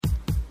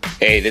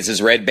Hey, this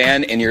is Red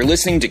Band, and you're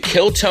listening to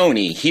Kill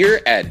Tony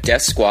here at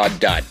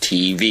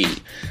DeathSquad.tv.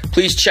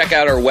 Please check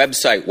out our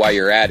website while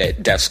you're at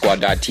it,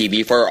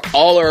 DeathSquad.tv, for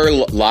all our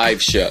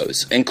live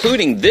shows,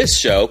 including this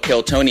show,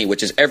 Kill Tony,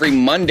 which is every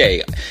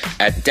Monday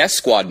at Death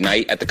Squad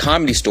Night at the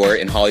Comedy Store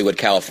in Hollywood,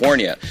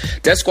 California.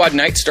 Death Squad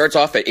Night starts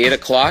off at 8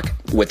 o'clock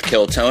with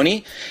Kill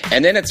Tony,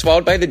 and then it's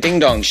followed by the Ding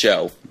Dong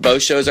Show.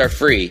 Both shows are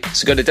free,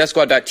 so go to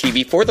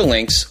DeathSquad.tv for the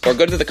links, or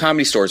go to the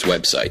Comedy Store's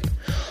website.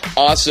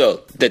 Also,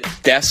 the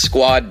Death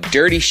Squad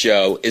Dirty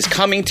Show is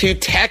coming to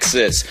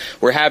Texas.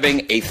 We're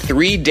having a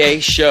 3-day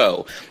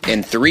show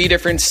in 3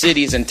 different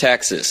cities in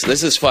Texas.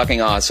 This is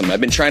fucking awesome. I've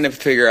been trying to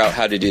figure out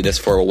how to do this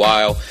for a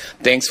while.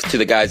 Thanks to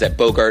the guys at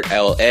Bogart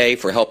LA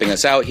for helping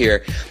us out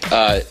here.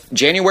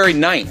 January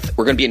 9th,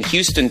 we're going to be in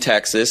Houston,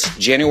 Texas.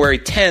 January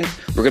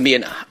 10th, we're going to be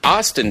in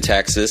Austin,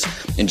 Texas.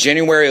 And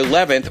January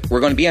 11th, we're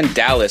going to be in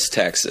Dallas,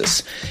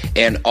 Texas.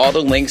 And all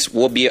the links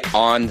will be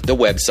on the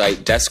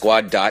website,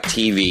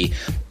 DeathSquad.tv.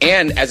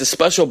 And as a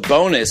special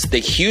bonus, the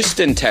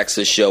Houston,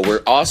 Texas show,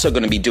 we're also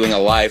going to be doing a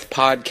live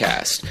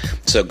podcast.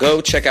 So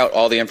go check out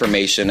all the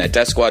information at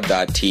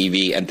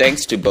DeathSquad.tv. And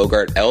thanks to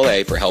Bogart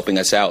LA for helping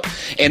us out.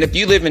 And if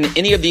you live in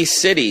any of these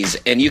cities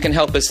and you can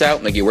help us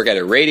out, like you work at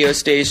a radio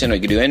station or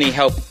you do any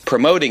help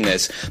promoting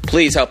this,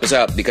 please help us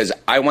out, because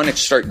I want to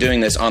start doing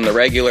this on the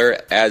regular.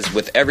 As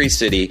with every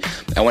city,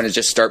 I want to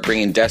just start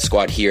bringing Death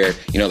Squad here,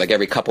 like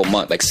every couple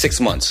months, like 6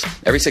 months.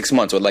 Every 6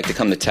 months, I would like to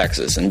come to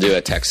Texas and do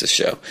a Texas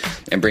show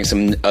and bring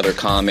some other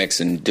comics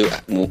and it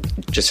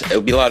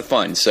would be a lot of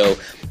fun. So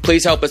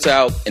please help us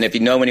out. And if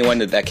you know anyone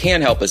that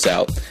can help us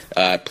out,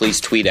 please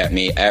tweet at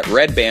me at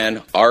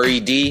Redban,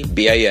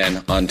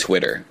 REDBAN on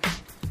Twitter.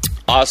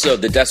 Also,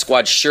 the Death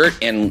Squad shirt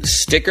and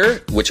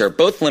sticker, which are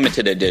both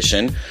limited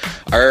edition,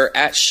 are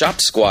at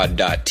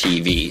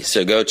ShopSquad.tv.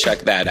 So go check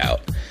that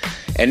out.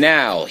 And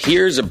now,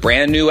 here's a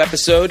brand new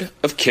episode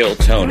of Kill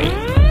Tony.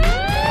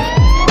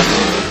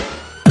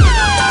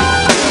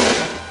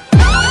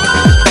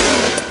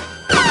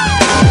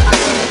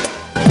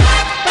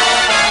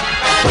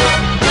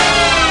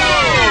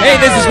 Hey,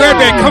 this is Red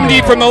Band coming to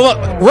you from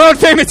the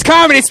world-famous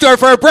Comedy Store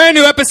for a brand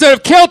new episode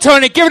of Kill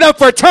Tony. Give it up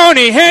for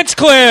Tony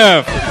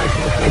Hinchcliffe.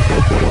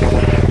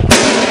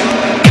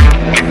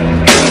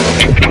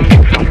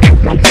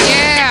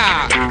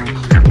 Yeah.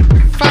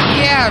 Fuck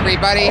yeah,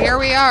 everybody. Here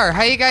we are.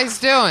 How you guys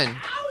doing?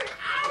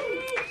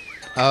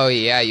 Oh,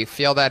 yeah, you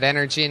feel that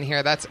energy in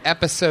here? That's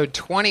episode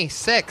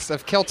 26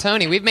 of Kill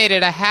Tony. We've made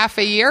it a half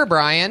a year,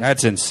 Brian.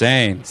 That's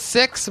insane.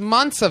 6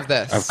 months of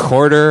this. A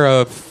quarter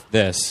of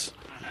this.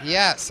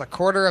 Yes, a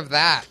quarter of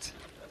that.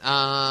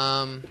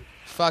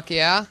 Fuck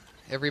yeah.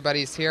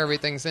 Everybody's here.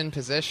 Everything's in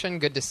position.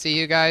 Good to see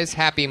you guys.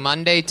 Happy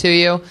Monday to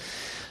you.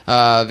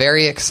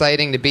 Very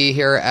exciting to be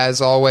here,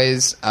 as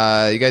always.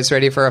 You guys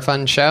ready for a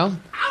fun show?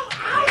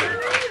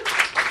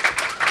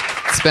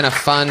 It's been a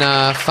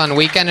fun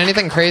weekend.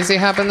 Anything crazy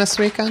happen this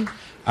weekend?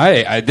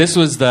 I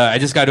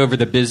just got over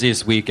the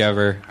busiest week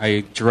ever.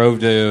 I drove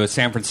to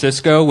San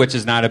Francisco, which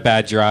is not a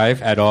bad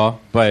drive at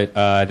all, but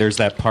there's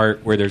that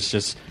part where there's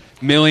just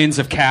millions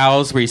of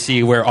cows where you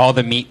see where all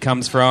the meat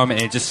comes from, and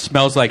it just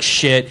smells like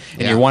shit,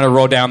 and you want to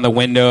roll down the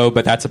window,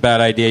 but that's a bad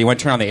idea. You want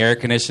to turn on the air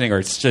conditioning, or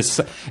it's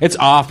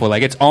awful.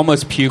 Like, it's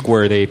almost puke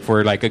worthy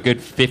for like a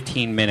good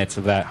 15 minutes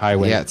of that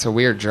highway. Yeah, it's a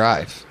weird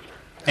drive.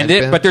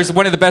 But there's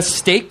one of the best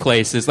steak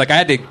places. Like, I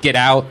had to get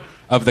out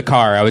of the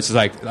car. I was just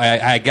like,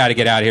 I got to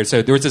get out of here.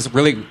 So there was this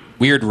really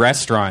weird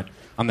restaurant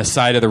on the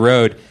side of the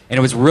road, and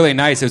it was really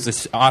nice. It was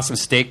this awesome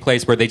steak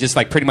place where they just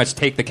like pretty much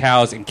take the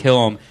cows and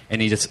kill them, and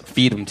you just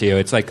feed them to you.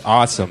 It's like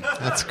awesome.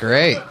 That's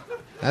great.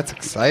 That's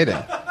exciting.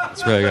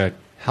 It's really good.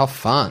 How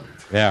fun.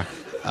 Yeah.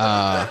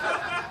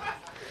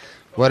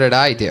 What did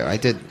I do? I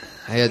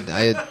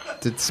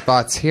did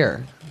spots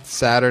here.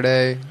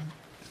 Saturday,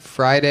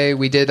 Friday,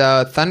 we did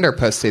Thunder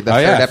Pussy, the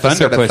third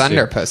episode of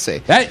Thunder Pussy.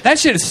 That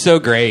shit is so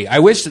great. I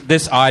wish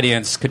this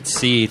audience could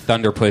see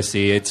Thunder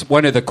Pussy. It's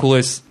one of the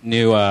coolest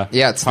new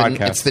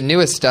podcasts. It's the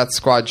newest Death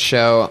Squad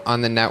show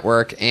on the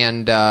network,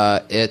 and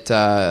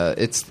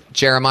it's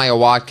Jeremiah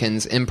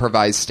Watkins'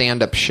 improvised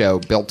stand-up show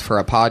built for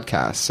a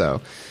podcast.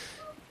 So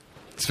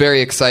it's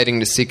very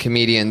exciting to see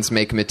comedians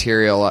make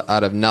material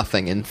out of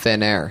nothing in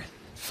thin air.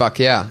 Fuck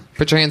yeah.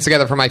 Put your hands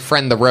together for my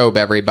friend The Robe,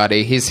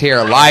 everybody. He's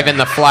here, live in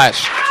the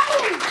flesh.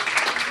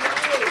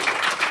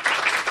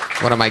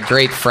 One of my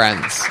great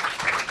friends.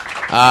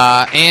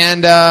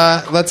 And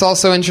let's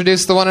also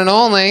introduce the one and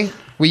only.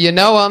 Well, you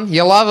know him.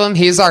 You love him.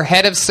 He's our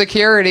head of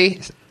security.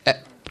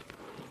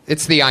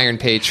 It's the Iron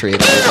Patriot,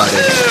 everybody.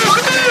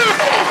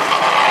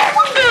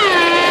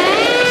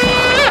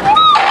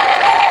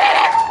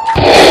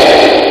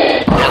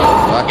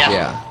 Fuck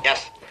yeah.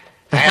 Yes.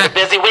 I had a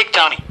busy week,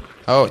 Tony.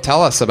 Oh,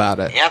 tell us about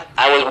it. Yep.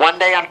 I was 1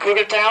 day on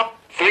Cougar Town,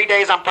 3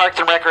 days on Parks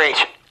and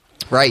Recreation.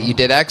 Right, you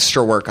did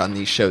extra work on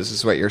these shows,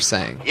 is what you're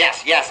saying.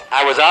 Yes.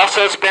 I was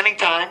also spending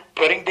time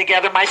putting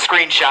together my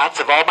screenshots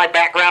of all my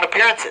background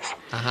appearances.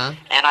 Uh-huh.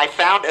 And I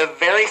found a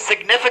very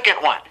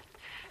significant one.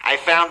 I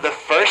found the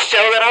first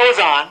show that I was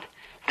on.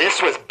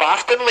 This was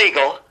Boston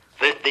Legal,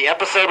 The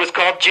episode was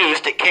called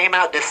Juiced. It came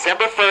out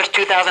December 1st,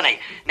 2008.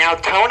 Now,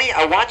 Tony,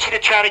 I want you to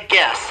try to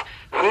guess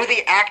who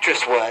the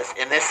actress was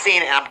in this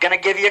scene, and I'm going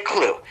to give you a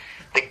clue.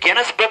 The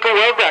Guinness Book of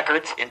World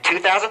Records in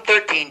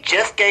 2013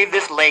 just gave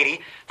this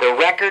lady the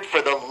record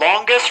for the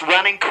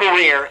longest-running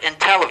career in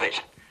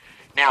television.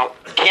 Now,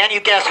 can you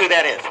guess who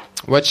that is?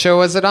 What show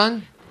was it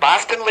on?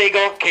 Boston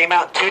Legal, came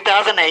out in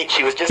 2008.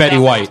 She was just Betty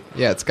White.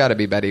 Yeah, it's got to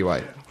be Betty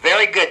White.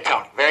 Very good,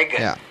 Tony. Very good.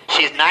 Yeah.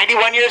 She's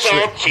 91 years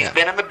old. She's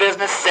been in the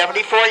business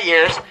 74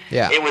 years.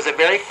 Yeah. It was a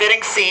very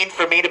fitting scene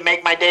for me to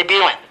make my debut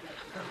in.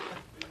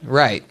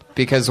 Right.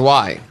 Because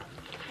why?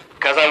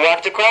 Because I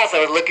walked across. I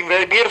was looking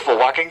very beautiful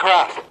walking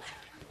across.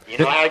 You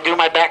know how I do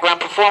my background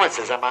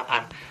performances. I'm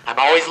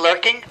always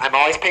lurking. I'm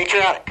always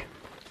patriotic.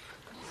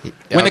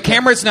 When the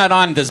camera's not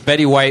on, does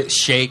Betty White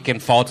shake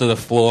and fall to the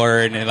floor?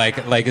 And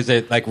like, is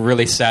it like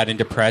really sad and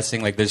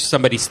depressing? Like, there's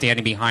somebody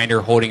standing behind her,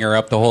 holding her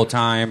up the whole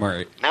time,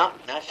 or No,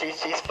 she's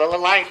full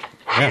of life.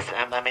 Yeah.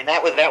 I mean,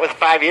 that was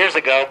 5 years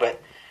ago,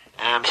 but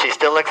she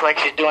still looks like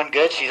she's doing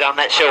good. She's on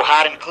that show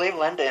Hot in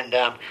Cleveland, and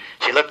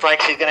she looks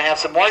like she's going to have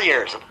some more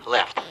years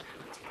left.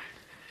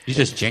 you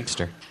just jinxed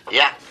her?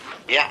 Yeah.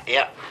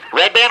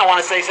 Red Band, I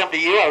want to say something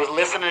to you. I was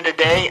listening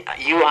today,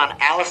 you on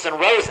Allison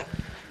Rosen.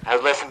 I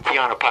was listening to you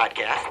on a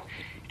podcast,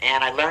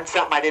 and I learned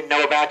something I didn't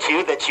know about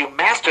you, that you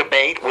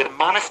masturbate with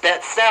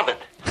Monistat 7.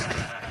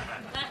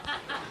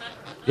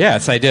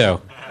 Yes, I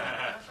do.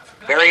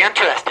 Very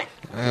interesting.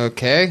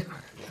 Okay.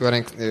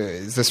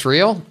 Is this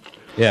real?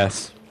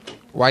 Yes,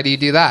 Why do you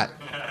do that?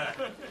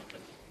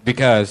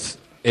 because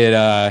it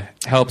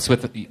helps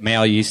with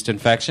male yeast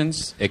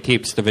infections. It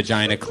keeps the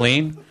vagina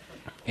clean,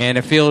 and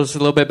it feels a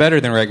little bit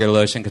better than regular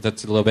lotion because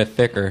it's a little bit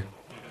thicker.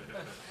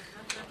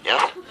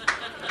 Yes?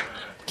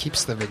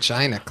 Keeps the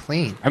vagina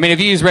clean. I mean, if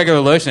you use regular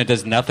lotion, it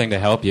does nothing to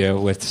help you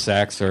with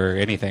sex or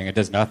anything. It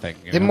does nothing.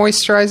 You It know?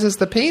 moisturizes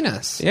the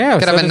penis. Yeah, You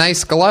could so have a does-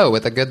 nice glow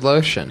with a good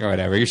lotion. Or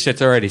whatever. Your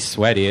shit's already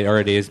sweaty. It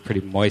already is pretty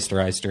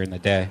moisturized during the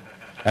day.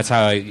 That's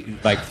how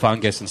like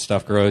fungus and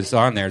stuff grows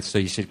on there. So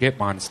you should get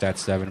Monistat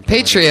 7.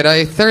 Patriot,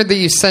 I heard that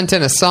you sent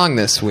in a song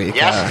this week.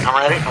 Yes,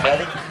 I'm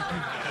ready.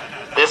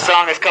 This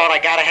song is called I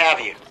Gotta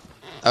Have You.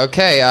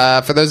 Okay,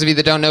 for those of you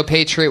that don't know,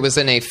 Patriot was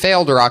in a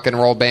failed rock and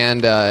roll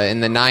band in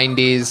the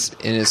 90s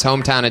in his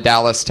hometown of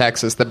Dallas,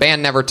 Texas. The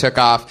band never took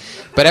off,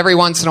 but every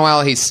once in a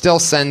while he still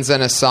sends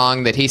in a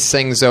song that he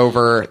sings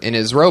over in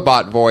his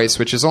robot voice,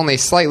 which is only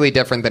slightly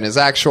different than his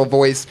actual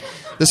voice.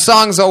 The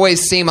songs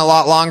always seem a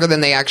lot longer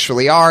than they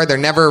actually are. They're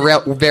never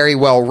very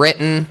well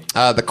written.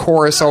 The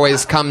chorus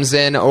always comes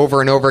in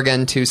over and over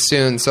again too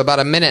soon, so about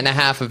a minute and a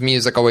half of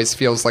music always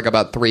feels like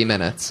about 3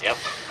 minutes. Yep.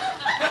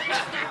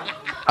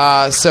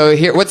 So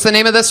here, what's the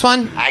name of this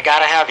one? I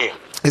Gotta Have You.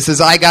 This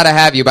is I Gotta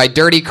Have You by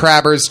Dirty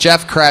Crabbers,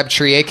 Jeff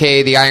Crabtree,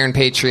 a.k.a. the Iron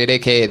Patriot,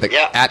 a.k.a. the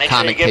Yeah, at make sure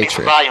you Comic give me some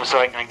Patriot. volume so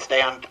I can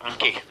stay on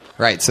key.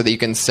 Right, so that you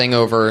can sing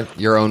over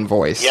your own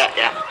voice.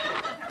 Yeah.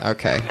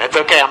 Okay. That's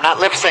okay. I'm not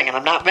lip singing.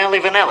 I'm not Milli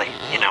Vanilli.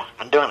 You know,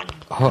 I'm doing it.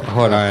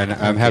 Hold on.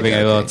 I'm having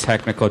a little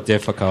technical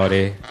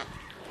difficulty.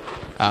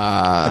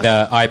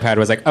 The iPad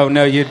was like, oh,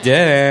 no, you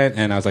didn't.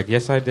 And I was like,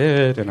 yes, I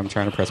did. And I'm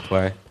trying to press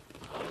play.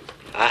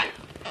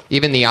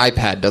 Even the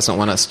iPad doesn't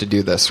want us to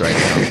do this right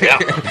now. Yeah.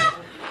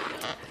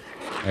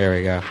 There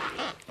we go.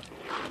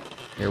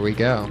 Here we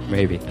go.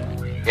 Maybe.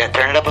 Yeah,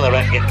 turn it up a little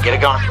bit. Get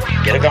it going.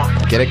 Get it going.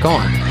 Get it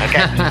going.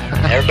 Okay.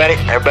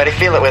 everybody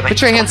feel it with me.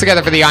 Put your hands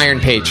together for the Iron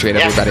Patriot,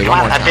 Yes, everybody. come One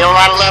on. more I time. feel a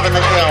lot of love in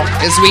this room.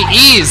 As we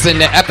ease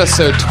into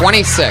episode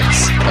 26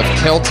 of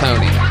Kill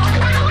Tony.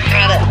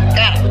 Got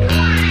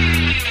it.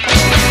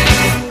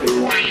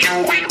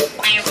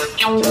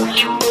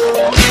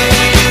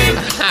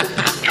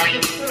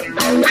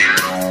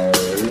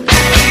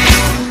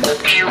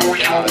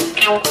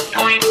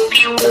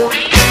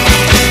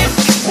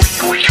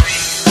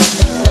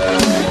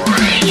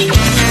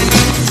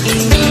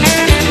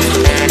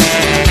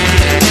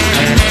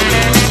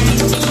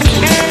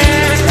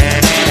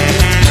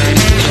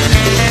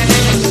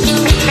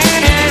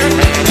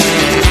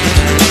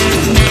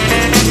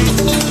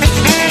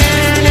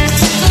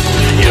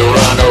 You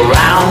run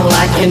around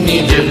like you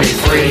need to be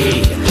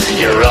free.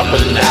 You're up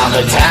and down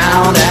the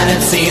town and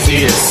it's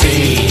easy to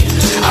see.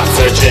 I'm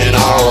searching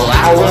all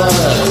hours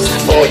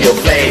for your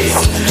face.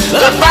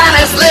 The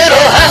finest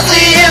little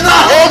hussy in the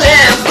whole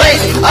damn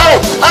place.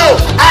 Oh,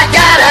 I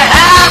gotta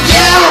have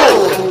you.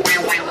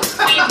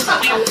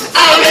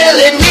 I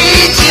really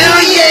need you,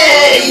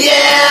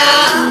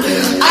 yeah.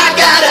 I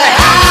gotta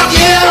have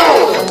you.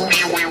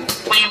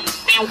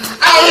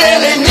 I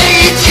really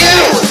need you.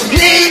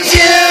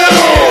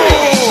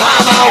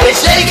 I'm always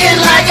shaking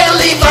like a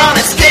leaf on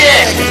a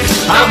stick.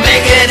 I'm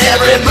making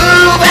every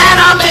move and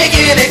I'm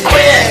making it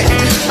quick.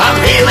 I'm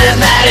feeling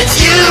that it's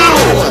you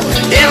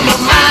in my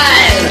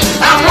mind.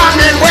 I'm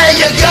wondering where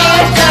you go,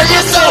 cause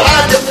you're so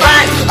hard to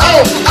find.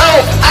 Oh,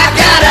 I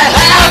gotta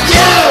have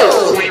you.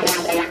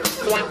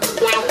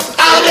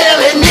 I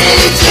really need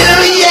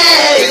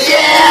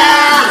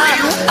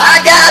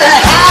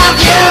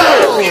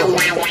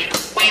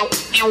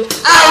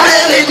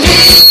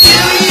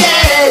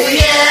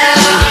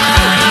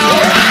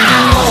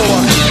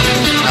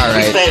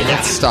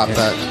drop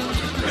that.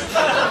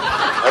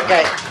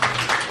 Okay.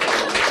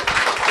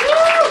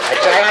 I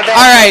try my best.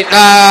 All right.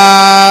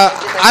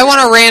 I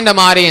want a random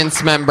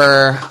audience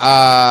member,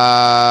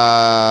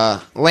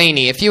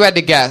 Lainey. If you had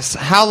to guess,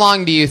 how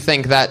long do you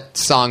think that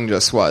song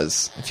just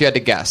was? If you had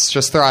to guess,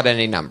 just throw out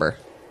any number.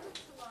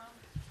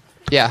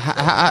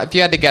 Yeah, if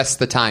you had to guess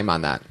the time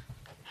on that.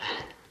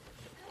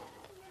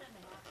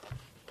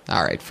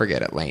 All right,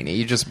 forget it, Lainey.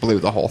 You just blew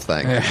the whole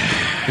thing.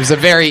 It was a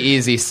very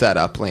easy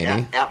setup,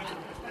 Lainey. Yep.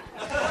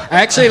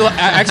 I actually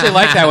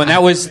like that one.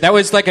 That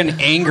was like an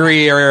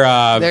angrier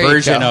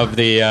version of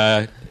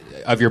the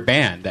of your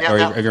band or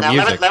of your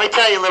music. Let me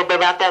tell you a little bit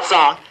about that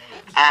song.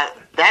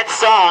 That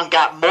song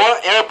got more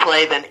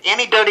airplay than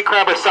any Dirty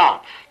Crabber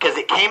song because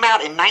it came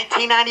out in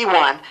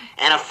 1991,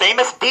 and a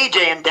famous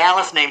DJ in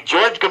Dallas named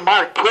George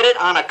Gamark put it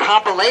on a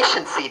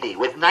compilation CD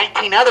with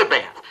 19 other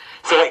bands.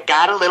 So it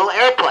got a little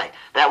airplay.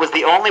 That was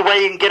the only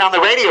way you can get on the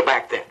radio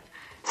back then.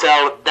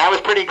 So that was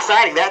pretty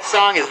exciting. That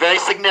song is very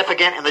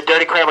significant in the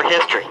Dirty Crabber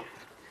history.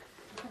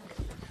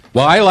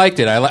 Well, I liked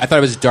it. I thought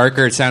it was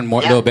darker. It sounded a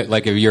little bit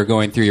like if you were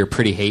going through your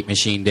Pretty Hate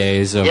Machine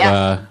days of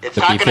the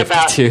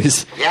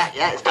B-52s.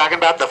 Yeah, it's talking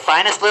about the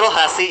finest little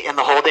hussy in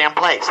the whole damn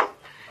place.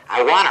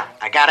 I want her.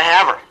 I gotta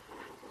have her.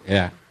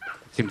 Yeah.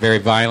 Seemed very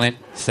violent,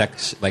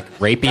 sex, like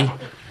rapey.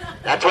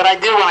 That's what I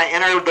do when I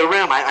enter the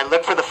room. I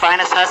look for the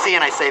finest hussy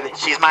and I say that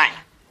she's mine.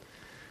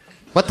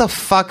 What the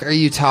fuck are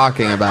you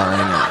talking about right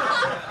now?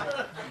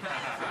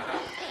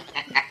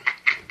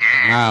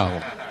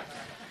 Wow.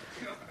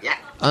 Yeah.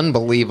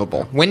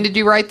 Unbelievable. When did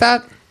you write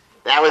that?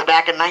 That was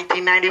back in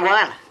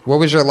 1991. What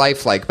was your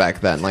life like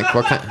back then? Like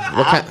what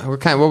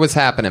was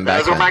happening back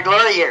Those were then? my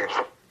glory years.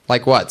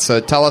 Like what? So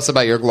tell us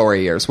about your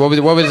glory years. What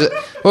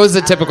was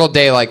the typical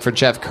day like for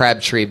Jeff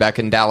Crabtree back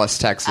in Dallas,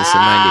 Texas in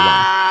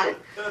 '91?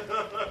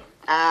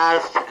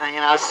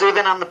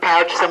 Soothing on the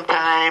pouch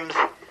sometimes.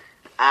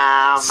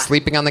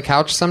 Sleeping on the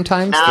couch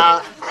sometimes?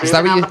 No, Is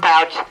that soothing what on you? the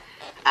pouch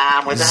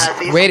with the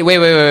hussies. Wait.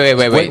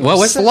 What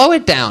was it? Slow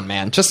it down,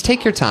 man. Just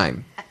take your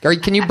time.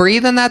 Can you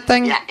breathe in that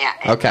thing? Yeah.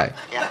 Okay.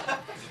 Yeah.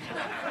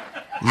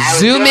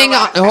 Zooming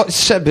on.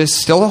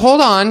 Still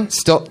hold on.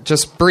 Still,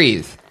 just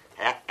breathe.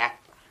 Yeah.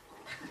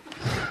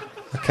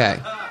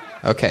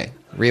 Okay.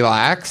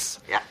 Relax.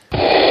 Yeah.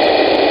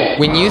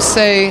 When you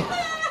say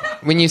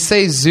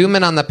zoom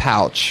in on the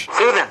pouch,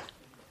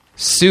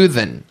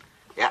 soothing.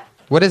 Yeah.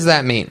 What does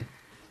that mean?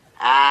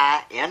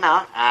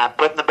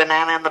 Putting the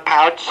banana in the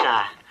pouch,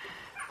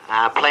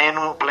 playing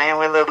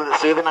with the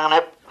soothing on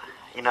it,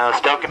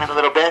 stoking it a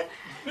little bit.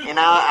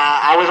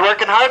 I was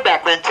working hard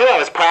back then too. I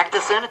was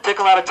practicing. It took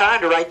a lot of time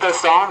to write those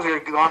songs. We were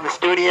going to the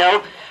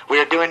studio. We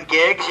were doing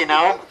gigs,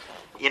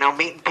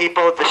 meeting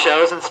people at the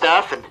shows and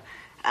stuff. And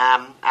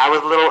I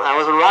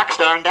was a rock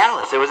star in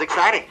Dallas. It was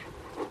exciting.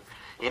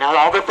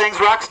 All the things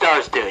rock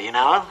stars do.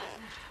 A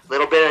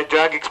little bit of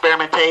drug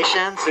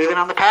experimentation, soothing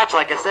on the pouch,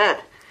 like I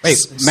said. Wait,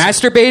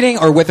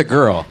 masturbating or with a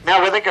girl?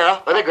 No, with a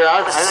girl.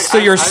 So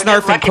you're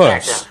snarfing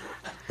puss.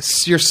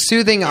 You're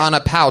soothing on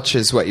a pouch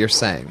is what you're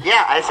saying.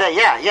 Yeah, I said,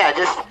 yeah,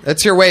 just...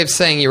 That's your way of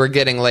saying you were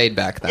getting laid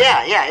back then.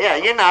 Yeah,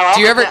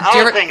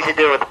 all the things you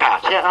do with the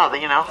pouch.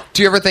 Yeah,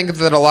 Do you ever think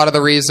that a lot of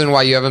the reason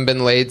why you haven't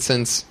been laid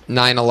since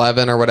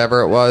 9/11 or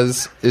whatever it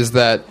was is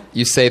that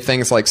you say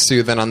things like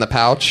soothing on the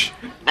pouch?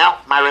 No,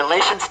 my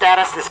relation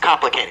status is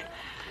complicated.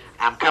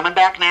 I'm coming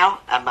back now.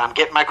 I'm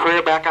getting my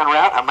career back on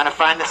route. I'm going to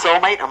find the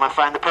soulmate. I'm going to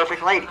find the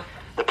perfect lady.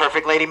 The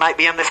perfect lady might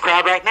be in this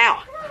crowd right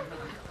now.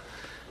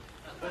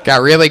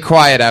 Got really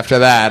quiet after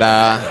that.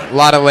 A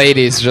lot of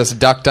ladies just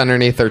ducked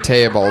underneath their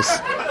tables.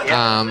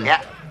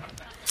 Yeah.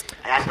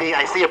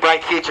 I see a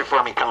bright future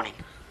for me, Tony.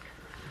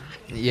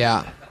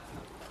 Yeah.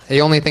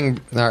 The only thing...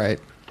 All right.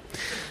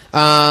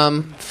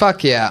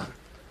 Fuck yeah.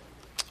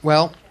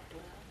 Well,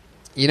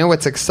 you know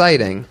what's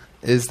exciting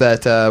is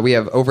that we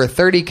have over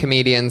 30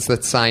 comedians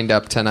that signed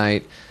up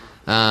tonight.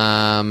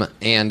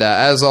 And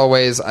as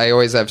always, I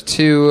always have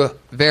two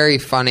very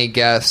funny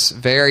guests,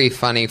 very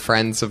funny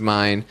friends of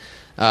mine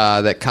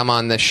that come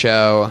on this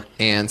show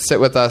and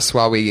sit with us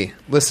while we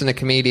listen to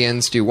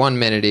comedians do 1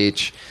 minute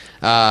each.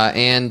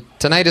 And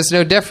tonight is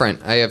no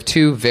different. I have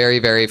two very,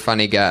 very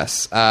funny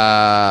guests.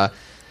 And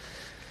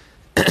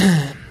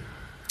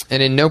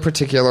in no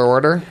particular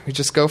order, we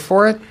just go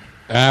for it.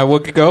 We'll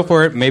go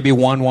for it. Maybe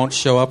one won't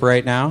show up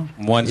right now.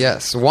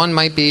 Yes, one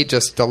might be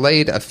just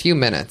delayed a few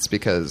minutes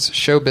because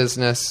show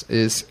business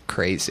is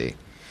crazy.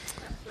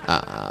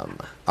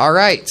 All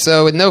right,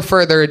 so with no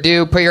further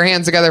ado, put your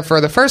hands together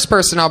for the first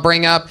person I'll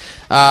bring up.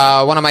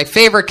 One of my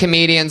favorite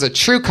comedians, a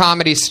true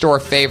Comedy Store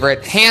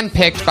favorite,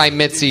 handpicked by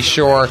Mitzi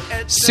Shore,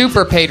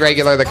 super paid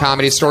regular at the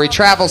Comedy Store. He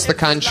travels the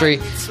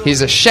country.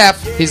 He's a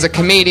chef. He's a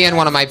comedian,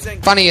 one of my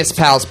funniest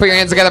pals. Put your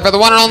hands together for the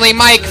one and only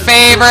Mike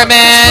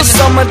Favorman is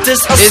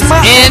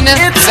in the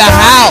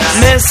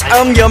house.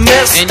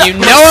 And you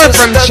know her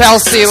from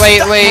Chelsea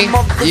lately.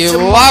 You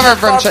love her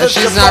from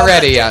Chelsea. She's not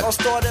ready yet.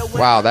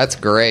 Wow, that's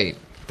great.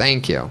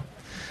 Thank you.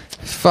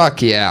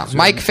 Fuck yeah.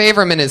 Mike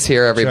Favorman is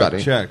here,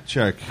 everybody. Check.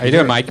 How you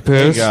doing, Mike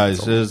Hey, Poos?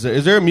 guys, is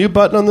there a mute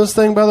button on this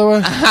thing, by the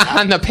way?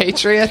 On the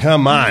Patriot?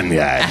 Come on,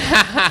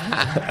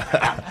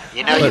 guy.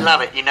 You know you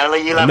love it. You know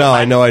you love it. No,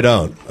 Mike. I know I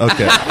don't.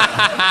 Okay.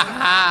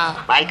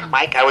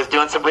 Mike, I was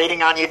doing some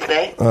reading on you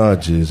today. Oh,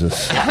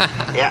 Jesus.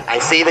 Yeah, I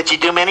see that you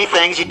do many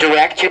things. You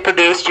direct, you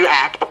produce, you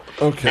act.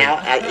 Okay.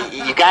 Now,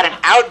 you got an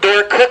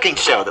outdoor cooking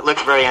show that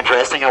looks very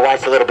interesting. I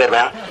watched a little bit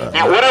about it.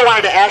 Now, what I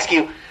wanted to ask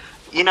you,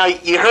 you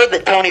heard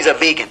that Tony's a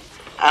vegan.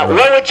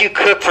 What would you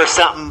cook for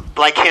something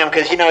like him?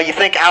 Because, you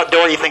think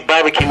outdoor, you think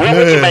barbecue. What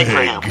would you make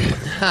for him?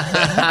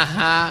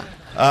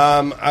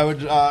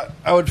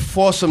 I would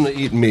force him to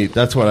eat meat.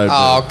 That's what I'd do.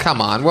 Oh,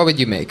 come on. What would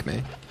you make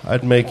me?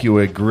 I'd make you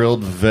a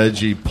grilled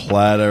veggie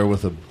platter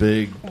with a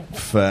big,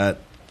 fat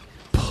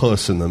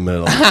puss in the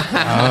middle.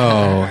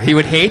 Oh, he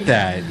would hate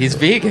that. He's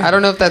vegan. I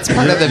don't know if that's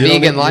part of the You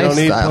don't vegan eat- you don't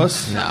eat lifestyle.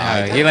 puss?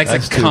 No. He likes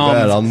That's a too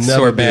bad. I'll cum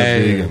never be a sorbet.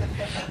 vegan.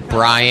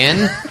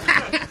 Brian,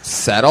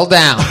 settle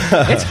down.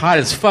 It's hot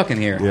as fuck in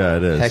here. Yeah,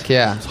 it is. Heck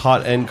yeah. It's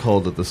hot and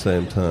cold at the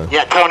same time.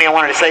 Yeah, Tony, I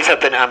wanted to say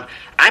something.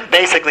 I'm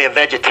basically a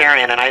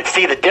vegetarian, and I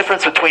see the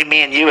difference between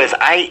me and you is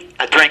I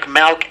drink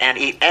milk and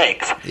eat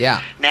eggs.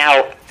 Yeah.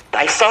 Now,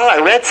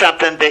 I read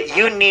something that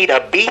you need a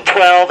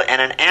B12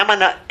 and an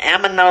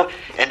amino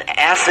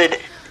acid.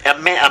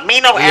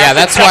 Yeah,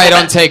 that's why I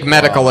don't take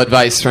medical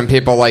advice from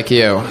people like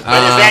you. But is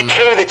that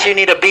true that you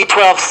need a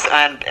B12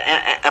 and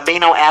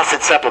amino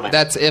acid supplement?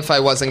 That's if I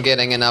wasn't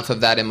getting enough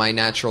of that in my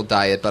natural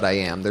diet, but I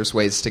am. There's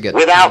ways to get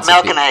Without tons of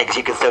milk B- and eggs,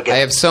 you can still get I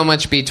it. have so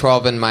much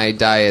B12 in my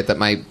diet that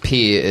my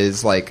pee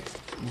is like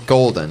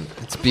golden.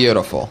 It's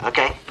beautiful.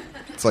 Okay.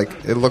 It's like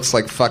it looks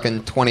like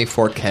fucking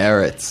 24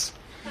 carats.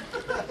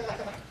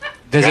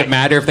 Does it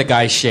matter if the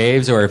guy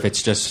shaves or if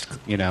it's just,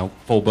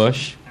 full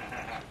bush?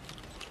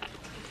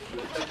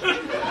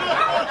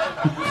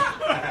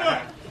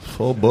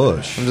 Full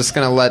bush. I'm just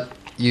gonna let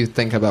you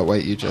think about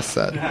what you just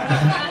said.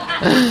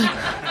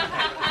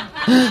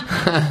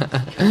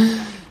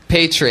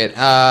 Patriot,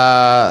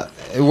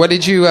 what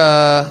did you?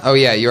 Oh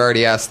yeah, you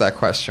already asked that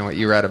question. What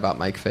you read about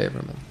Mike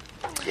Favorman?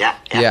 Yeah.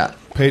 Yeah.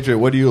 Patriot,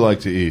 what do you like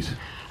to eat?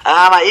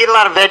 I eat a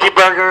lot of veggie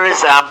burgers.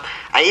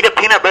 I eat a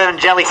peanut butter and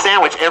jelly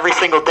sandwich every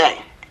single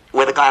day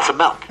with a glass of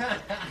milk.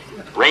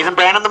 Raisin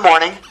bran in the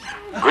morning.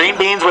 Green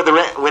beans with the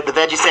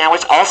veggie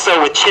sandwich.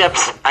 Also with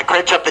chips. I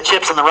crunch up the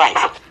chips and the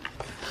rice.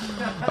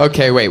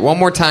 Okay, wait. One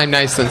more time,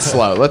 nice and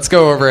slow. Let's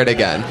go over it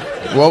again.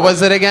 What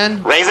was it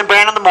again? Raisin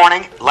bran in the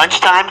morning.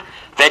 Lunchtime,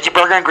 veggie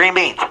burger and green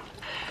beans.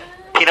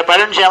 Peanut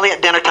butter and jelly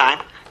at dinner time.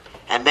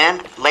 And then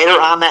later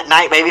on that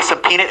night, maybe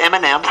some peanut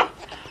M&Ms.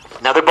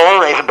 Another bowl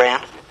of raisin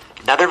bran.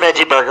 Another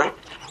veggie burger.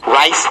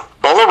 Rice.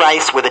 Bowl of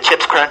rice with the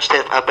chips crunched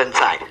up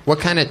inside. What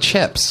kind of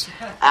chips?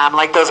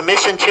 Like those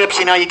mission chips,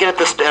 you get at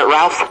the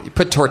Ralph's. You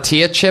put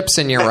tortilla chips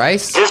in your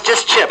rice?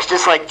 Just chips,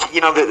 just like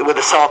with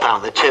the salt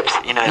on the chips,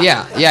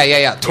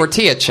 Yeah.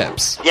 Tortilla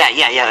chips.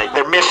 Yeah.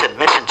 They're mission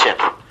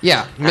chips.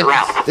 Yeah.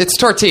 Ralph. It's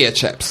tortilla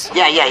chips.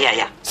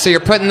 Yeah. So you're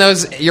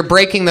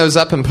breaking those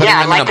up and putting Yeah,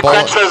 I them like in to a bowl.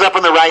 crunch those up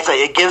in the rice.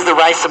 It gives the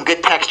rice some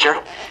good texture.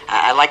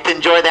 I like to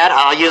enjoy that.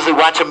 I'll usually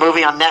watch a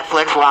movie on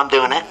Netflix while I'm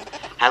doing it.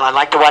 And I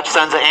like to watch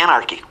Sons of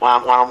Anarchy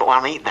while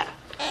I'm eating that.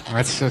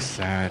 That's so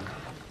sad.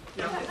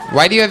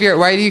 Why do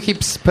you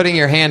keep putting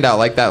your hand out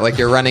like that, like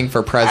you're running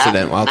for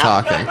president while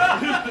talking?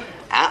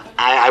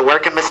 I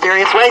work in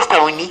mysterious ways,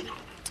 Tony.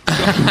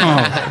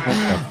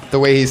 The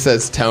way he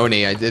says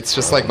Tony, it's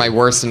just like my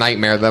worst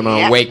nightmare that I'm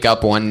going to wake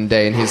up one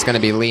day and he's going to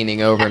be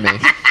leaning over me.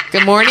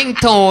 Good morning,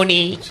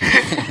 Tony.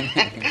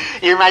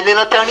 You're my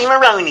little Tony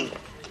Maroney.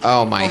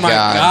 Oh my My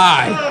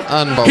God. God.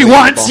 Unbelievable. He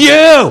wants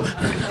you!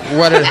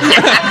 What?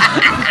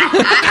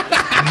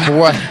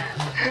 What?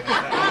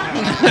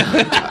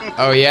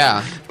 Oh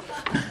yeah.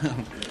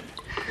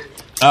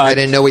 I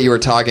didn't know what you were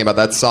talking about.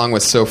 That song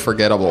was so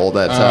forgettable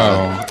that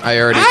I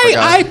already forgot.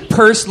 I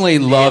personally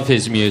love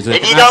his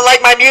music. If you don't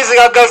like my music,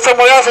 I'll go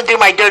somewhere else and do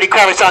my Dirty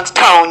Crowder songs,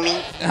 Tony.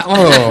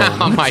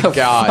 Oh my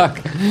God.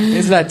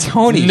 Is that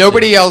Tony?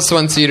 Nobody else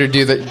wants you to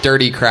do the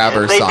Dirty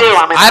Crabber They do. songs.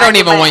 I'm an I don't active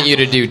even man. want you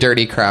to do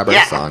Dirty Crabber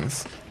Yeah.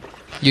 songs.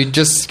 You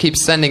just keep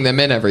sending them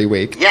in every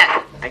week.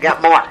 Yeah, I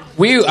got more.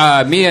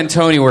 Me and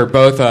Tony were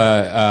both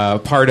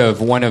part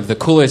of one of the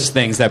coolest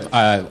things that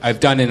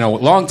I've done in a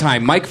long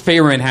time. Mike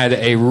Favorman had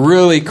a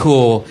really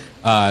cool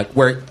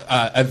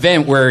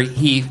event where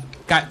he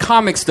got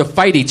comics to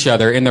fight each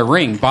other in the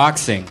ring,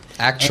 boxing.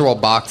 Actual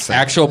boxing.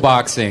 Actual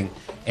boxing.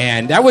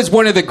 And that was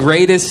one of the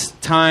greatest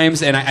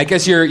times, and I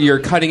guess you're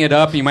cutting it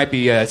up. You might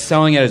be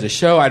selling it as a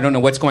show. I don't know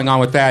what's going on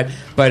with that,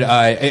 but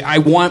I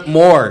want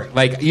more.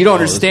 Like, you don't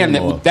understand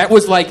more. that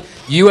was like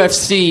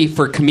UFC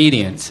for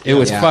comedians. It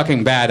was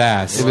fucking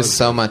badass. It was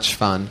so much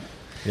fun.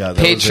 Yeah,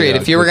 Patriot,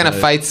 if you were going to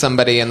good fight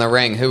somebody in the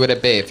ring, who would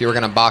it be? If you were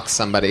going to box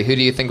somebody, who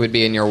do you think would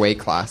be in your weight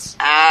class?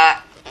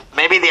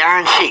 Maybe the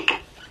Iron Sheik.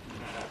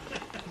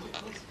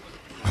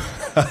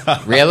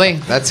 Really?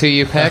 That's who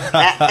you pick?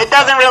 It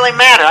doesn't really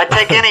matter. I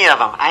take any of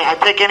them. I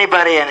pick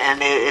anybody, and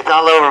it's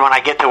all over when I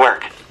get to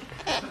work.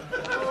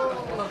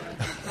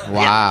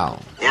 Wow.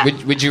 Yeah.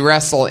 Would you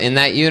wrestle in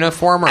that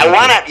uniform? Or I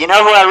want to. You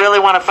know who I really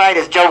want to fight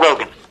is Joe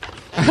Rogan.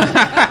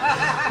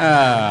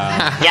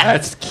 Yeah.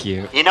 That's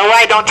cute. You know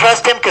why I don't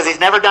trust him? Because he's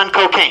never done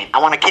cocaine. I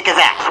want to kick his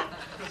ass.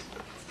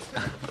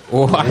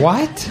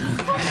 What?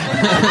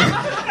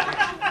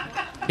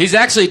 He's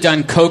actually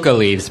done coca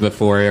leaves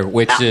before,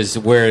 which is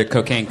where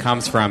cocaine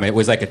comes from. It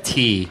was like a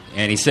tea,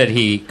 and he said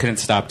he couldn't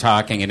stop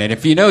talking. And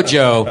if you know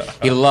Joe,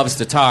 he loves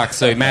to talk,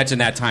 so imagine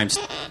that times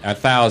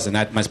 1,000.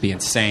 That must be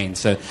insane.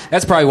 So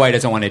that's probably why he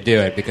doesn't want to do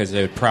it, because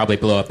it would probably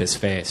blow up his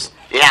face.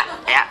 Yeah.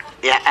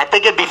 I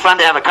think it'd be fun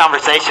to have a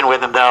conversation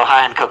with him, though,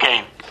 high on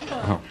cocaine.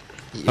 Oh.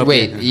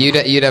 Wait,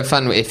 you'd have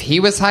fun if he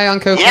was high on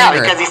cocaine? Yeah,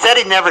 because he said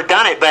he'd never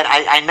done it, but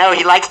I know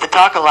he likes to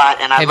talk a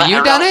lot. And Have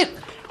you done it?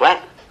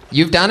 What?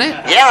 You've done it?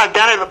 Yeah, I've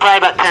done it probably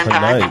about 10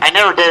 times. Nice. I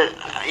never did.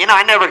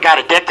 I never got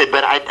addicted,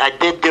 but I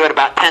did do it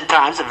about 10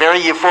 times. A very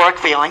euphoric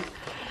feeling.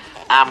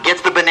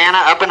 Gets the banana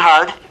up and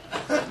hard.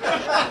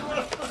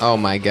 Oh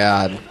my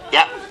God.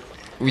 Yep.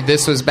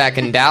 This was back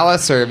in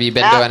Dallas, or have you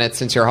been doing it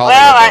since your Hollywood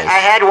Well, I days?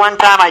 had one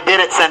time I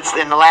did it since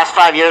in the last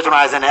 5 years when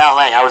I was in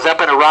L.A. I was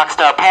up in a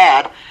Rockstar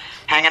pad,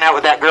 hanging out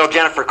with that girl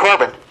Jennifer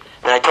Corbin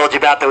that I told you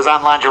about that was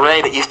on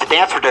lingerie that used to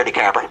dance for Dirty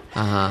Carver.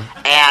 Uh-huh.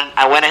 And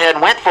I went ahead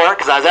and went for it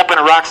because I was up in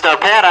a Rockstar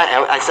pad.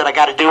 I said I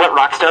got to do what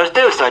rock stars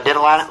do, so I did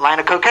a line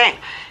of cocaine.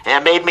 And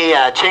it made me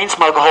chain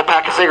smoke a whole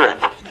pack of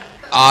cigarettes.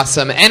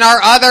 Awesome. And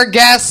our other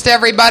guest,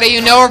 everybody,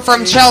 you know her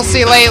from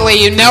Chelsea Lately.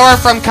 You know her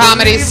from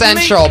Comedy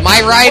Central.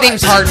 My writing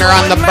partner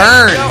on The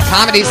Burn.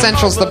 Comedy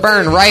Central's The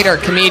Burn. Writer,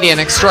 comedian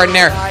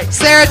extraordinaire.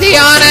 Sarah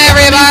Tiana,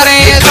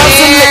 everybody, is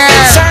here.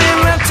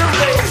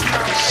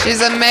 She's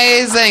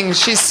amazing.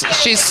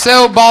 She's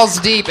so balls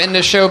deep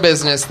into show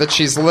business that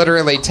she's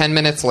literally 10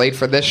 minutes late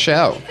for this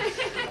show.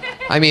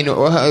 I mean,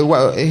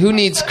 who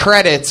needs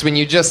credits when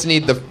you just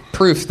need the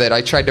proof that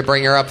I tried to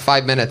bring her up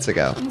 5 minutes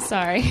ago? I'm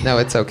sorry. No,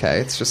 it's okay.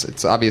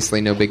 It's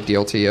obviously no big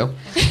deal to you.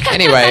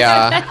 Anyway,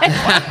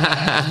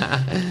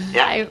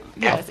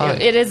 Yes,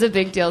 it is a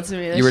big deal to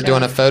me. you were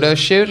doing a photo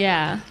shoot?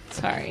 Yeah,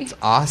 sorry.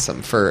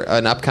 Awesome. For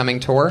an upcoming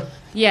tour?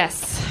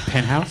 Yes.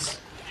 Penthouse?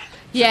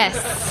 Yes.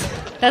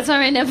 That's why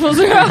my nipples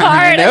are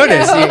hard. I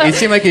noticed. You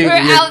seem like we're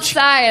you're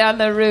outside on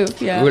the roof.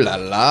 Yeah. Ooh la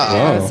la.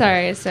 Yeah,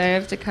 sorry, I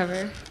have to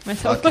cover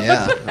myself. Fuck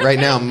yeah. Right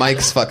now,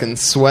 Mike's fucking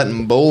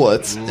sweating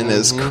bullets in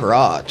his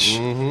crotch.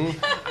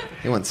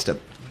 He wants to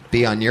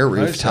be on your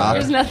rooftop.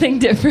 There's nothing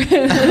different. He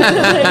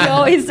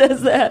always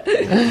says that.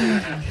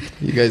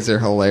 You guys are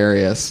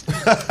hilarious.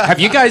 Have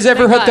you guys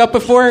ever hooked up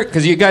before?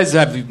 Because you guys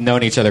have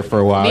known each other for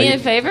a while. Me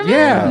and Favorman?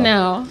 Yeah.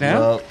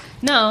 No.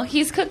 No,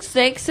 he's cooked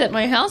steaks at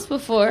my house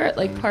before, at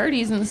like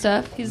parties and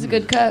stuff. He's a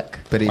good cook.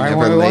 But he Why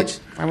never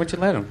won't you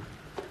let him?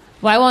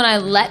 Why won't I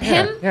let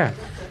him? Yeah.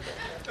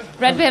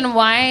 Red Band,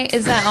 why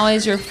is that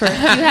always your first? Do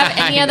you have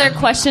any other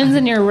questions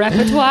in your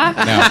repertoire?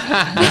 No,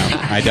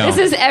 I don't.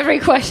 This is every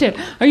question.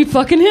 Are you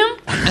fucking him?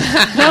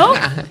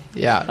 No?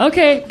 Yeah.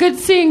 Okay, good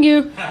seeing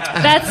you.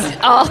 That's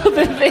all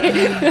the thing.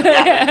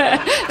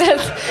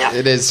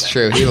 It is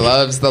true. He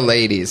loves the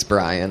ladies,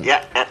 Brian.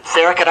 Yeah.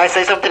 Sarah, could I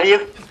say something to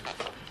you?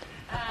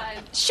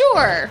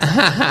 Sure.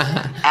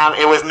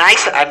 It was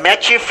nice. I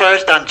met you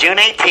first on June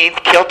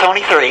 18th, Kill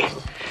Tony 3.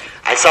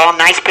 I saw a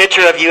nice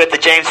picture of you at the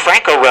James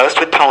Franco roast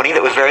with Tony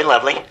that was very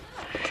lovely.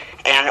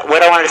 And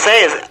what I wanted to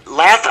say is,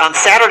 on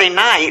Saturday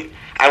night,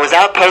 I was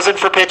out posing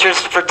for pictures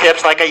for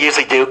tips like I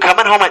usually do.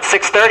 Coming home at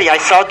 6:30, I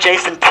saw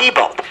Jason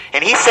Tebow,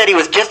 and he said he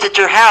was just at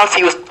your house.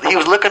 He was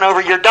looking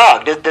over your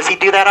dog. Does he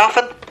do that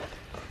often?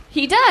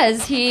 He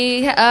does.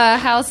 He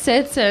house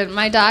sits, and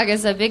my dog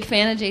is a big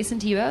fan of Jason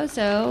Tebow,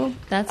 so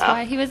that's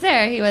why he was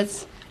there.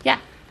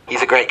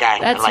 He's a great guy.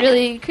 That's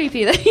really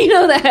creepy that you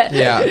know that.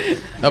 Yeah.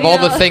 Of all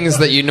the things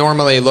that you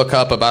normally look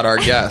up about our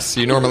guests,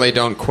 you normally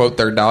don't quote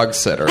their dog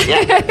sitter.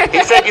 Yeah.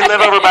 He said you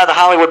live over by the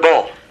Hollywood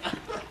Bowl.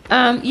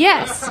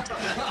 Yes.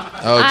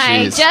 Oh,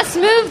 I jeez. just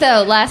moved,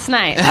 though, last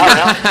night.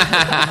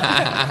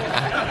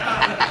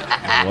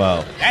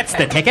 Wow. That's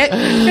the ticket.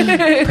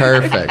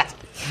 Perfect.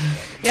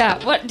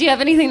 Yeah. What? Do you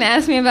have anything to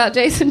ask me about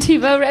Jason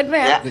Tebow,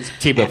 Redman? Yeah.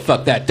 Tebow,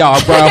 fuck that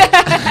dog, bro.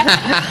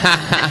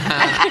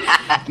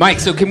 Mike,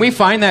 so can we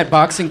find that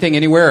boxing thing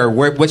anywhere, or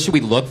what should we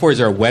look for? Is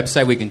there a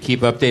website we can keep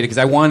updated? Because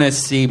I want to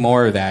see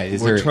more of that.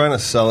 We're trying to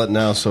sell it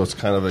now, so it's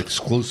kind of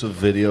exclusive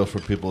video for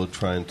people who are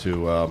trying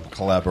to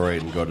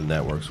collaborate and go to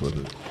networks with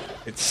it.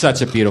 It's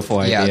such a beautiful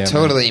idea. Yeah,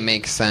 totally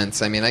makes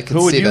sense. I mean, I could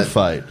Who would see you that.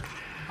 fight?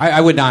 I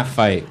would not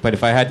fight, but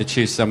if I had to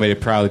choose somebody,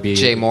 it'd probably be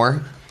Jay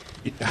Moore?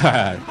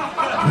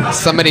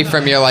 Somebody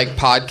from your, like,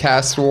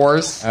 podcast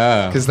wars?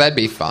 Because that'd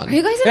be fun. Are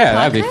you guys in a Yeah,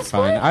 that'd be podcast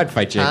fun. war? I'd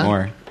fight Jay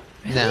Moore.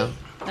 No.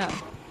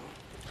 Oh.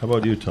 How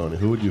about you, Tony?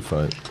 Who would you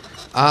fight?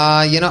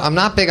 I'm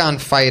not big on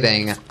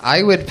fighting.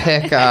 I would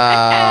pick, You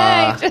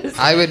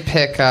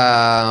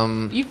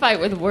fight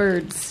with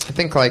words. I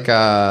think, like,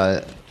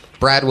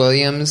 Brad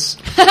Williams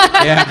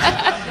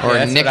Yeah. or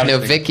Yeah, Nick that's what I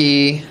was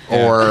Novicki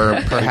or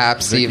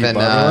perhaps Vicky even,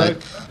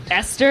 Butterworth?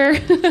 Esther.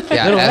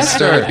 yeah,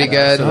 Esther would be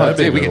good. That'd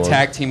be a Dude, we good could one.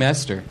 tag team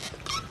Esther.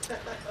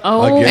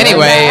 Oh. Again?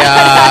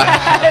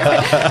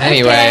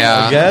 Anyway,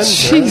 Again?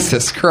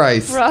 Jesus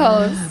Christ.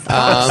 Gross.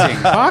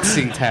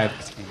 Boxing tag.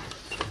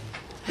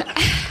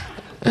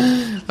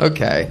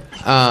 Okay.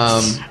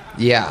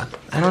 Yeah.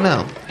 I don't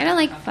know. I don't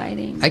like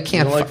fighting. I You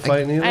can't don't like fi-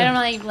 fighting either? I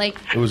don't like.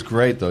 It was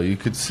great, though. You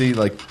could see,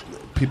 like,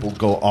 people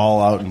go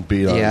all out and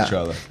beat on each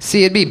other.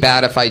 See, it'd be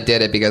bad if I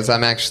did it because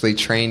I'm actually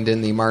trained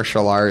in the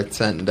martial arts,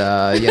 and you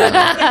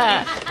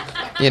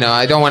know,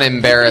 I don't want to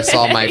embarrass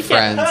all my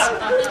friends.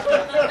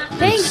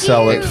 Thank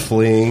Sell you. it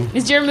fleeing.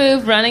 Is your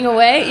move running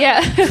away?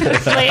 Yeah.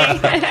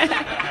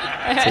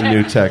 It's a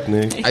new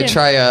technique. I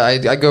try.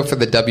 I go for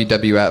the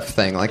WWF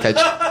thing. Like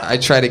I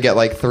try to get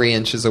like 3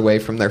 inches away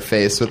from their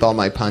face with all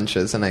my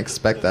punches, and I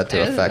expect that to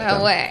There's affect no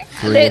them. way.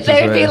 3 They'd inches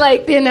be away.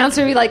 like, the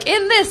announcer would be like,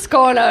 in this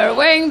corner,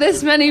 weighing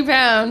this many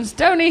pounds,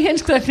 Tony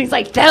Hinchcliffe. And he's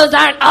like, those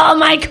aren't all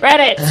my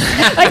credits.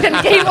 Like,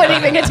 the game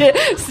wouldn't even get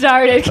to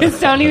started because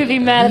Tony would be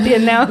mad at the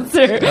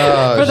announcer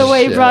for the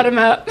way he shit. brought him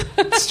up.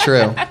 It's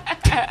true.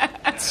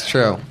 It's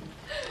true.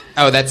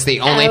 Oh, that's the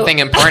only thing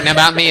important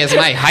about me is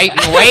my height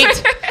and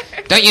weight?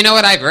 Don't you know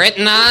what I've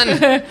written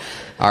on?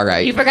 All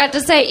right. You forgot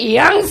to say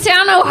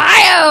Youngstown,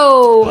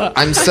 Ohio.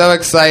 I'm so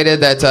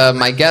excited that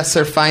my guests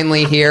are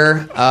finally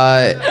here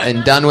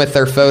and done with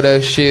their photo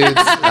shoots.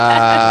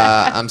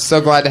 I'm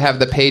so glad to have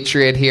the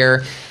Patriot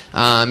here.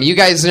 You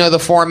guys know the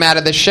format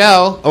of the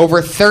show.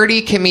 Over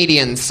 30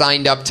 comedians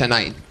signed up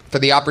tonight for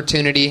the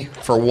opportunity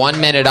for 1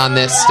 minute on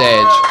this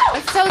stage.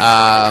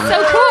 That's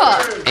so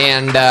cool.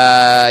 And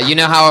you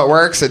know how it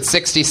works. At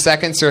 60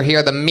 seconds, you'll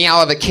hear the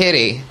meow of a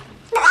kitty.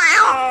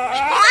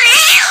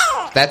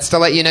 That's to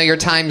let you know your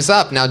time's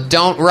up. Now,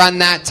 don't run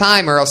that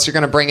time or else you're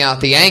going to bring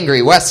out the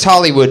angry West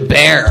Hollywood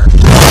bear.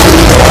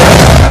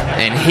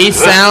 And he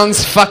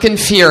sounds fucking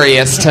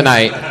furious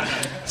tonight.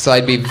 So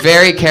I'd be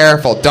very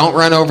careful. Don't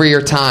run over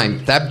your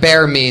time. That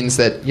bear means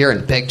that you're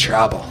in big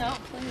trouble.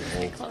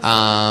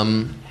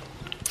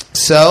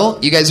 So,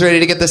 you guys ready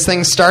to get this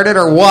thing started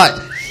or what?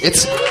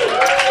 It's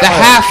the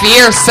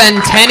half-year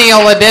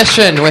centennial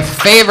edition with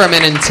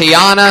Favorman and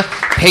Tiana,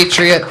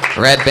 Patriot,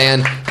 Red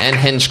Band, and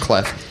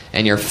Hinchcliffe.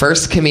 And your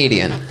first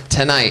comedian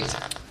tonight,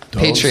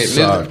 Patriot,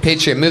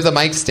 move the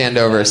mic stand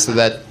over so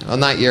that, well,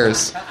 not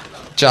yours.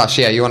 Josh,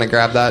 yeah, you want to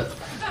grab that?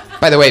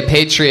 By the way,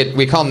 Patriot,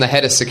 we call him the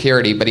head of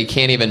security, but he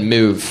can't even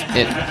move.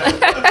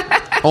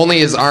 Only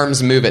his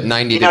arms move at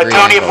 90 You know, degree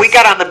Tony, angles. if we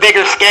got on the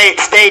bigger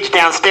stage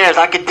downstairs,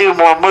 I could do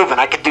more moving.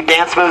 I could do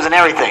dance moves and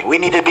everything. We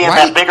need to be in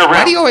that bigger room.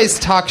 Why do you always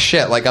talk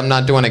shit like I'm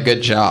not doing a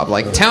good job?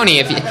 Like, Tony,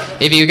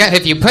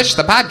 if you push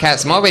the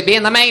podcast more, we'd be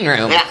in the main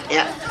room.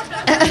 Yeah.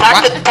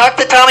 Talk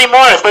to Tommy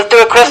Morris. Let's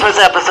do a Christmas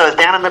episode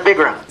down in the big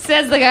room.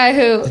 Says the guy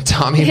who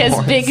Tommy his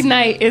Morris. big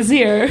night is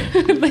here,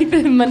 like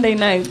the Monday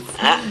nights.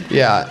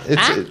 Yeah,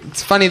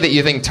 it's funny that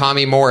you think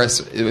Tommy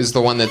Morris is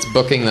the one that's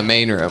booking the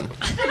main room.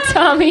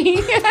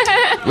 Tommy.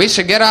 We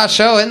should get our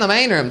show in the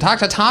main room. Talk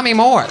to Tommy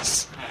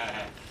Morris.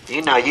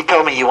 You know, you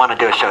told me you want to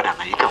do a show down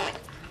there. You told me.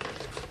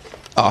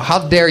 Oh,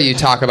 how dare you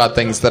talk about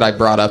things that I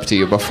brought up to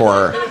you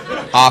before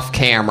off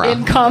camera?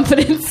 In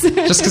confidence.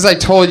 Just because I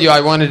told you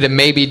I wanted to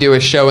maybe do a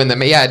show in the...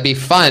 Yeah, it'd be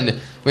fun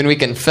when we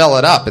can fill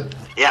it up.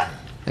 Yeah.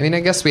 I mean, I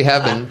guess we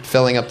have been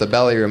filling up the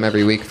belly room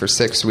every week for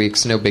 6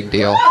 weeks. No big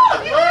deal.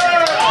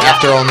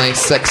 After only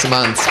 6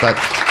 months, but...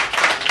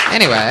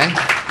 Anyway,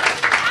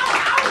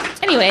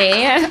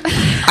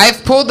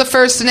 I've pulled the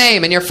first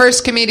name, and your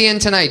first comedian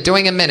tonight,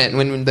 doing a minute.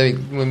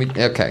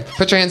 Okay,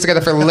 put your hands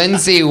together for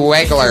Lindsay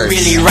Wegler.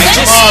 Really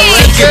righteous,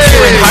 pure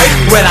in heart.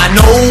 When I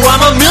know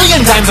I'm a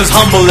million times as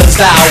humble as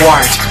thou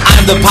art.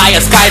 I'm the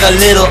pious guy, the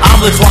little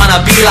omelets wanna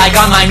be like,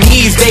 on my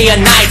knees day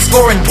and night,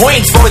 scoring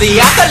points for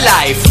the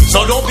afterlife.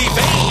 So don't be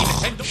vain.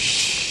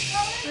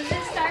 Does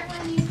it start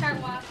when you start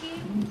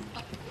walking?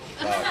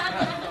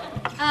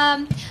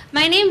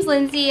 My name's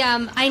Lindsay.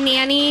 I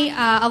nanny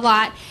a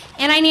lot.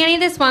 And I nanny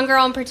this one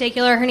girl in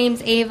particular. Her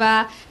name's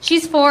Ava.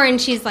 She's 4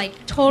 and she's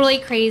like totally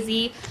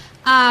crazy.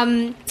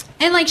 And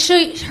like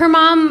her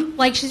mom,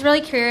 like she's really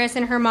curious,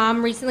 and her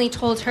mom recently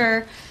told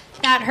her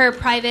that her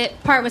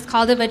private part was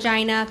called a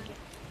vagina.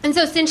 And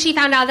so since she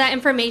found out that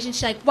information,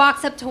 she like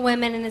walks up to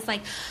women and is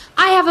like,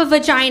 I have a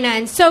vagina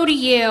and so do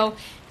you.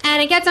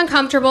 And it gets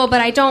uncomfortable,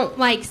 but I don't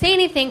like say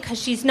anything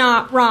because she's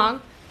not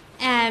wrong.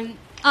 And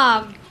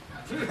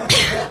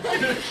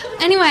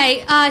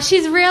anyway,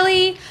 she's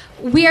really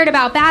weird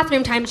about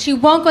bathroom time. She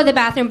won't go to the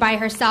bathroom by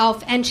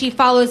herself, and she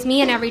follows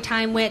me in every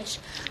time, which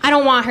I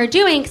don't want her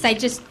doing because I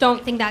just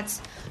don't think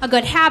that's a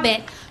good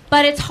habit.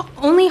 But it's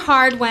only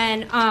hard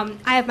when I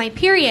have my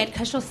period,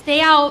 because she'll stay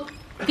out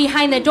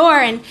behind the door,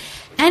 and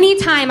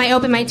anytime I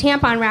open my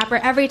tampon wrapper,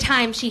 every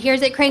time she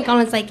hears it crinkle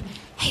and it's like,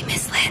 hey,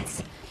 Miss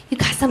Linz, you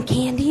got some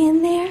candy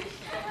in there?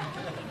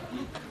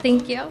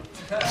 Thank you.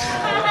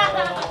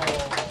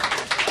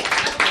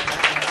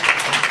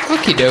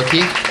 Okie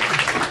dokie.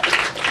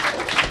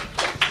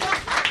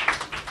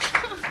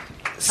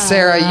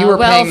 Sarah, you were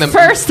paying them.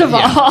 First of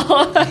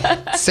all,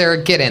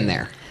 Sarah, get in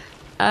there.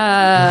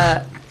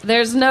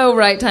 there's no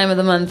right time of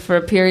the month for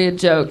a period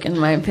joke, in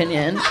my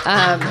opinion.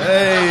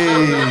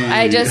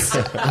 I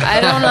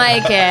don't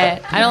like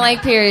it. I don't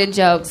like period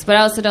jokes, but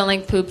I also don't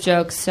like poop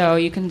jokes, so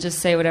you can just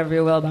say whatever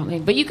you will about me.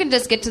 But you can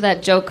just get to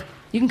that joke.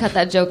 You can cut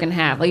that joke in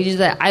half. Like, you just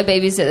say, I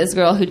babysit this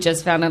girl who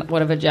just found out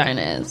what a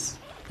vagina is.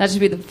 That should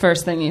be the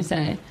first thing you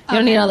say. You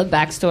don't need all the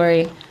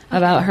backstory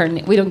about her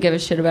name. We don't give a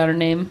shit about her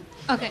name.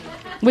 Okay.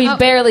 We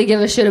barely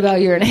give a shit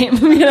about your name,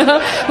 you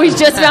know? We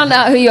just found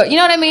out who you are. You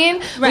know what I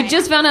mean? Right. We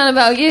just found out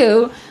about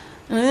you.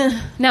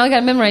 Now I got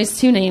to memorize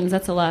 2 names.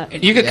 That's a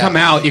lot. You could come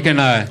out. You can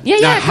not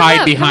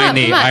hide behind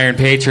the Iron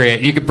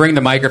Patriot. You could bring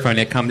the microphone.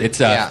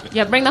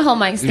 Yeah, bring the whole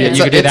mic stand.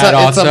 You could do that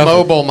also. It's a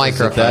mobile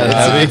microphone.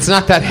 It's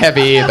not that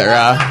heavy either.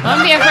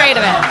 Don't be afraid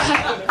of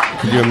it.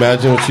 Could you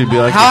imagine what she'd be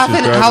like?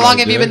 How long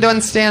have you been doing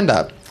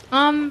stand-up?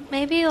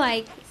 Maybe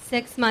like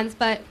 6 months,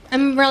 but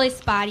I'm really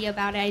spotty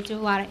about it. I do a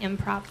lot of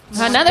improv.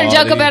 Another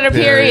joke about a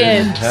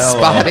period.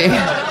 Spotty.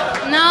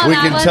 No, We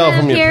that can wasn't tell a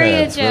from your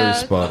period pants. Very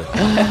joke.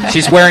 spotty.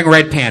 She's wearing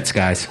red pants,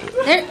 guys.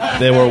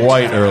 They were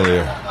white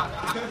earlier.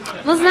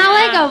 Well, it's not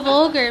like a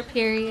vulgar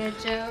period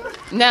joke.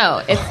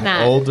 No, it's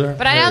not. Older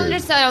But I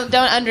period.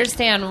 don't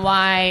understand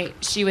why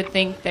she would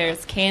think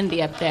there's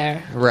candy up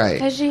there. Right.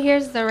 Because she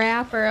hears the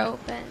wrapper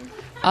open.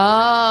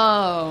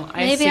 Oh,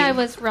 Maybe see. I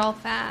was real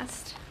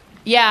fast.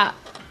 Yeah,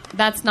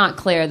 that's not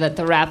clear that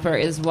the wrapper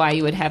is why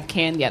you would have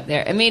candy up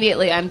there.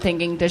 Immediately, I'm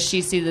thinking, does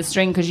she see the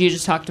string? Because you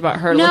just talked about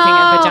her looking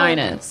at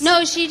vaginas.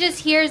 No, she just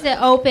hears it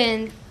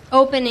opening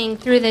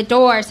through the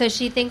door, so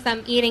she thinks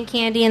I'm eating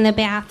candy in the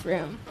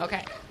bathroom.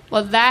 Okay.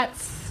 Well,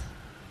 that's...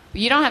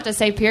 You don't have to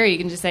say period. You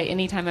can just say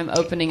anytime I'm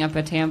opening up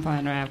a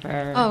tampon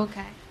wrapper. Oh,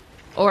 okay.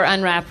 Or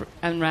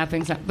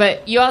unwrapping something.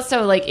 But you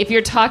also, like, if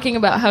you're talking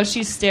about how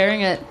she's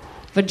staring at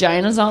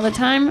vaginas all the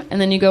time,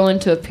 and then you go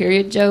into a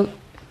period joke,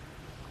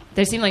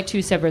 they seem like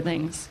 2 separate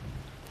things.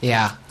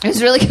 Yeah. It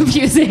was really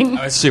confusing.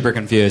 I was super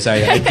confused.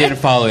 I didn't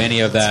follow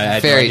any of that. I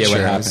had Very no idea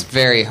true. what It's happened.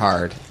 very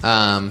hard.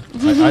 I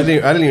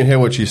didn't even hear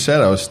what she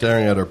said. I was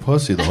staring at her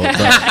pussy the whole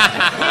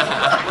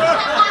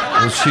time.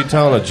 Was she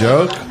telling a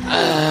joke?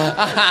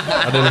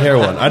 I didn't hear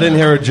one. I didn't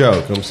hear a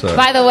joke. I'm sorry.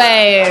 By the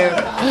way,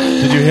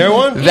 Did you hear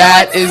one?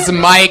 That is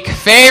Mike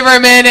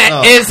Favorman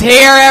is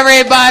here,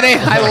 everybody.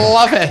 I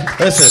love it.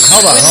 Listen,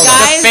 hold on.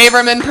 guys- The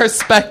Favorman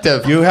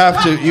perspective. You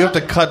have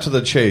to cut to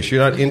the chase.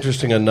 You're not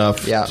interesting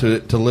enough Yeah.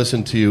 to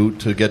listen to you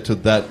to get to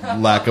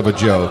that lack of a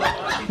joke.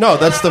 No,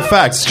 that's the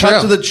fact. true.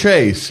 Cut to the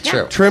chase.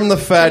 True. Trim the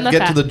fat. Trim the Get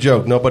fat. to the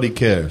joke. Nobody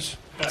cares.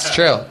 It's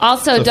true.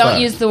 also It's a don't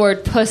fact. use the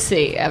word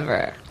pussy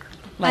ever.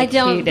 Like I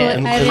don't he did.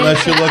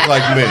 Unless you look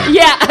like me.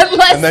 Yeah,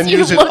 unless And then you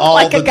use it look all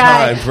like the a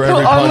guy time for who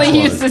every only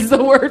punchline. uses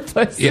the word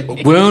pussy. Yeah,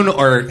 wound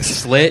or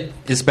slit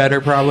is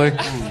better, probably.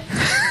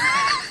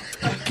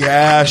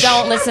 Gash.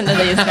 Don't listen to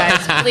these guys,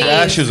 please.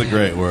 Gash is a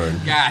great word.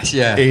 Gosh,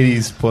 yeah.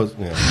 80s pussy.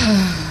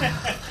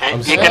 Yeah.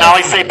 And you can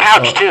always say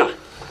pouch, too.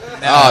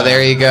 Oh,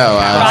 there you go.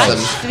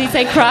 Crotch? Did he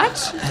say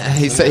crotch?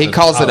 He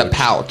calls it a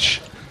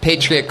pouch.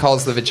 Patriot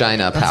calls the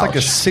vagina a pouch. That's like a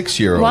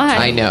 6-year-old. Why?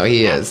 I know,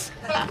 he is.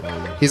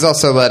 He's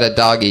also let a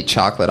dog eat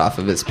chocolate off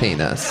of his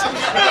penis.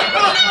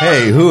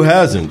 Hey, who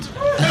hasn't?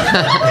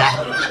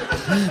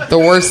 The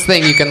worst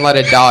thing you can let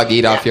a dog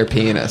eat off your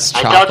penis,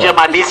 I chocolate. told you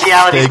my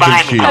bestiality's Steak and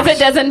behind me. cheese. Because it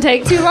doesn't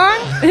take too long.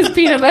 His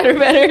peanut butter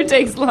better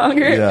takes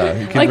longer. Yeah,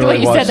 you can like really what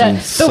you watch said. them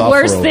The suffer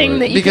worst over thing it.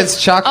 that you Because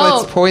can,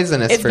 chocolate's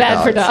poisonous it's for bad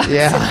dogs. for dogs.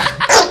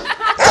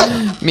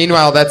 Yeah.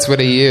 Meanwhile, that's what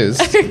he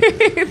used.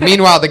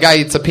 Meanwhile, the guy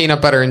eats a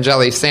peanut butter and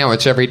jelly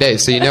sandwich every day,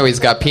 so you know he's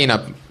got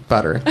peanut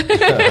butter.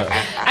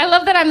 I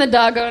love that I'm the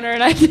dog owner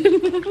and I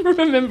didn't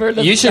remember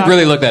the You should chocolate.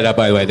 really look that up,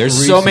 by the way. There's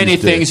so Reese's many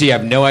dick. things you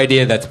have no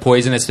idea that's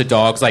poisonous to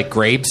dogs, like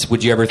grapes.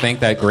 Would you ever think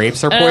that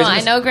grapes are I poisonous?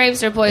 don't know, I know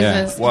grapes are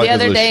poisonous. Why, The 'cause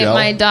other of the day, shell?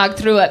 my dog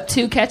threw up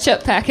 2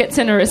 ketchup packets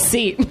and a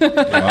receipt.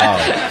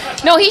 Wow.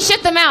 No, he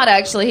shit them out,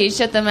 actually. He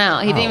shit them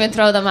out. He didn't even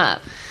throw them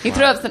up. He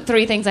threw up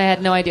 3 things I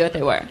had no idea what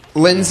they were.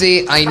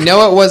 Lindsay, I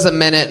know it was a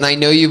minute, and I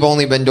know you've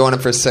only been doing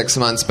it for 6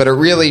 months, but it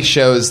really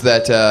shows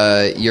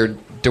that you're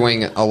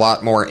doing a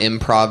lot more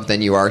improv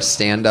than you are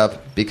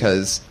stand-up,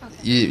 because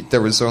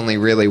there was only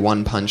really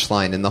one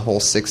punchline in the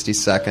whole 60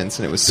 seconds,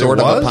 and it was sort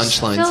of a was?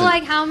 punchline. So, so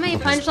like, how many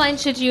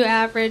punchlines should you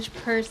average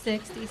per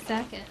 60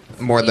 seconds?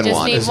 more You than just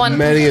one. need As one.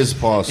 many as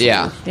possible.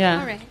 Yeah, Yeah.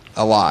 All right.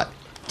 a lot.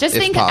 Just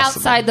if think possible.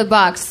 outside the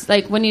box.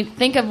 Like, when you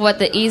think of what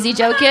the easy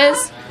joke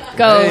is,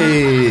 go...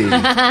 Hey.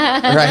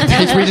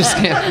 Right? We just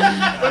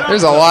can't.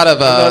 There's a lot of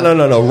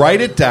No. Write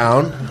it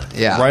down.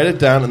 Yeah. Write it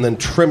down and then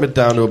trim it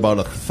down to about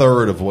a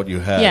third of what you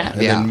had. Yeah.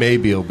 And Yeah. then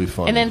maybe it'll be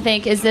fun. And then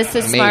think, is this the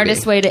Maybe.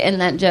 smartest way to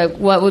end that joke?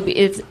 What would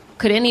be...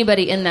 Could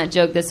anybody end that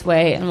joke this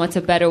way? And what's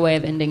a better way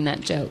of ending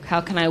that joke?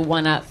 How can I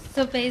one-up?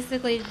 So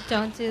basically,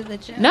 don't do the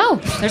joke. No,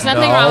 there's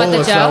nothing wrong with the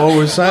that's joke. not what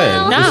we're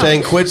saying. No. We're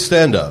saying quit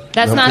stand-up.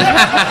 That's I'm not...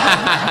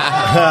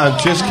 I'm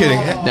just kidding.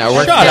 No,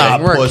 we're Shut kidding.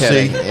 up, We're pussy.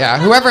 kidding. Yeah,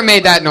 whoever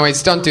made that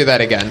noise, don't do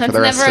that again for That's the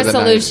rest never of a the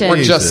solution. night.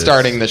 We're just Jesus.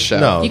 starting the show.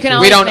 No. You can we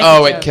always don't make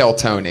owe a it joke. Kill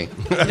Tony.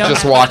 don't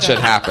Just have watch to. it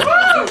happen.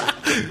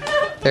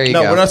 There you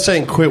No, go. we're not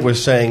saying quit. We're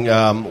saying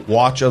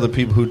watch other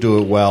people who do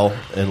it well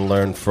and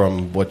learn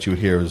from what you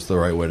hear is the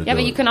right way to do it. Yeah,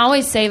 but you can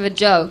always save a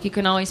joke. You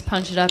can always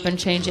punch it up and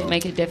change it,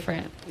 make it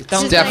different.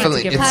 Don't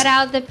definitely- give it's- Cut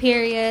out the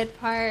period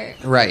part.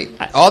 Right.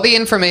 All the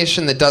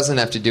information that doesn't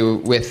have to do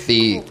with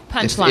the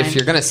Punchline. If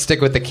you're going to stick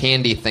with the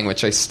candy thing,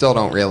 which I still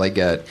don't really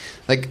get.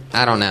 Like,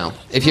 I don't know.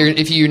 If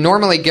you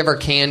normally give her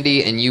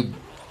candy and you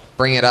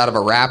bring it out of a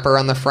wrapper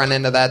on the front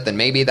end of that, then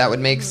maybe that would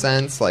make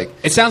sense. Like,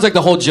 It sounds like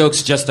the whole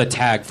joke's just a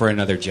tag for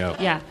another joke.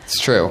 Yeah. it's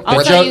true. I'll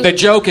The, tell joke, you- the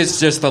joke is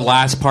just the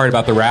last part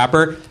about the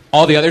rapper.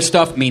 All the other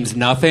stuff means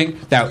nothing.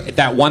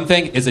 That one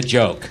thing is a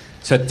joke.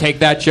 So take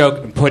that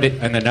joke and put it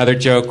in another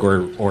joke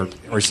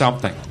or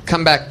something.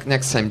 Come back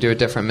next time. Do a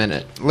different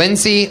minute.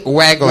 Lindsay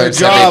Wagglers.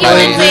 Good job,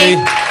 everybody.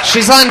 Lindsay.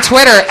 She's on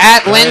Twitter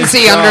at Nice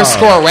Lindsay job.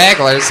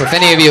 _Wagglers. If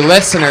any of you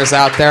listeners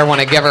out there want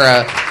to give her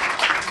a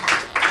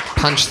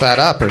punch that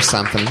up or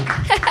something.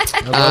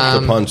 I'd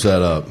love to punch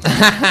that up.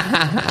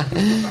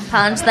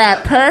 Punch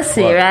that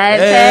pussy, right?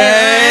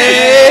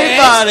 Hey,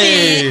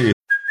 buddy!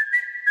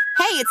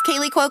 Hey, it's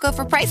Kaylee Cuoco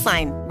for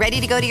Priceline.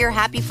 Ready to go to your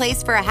happy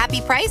place for a happy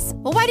price?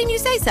 Well, why didn't you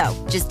say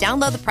so? Just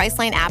download the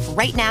Priceline app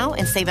right now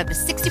and save up to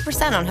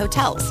 60% on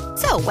hotels.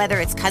 So whether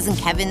it's Cousin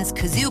Kevin's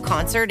Kazoo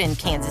Concert in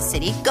Kansas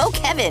City, go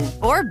Kevin,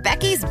 or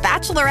Becky's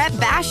Bachelorette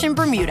Bash in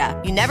Bermuda,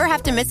 you never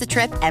have to miss a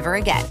trip ever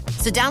again.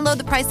 So download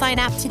the Priceline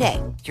app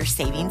today. Your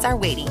savings are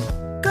waiting.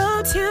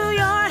 Go to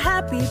your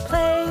happy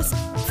place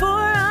for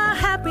a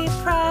happy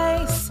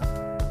price.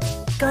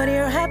 Go to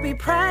your happy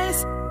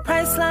price,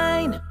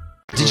 Priceline.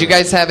 Did you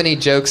guys have any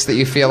jokes that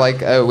you feel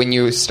like when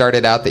you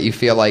started out that you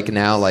feel like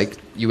now like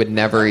you would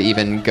never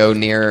even go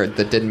near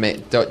that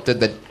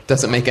that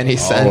doesn't make any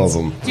sense? All of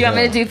them. Do you want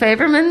me to do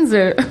Faberman's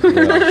or?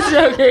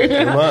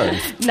 Come on.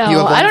 No, You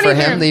have one I don't for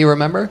even. him that you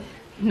remember?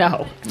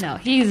 No,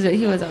 he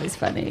was always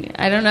funny.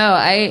 I don't know.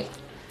 I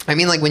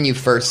mean, like when you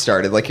first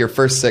started, like your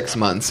first 6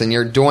 months, and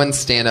you're doing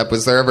stand-up,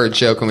 was there ever a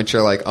joke in which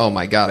you're like, oh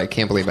my God, I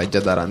can't believe I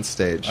did that on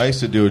stage? I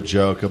used to do a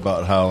joke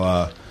about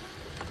how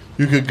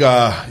you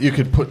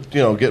could put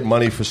get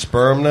money for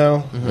sperm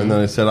now, and then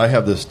I said I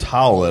have this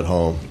towel at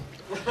home,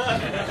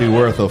 be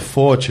worth a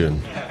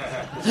fortune.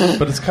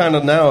 But it's kind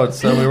of now.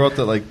 We wrote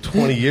that like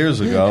 20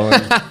 years ago,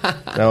 and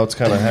now it's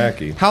kind of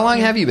hacky. How long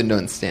have you been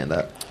doing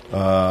stand-up?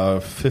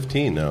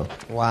 15 now.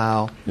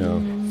 Wow.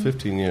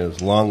 15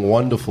 years. Long,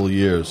 wonderful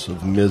years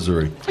of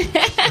misery.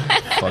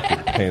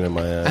 Fucking pain in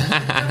my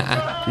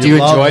ass. Do you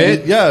enjoy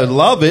it? Yeah, I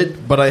love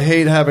it, but I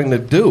hate having to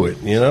do it,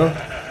 You know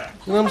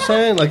what I'm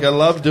saying? Like, I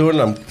love doing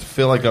it. I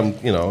feel like I'm,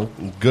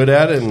 good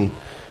at it, and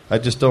I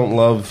just don't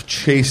love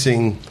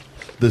chasing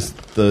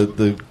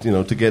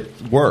to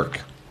get work.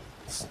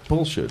 It's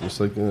bullshit. It's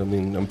like,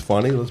 I'm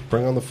funny. Let's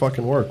bring on the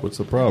fucking work. What's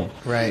the problem?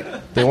 Right.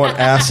 They want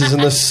asses in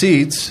the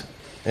seats.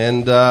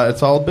 And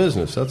it's all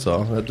business. That's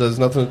all. That has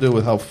nothing to do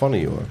with how funny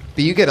you are.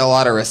 But you get a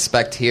lot of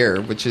respect here,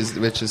 which is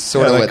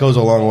sort of that what goes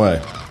a long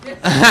way.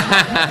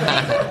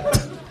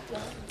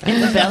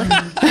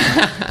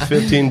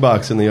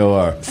 $15 in the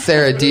OR.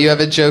 Sarah, do you have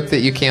a joke that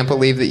you can't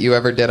believe that you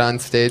ever did on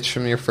stage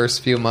from your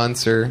first few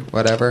months or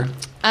whatever?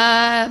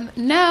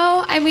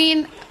 No. I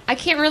mean, I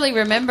can't really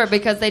remember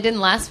because they didn't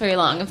last very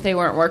long if they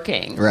weren't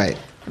working. Right.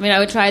 I mean, I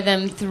would try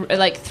them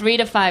 3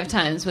 to 5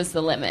 times was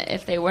the limit.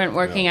 If they weren't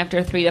working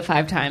after 3 to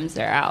 5 times,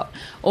 they're out.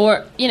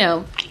 Or,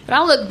 but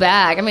I'll look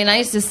back. I mean, I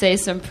used to say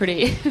some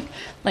pretty,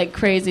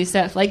 crazy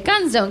stuff. Like,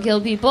 guns don't kill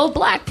people,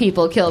 black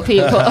people kill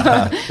people.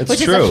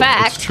 Which true. is a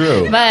fact. It's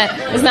true. But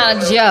it's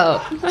not a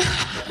joke.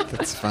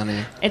 That's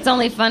funny. It's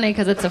only funny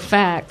because it's a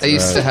fact. I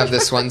used to have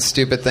this one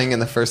stupid thing in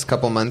the first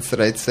couple months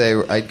that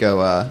I'd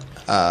go,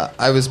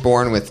 I was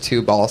born with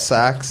 2 ball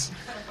sacks,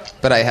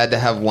 but I had to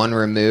have one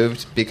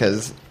removed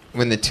because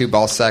when the 2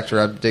 ball sacks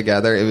rubbed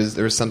together,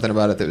 there was something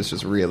about it that was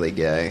just really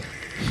gay.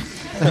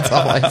 That's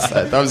all I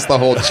said. That was the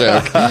whole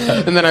joke.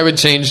 And then I would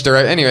change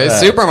direction. Anyway,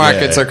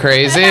 supermarkets are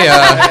crazy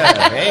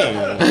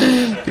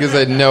because I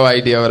had no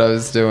idea what I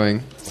was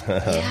doing.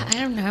 Yeah, I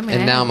don't know. I mean,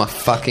 And now I'm a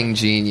fucking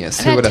genius.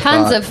 I've Who would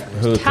had have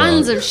thought?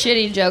 tons of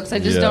shitty jokes. I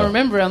just don't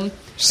remember them.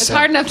 It's So-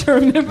 hard enough to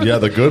remember. Yeah,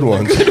 the good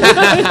ones.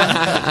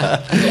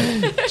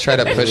 Try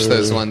to push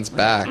those ones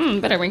back.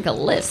 Better make a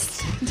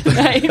list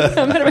tonight.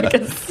 I better make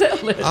a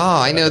set list.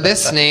 Oh, I know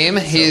this name.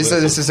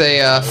 This is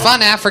a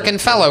fun African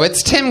fellow.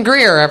 It's Tim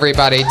Greer,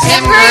 everybody.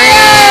 Tim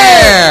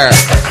Greer!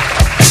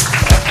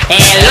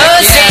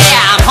 Hello, say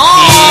I'm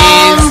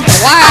home.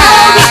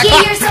 Black.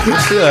 Look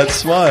at that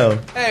smile.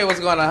 Hey, what's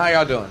going on? How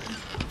y'all doing?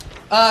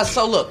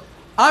 So look,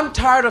 I'm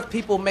tired of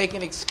people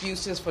making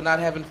excuses for not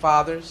having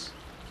fathers.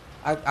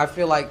 I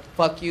feel like,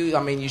 fuck you.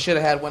 I mean, you should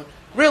have had one.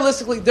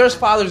 Realistically, there's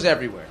fathers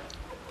everywhere.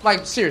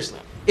 Like, seriously.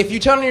 If you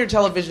turn on your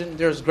television,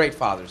 there's great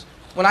fathers.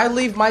 When I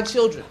leave my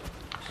children,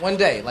 one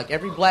day, like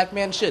every black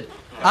man should,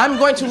 I'm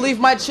going to leave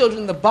my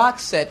children the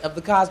box set of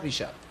The Cosby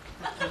Show.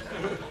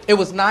 It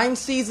was 9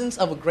 seasons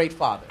of a great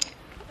father.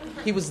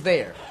 He was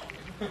there.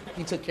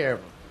 He took care of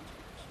them.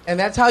 And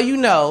that's how you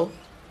know,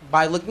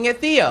 by looking at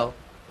Theo,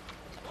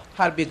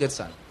 how to be a good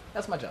son.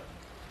 That's my job.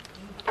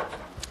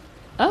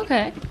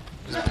 Okay.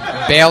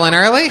 Bailing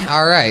early?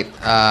 All right.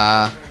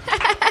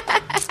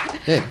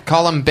 Yeah,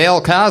 call him Bill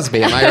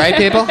Cosby. Am I right,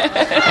 people?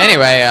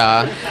 Anyway,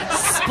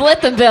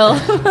 Split the bill.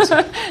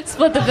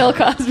 Split the Bill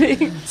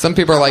Cosby. some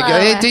people are like,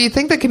 hey, do you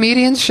think the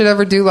comedians should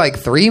ever do like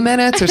 3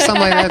 minutes or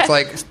something like that? It's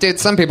like, dude,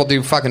 some people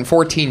do fucking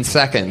 14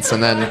 seconds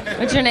and then...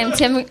 What's your name?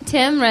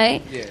 Tim,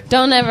 right? Yeah.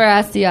 Don't ever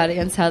ask the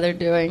audience how they're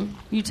doing.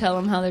 You tell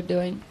them how they're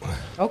doing.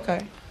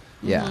 Okay.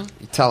 Yeah,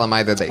 you tell them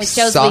either they It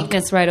shows suck.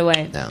 weakness right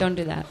away. No. Don't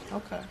do that.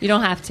 Okay. You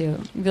don't have to.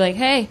 You be like,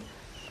 hey,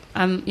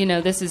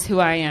 this is who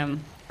I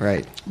am.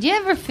 Right. Do you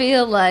ever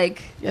feel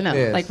like,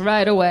 Yes. like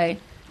right away,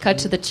 cut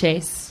to the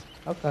chase?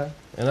 Okay.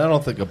 And I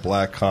don't think a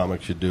black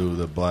comic should do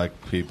the black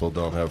people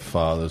don't have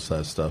fathers,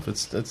 that stuff.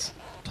 It's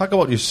talk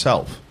about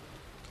yourself.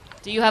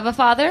 Do you have a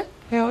father?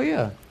 Hell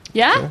yeah.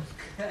 Yeah?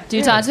 Do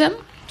you talk to him?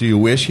 Do you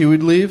wish he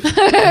would leave? For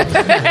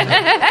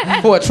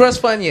a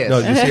trust fund, yes.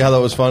 No, did you see how that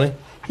was funny?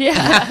 Yeah.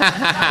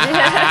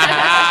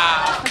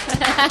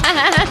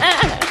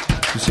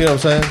 You see what I'm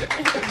saying?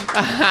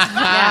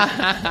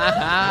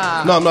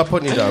 No, I'm not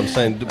putting you down. I'm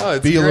saying be a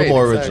little great,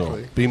 more exactly.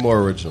 original. Be more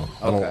original.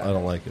 Okay. I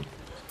don't like it.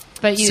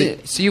 But you,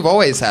 So you've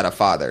always had a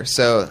father.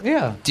 So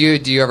Yeah. do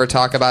you ever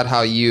talk about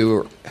how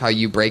you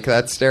break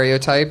that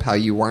stereotype? How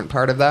you weren't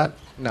part of that?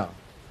 No.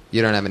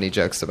 You don't have any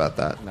jokes about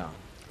that. No.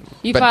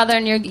 you but- father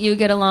and you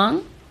get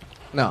along?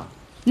 No.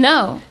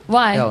 No.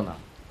 Why? Hell no.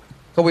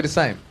 Because we're the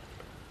same.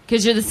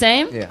 Because you're the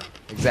same? Yeah.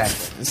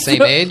 Exactly.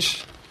 Same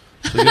age?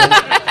 He's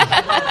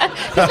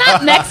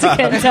not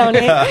Mexican, Tony.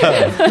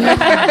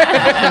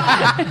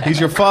 He's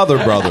your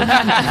father, brother.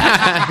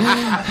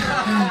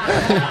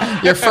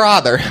 Your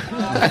father.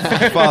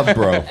 Father,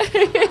 bro.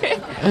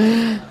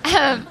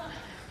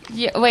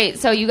 Yeah, wait,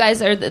 so you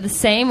guys are the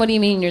same? What do you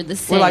mean you're the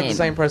same? We're like the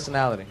same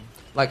personality.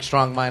 Like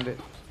strong-minded.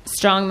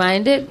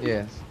 Strong-minded?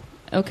 Yes.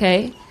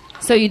 Okay.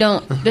 So you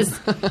don't...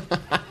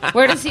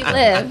 where does he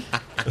live?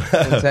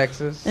 In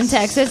Texas. In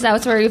Texas?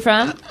 That's where you're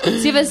from? So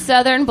you have a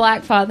southern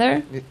black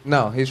father?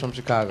 No, he's from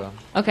Chicago.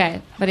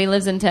 Okay, but he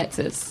lives in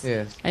Texas.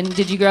 Yes. And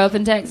did you grow up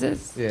in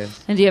Texas?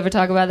 Yes. And do you ever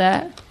talk about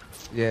that?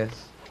 Yes.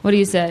 What do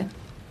you say?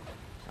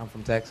 I'm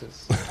from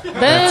Texas. Boom!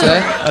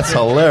 That's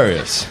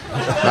hilarious.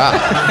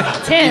 Wow.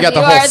 Tim, You got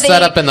the are whole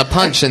setup and the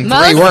punch in 3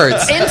 most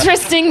words.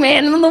 interesting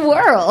man in the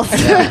world.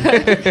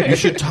 You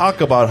should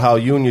talk about how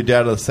you and your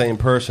dad are the same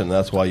person.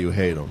 That's why you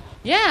hate him.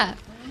 Yeah.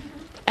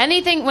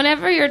 Anything,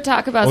 whenever you're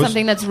talking about Was-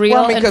 something that's real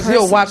Well, I mean, and because he'll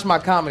personal- watch my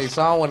comedy,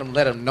 so I don't want him to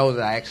let him know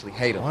that I actually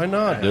hate him. Why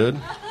not, dude?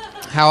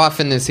 How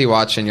often is he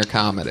watching your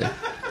comedy?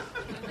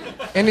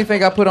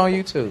 Anything I put on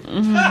YouTube.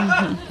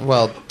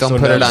 Well, don't So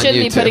put now- it on You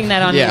shouldn't YouTube. be putting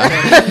that on yeah.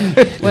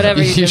 YouTube.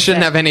 Whatever you, You just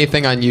shouldn't said. have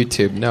anything on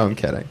YouTube. No, I'm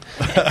kidding.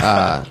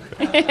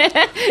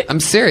 I'm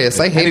serious.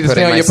 I need hate to putting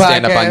stay on my your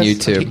stand-up on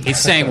podcast. YouTube. He's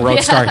saying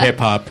roadstar hip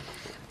hop.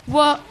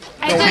 Well,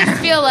 I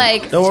just feel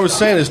like No, what we're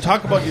saying is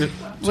talk about when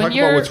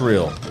about what's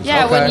real.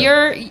 Yeah,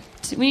 Okay.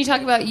 when you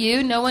talk about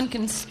you, no one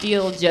can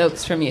steal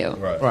jokes from you.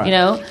 Right. You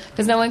know,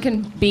 because no one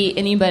can be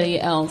anybody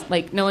else.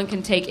 Like no one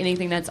can take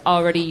anything that's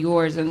already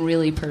yours and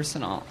really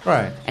personal.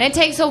 Right. And it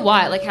takes a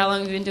while. Like how long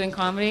have you been doing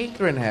comedy?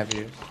 3.5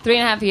 years.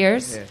 3.5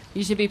 years. Yeah.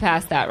 You should be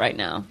past that right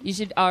now. You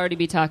should already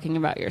be talking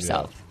about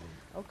yourself.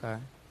 Okay.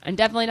 And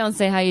definitely don't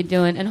say how you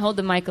doing, and hold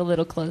the mic a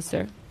little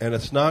closer. And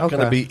it's not Okay.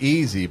 going to be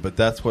easy, but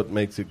that's what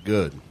makes it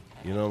good.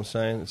 You know what I'm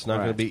saying? It's not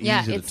Right. going to be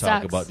Yeah, easy to it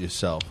talk sucks. about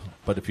yourself.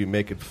 But if you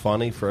make it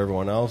funny for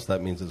everyone else,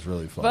 that means it's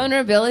really fun.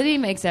 Vulnerability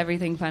makes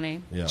everything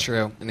funny. Yeah.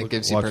 True, and it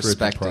gives you Watch Richard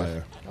perspective.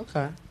 Pryor.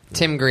 Okay.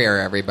 Tim Greer,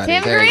 everybody.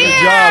 Tim There you Greer! go.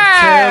 Good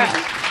job,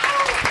 Tim.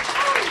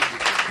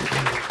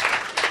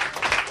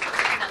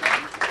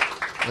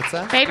 What's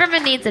that?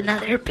 Faberman needs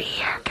another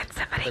beer. Can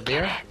somebody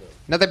Beer?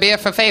 Another beer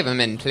for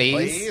Favorman,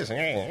 please.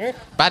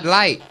 Bud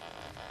Light.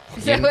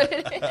 Is that what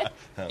it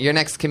is? Your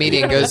next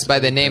comedian goes by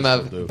the name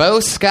of Bo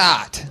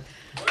Scott.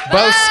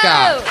 Bo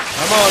Scott.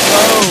 Come on,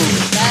 Bo.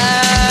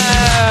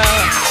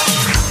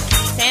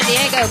 San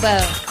Diego Bo.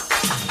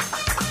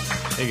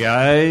 Hey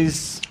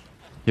guys,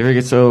 you ever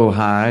get so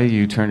high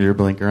you turned your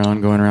blinker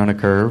on going around a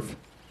curve?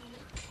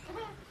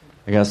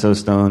 I got so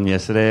stoned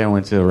yesterday I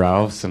went to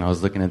Ralph's and I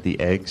was looking at the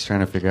eggs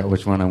trying to figure out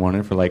which one I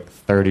wanted for like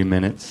 30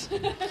 minutes.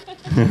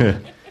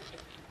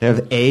 They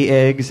have A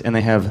eggs and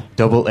they have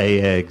double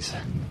A eggs. I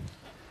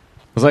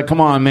was like, come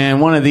on man,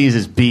 one of these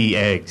is B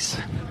eggs.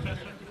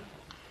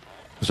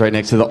 It was right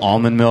next to the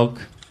almond milk.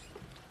 I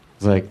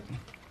was like,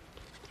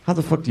 how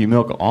the fuck do you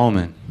milk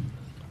almond?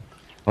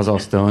 I was all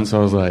stoned, so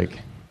I was like,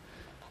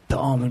 the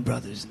Allman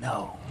Brothers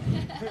know.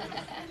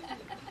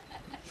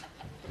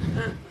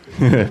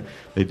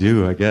 They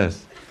do, I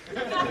guess.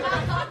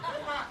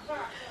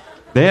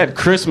 They had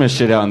Christmas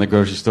shit out in the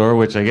grocery store,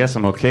 which I guess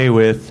I'm okay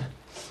with.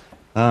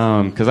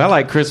 Because I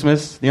like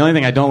Christmas. The only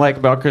thing I don't like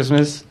about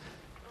Christmas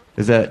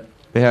is that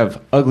they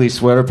have ugly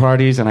sweater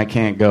parties and I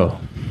can't go.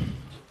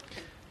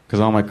 Because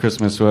all my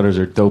Christmas sweaters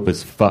are dope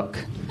as fuck.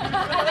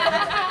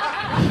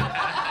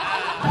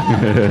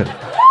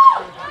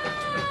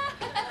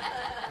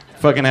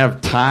 Fucking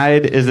have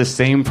Tide is the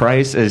same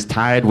price as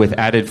Tide with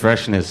added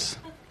freshness.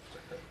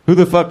 Who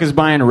the fuck is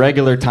buying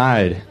regular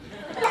Tide?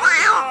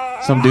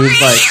 Some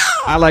dude's like,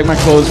 I like my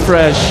clothes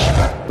fresh,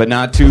 but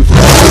not too fresh.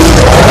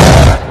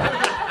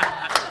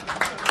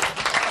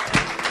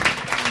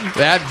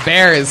 That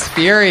bear is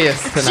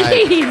furious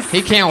tonight. Jeez.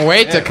 He can't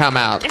wait to come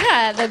out.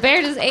 Yeah, the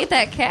bear just ate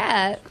that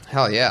cat.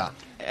 Hell yeah.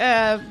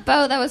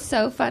 Bo, that was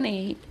so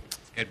funny.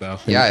 Good, Bo.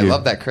 Yeah, I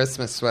love that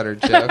Christmas sweater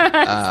joke.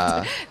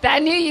 I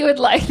knew you would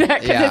like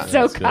that because Yeah, it's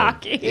so that's good.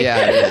 cocky.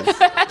 Yeah, it is.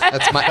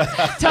 That's my.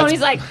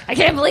 Tony's like, I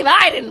can't believe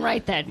I didn't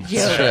write that joke.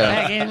 It's true.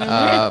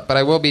 But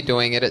I will be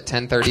doing it at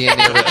 10:30 in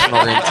the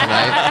original room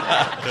tonight.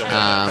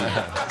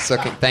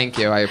 Thank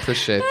you. I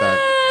appreciate that.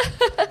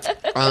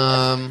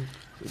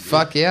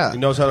 Fuck yeah. He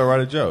knows how to write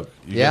a joke.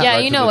 Yeah. Yeah,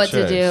 Right you to know the what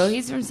to chase. do.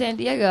 He's from San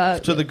Diego.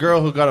 To the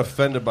girl who got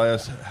offended by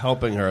us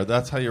helping her,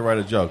 that's how you write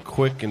a joke.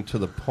 Quick and to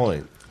the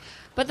point.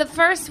 But the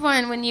first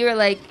one, when you were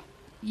like,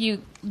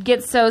 you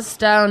get so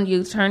stoned,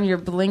 you turn your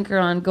blinker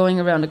on going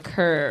around a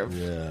curve.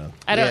 Yeah.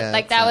 I don't Yeah,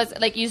 like that was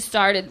like you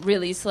started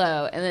really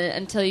slow, and then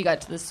until you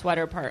got to the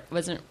sweater part,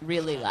 wasn't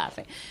really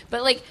laughing.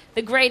 But like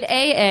the grade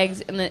A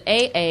eggs and the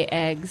AA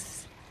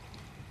eggs,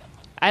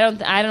 I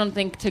don't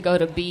think to go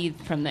to B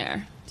from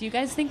there. Do you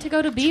guys think to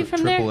go to B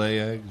from there? Triple A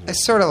egg. I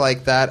sort of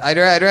like that. I'd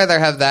rather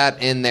have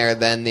that in there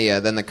than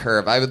the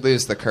curve. I would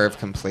lose the curve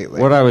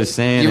completely. What I was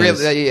saying You is,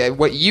 really,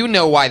 what you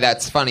know why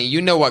that's funny. You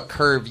know what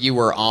curve you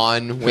were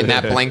on when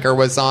that blinker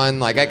was on.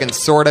 Like I can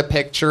sort of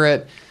picture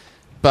it,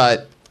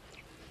 but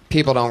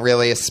people don't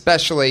really.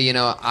 Especially,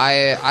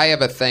 I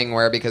have a thing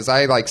where because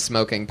I like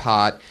smoking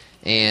pot,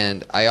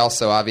 and I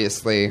also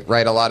obviously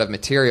write a lot of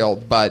material,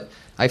 but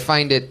I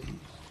find it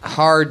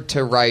hard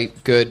to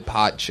write good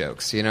pot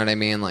jokes. You know what I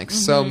mean? Like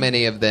so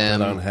many of them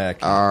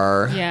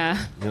are. Yeah.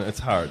 It's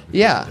hard.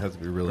 Yeah, It has to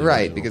be really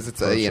right. original, Because it's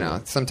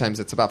personal. sometimes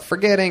it's about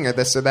forgetting or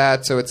this or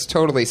that. So it's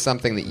totally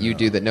something that you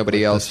do that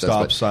nobody else The does.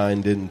 stop but-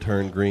 sign didn't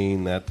turn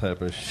green. That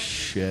type of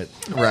shit.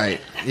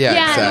 Right. Yeah.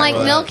 Yeah, exactly. and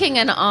like milking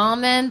an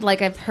almond,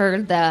 like I've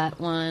heard that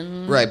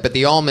one. Right, but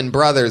the Almond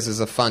Brothers is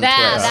a fun twist.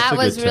 That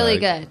was really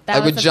good. That I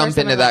was would the jump first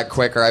one into I that liked.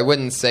 quicker. I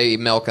wouldn't say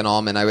milk and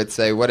almond. I would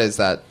say, what is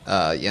that?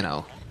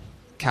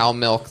 Cow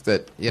milk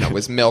that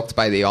was milked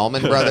by the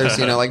Almond Brothers.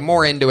 Like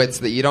more into it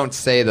so that you don't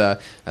say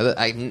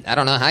I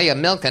don't know how you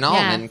milk an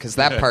almond because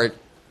that part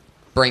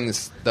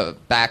brings the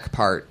back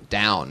part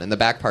down, and the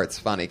back part's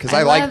funny because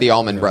I like the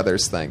Almond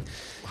Brothers thing.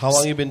 How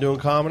long you been doing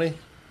comedy?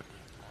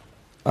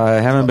 I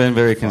haven't been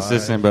very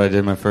consistent, but I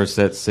did my first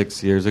set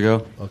 6 years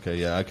ago. Okay,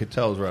 yeah, I could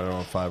tell it was right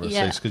around 5 or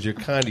Yeah. 6 because you're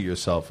kind of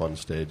yourself on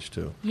stage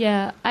too.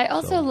 Yeah, I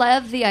also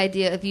love the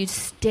idea of you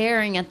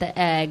staring at the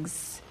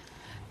eggs,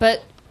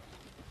 but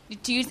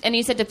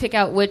you said to pick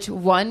out which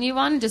one you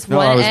want, just No,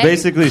 one I was egg?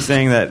 basically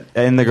saying that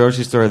in the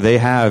grocery store they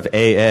have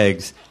A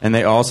eggs and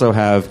they also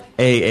have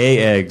AA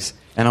eggs,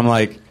 and I'm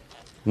like,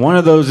 one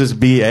of those is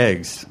B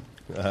eggs.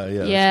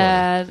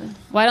 Yeah,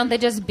 why don't they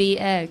just be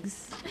eggs?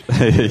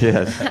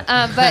 Yes.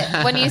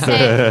 But when you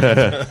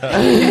say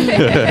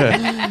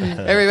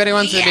Everybody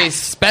wants to be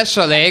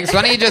special eggs.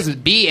 Why don't you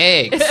just be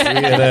eggs?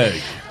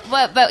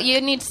 but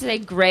you need to say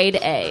grade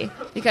A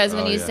because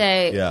when you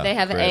say Yeah, they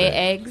have A grade A.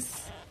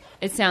 eggs,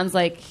 it sounds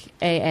like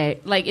AA.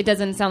 Like it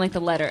doesn't sound like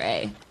the letter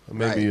A.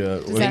 Maybe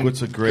that-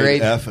 what's a grade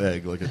Grade- F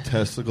egg? Like a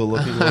testicle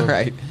looking one?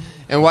 Right.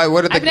 And what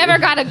are the? I've never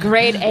got a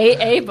grade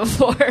AA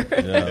before.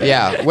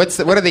 Yeah. What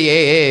are the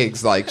AA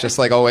eggs like? Just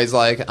like always,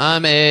 like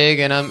I'm egg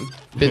and I'm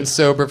been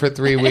sober for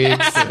 3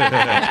 weeks.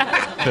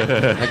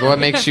 Like what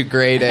makes you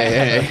grade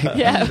AA?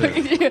 Yeah.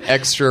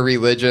 Extra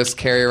religious,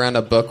 carry around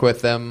a book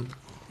with them.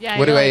 Yeah,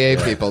 What do I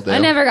know. AA people do? I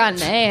never got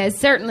an A. I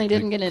certainly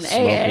didn't get an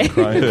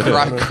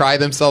AA. cry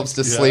themselves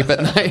to sleep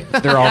at night.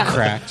 They're all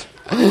cracked.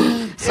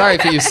 Sorry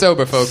for you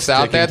sober folks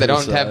out Sticking there that to the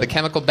don't have side. the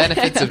chemical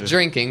benefits of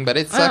drinking, but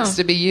it sucks Oh.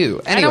 to be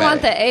you. I Anyway. don't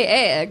want the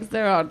AA eggs.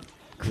 They're all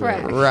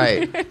crap.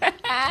 Right. It tastes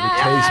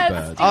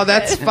bad. Oh,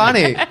 that's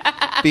funny.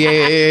 The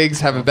AA eggs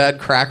have a bad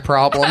crack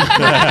problem.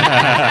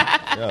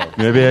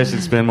 Maybe I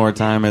should spend more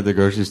time at the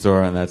grocery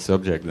store on that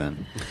subject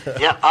then.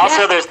 Yeah.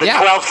 Also, there's the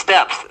Yeah. 12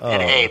 steps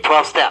in A.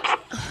 12 steps.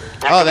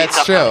 That Oh, could be that's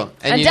something.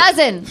 true. A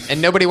dozen.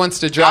 And nobody wants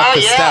to drop Oh,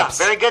 the yeah. steps.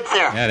 Very good,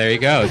 Sarah. Yeah, there you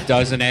go.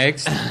 Dozen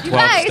eggs, 12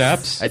 Nice.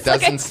 steps. A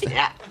dozen.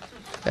 Yeah.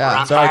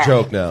 Yeah. It's our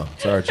joke now.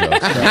 It's our joke.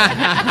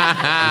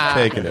 We're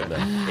taking it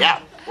now. Yeah.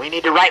 We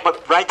need to write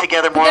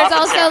together more There's often,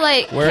 also Sarah.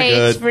 like We're cage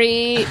good.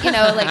 free,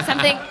 like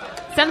something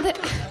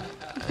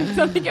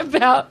something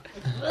about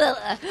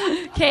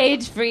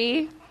cage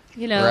free,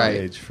 Right.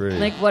 Age free.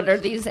 Like what are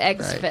these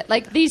eggs Right. fed?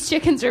 Like these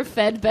chickens are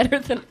fed better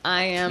than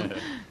I am.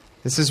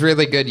 This is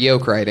really good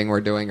yolk writing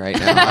we're doing right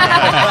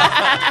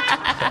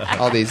now.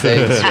 All these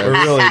eggs. We're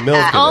really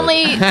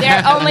milking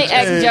They're only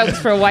egg jokes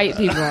for white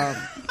people.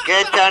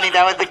 Good, Tony.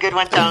 That was a good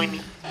one, Tony.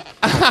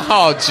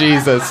 Oh,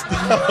 Jesus.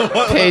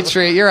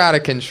 Patriot, you're out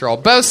of control.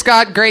 Bo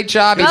Scott, great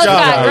job. Bo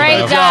Scott, great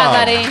Bo. job,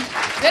 buddy.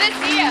 Good to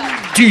see you.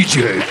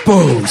 DJ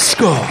Bo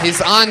Scott. He's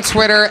on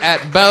Twitter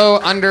at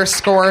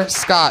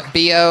Bo_Scott.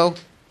 BO.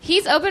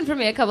 He's opened for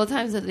me a couple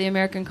times at the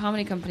American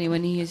Comedy Company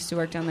when he used to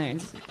work down there.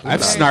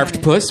 I've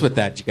snarfed puss with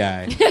that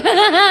guy.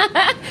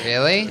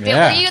 Really?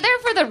 Yeah. Were you there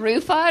for the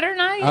Roof Otter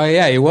night? Oh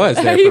yeah, he was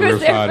there He for was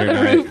Roof there Otter for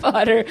the night. Roof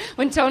Otter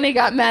when Tony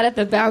got mad at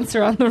the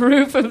bouncer on the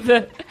roof of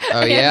the.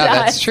 Oh yeah,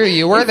 that's true.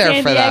 You were there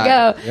San for Diego.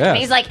 that. Yeah. And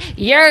he's like,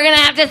 "You're gonna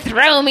have to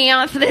throw me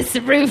off this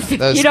roof if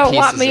Those you don't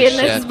want pieces me of in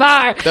this shit.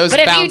 bar. Those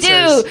but bouncers. if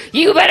you do,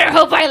 you better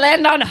hope I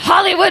land on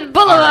Hollywood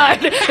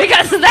Boulevard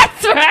because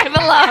that's where I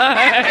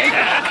belong."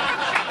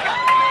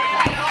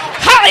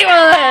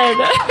 Hollywood.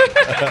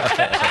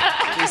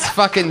 These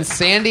fucking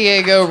San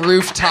Diego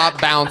rooftop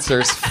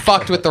bouncers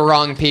fucked with the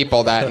wrong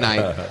people that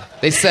night.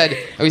 We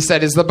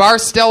said, "Is the bar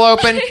still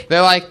open?"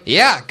 They're like,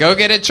 "Yeah, go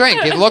get a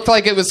drink." It looked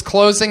like it was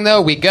closing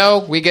though. We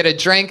get a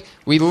drink.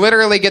 We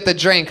literally get the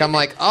drink. I'm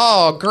like,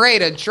 "Oh,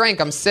 great, a drink."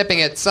 I'm sipping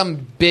it.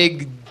 Some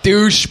big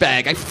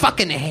douchebag. I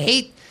fucking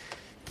hate.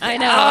 I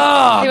know.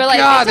 Oh, they were like,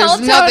 God, they told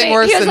there's nothing Tony,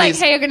 worse he was than like,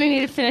 these- "Hey, you're gonna need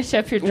to finish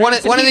up your One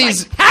drinks." of And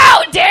he's these. like,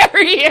 how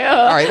dare you?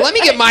 All right, let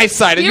me get my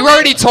side. You went-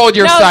 already told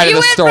your no, side you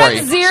of the went story.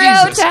 From 0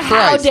 Jesus to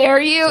how Christ.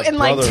 dare you in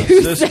like brother and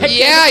 2 sister. seconds.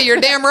 Yeah,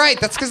 you're damn right.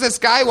 That's because this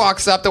guy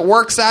walks up that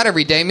works out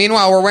every day.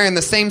 Meanwhile, we're wearing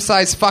the same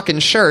size fucking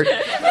shirt.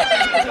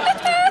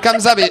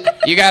 Comes up,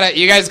 you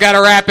guys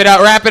gotta wrap it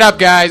up,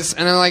 guys.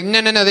 And I'm like,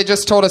 no. They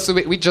just told us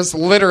we just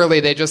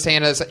literally they just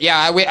handed us.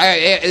 Yeah,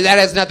 that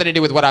has nothing to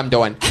do with what I'm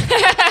doing.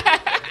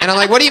 And I'm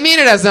like, what do you mean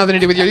it has nothing to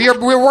do with you?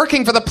 We're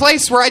working for the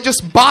place where I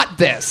just bought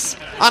this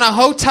on a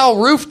hotel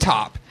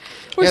rooftop.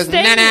 He goes,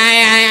 nah.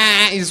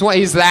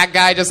 He's that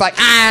guy, just like,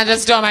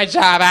 just doing my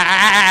job.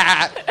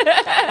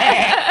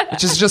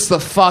 Which is just the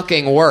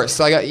fucking worst.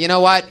 So I go, you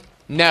know what?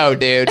 No,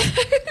 dude.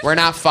 We're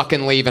not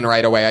fucking leaving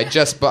right away.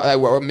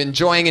 I'm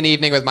enjoying an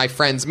evening with my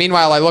friends.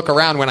 Meanwhile, I look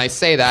around when I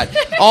say that.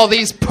 All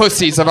these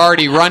pussies have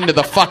already run to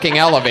the fucking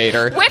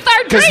elevator. With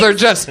our Because they're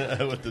just...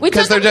 We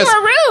took them to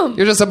our room.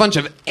 You're just a bunch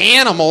of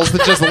animals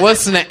that just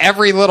listen to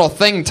every little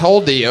thing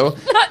told to you.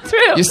 Not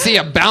true. You see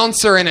a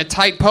bouncer in a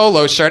tight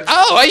polo shirt.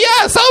 Oh,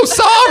 yes. Oh,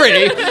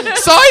 sorry.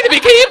 Sorry to be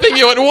keeping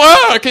you at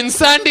work in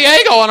San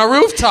Diego on a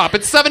rooftop.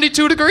 It's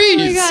 72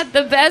 degrees. Oh my God,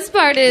 the best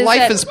part is Life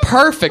that is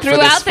perfect for this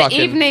throughout the fucking...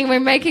 evening,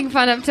 we're making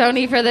fun of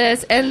Tony for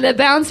this, and the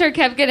bouncer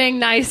kept getting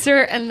nicer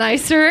and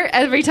nicer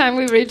every time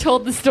we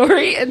retold the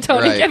story, and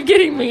Tony Right. kept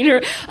getting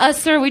meaner.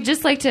 Sir, we'd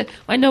just like to,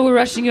 I know we're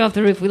rushing you off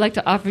the roof, we'd like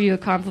to offer you a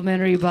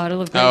complimentary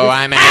bottle of Oh,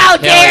 I'm gonna How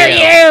kill dare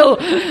you.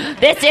 you!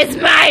 This is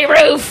my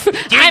roof!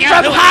 I'm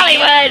from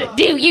Hollywood!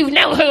 Do you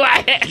know who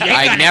I am?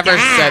 I never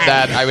said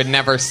that. I would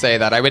never say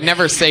that. I would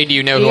never say, do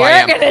you know who I You're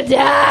am? gonna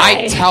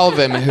die! I tell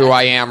them who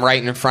I am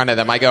right in front of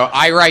them. I go,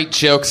 I write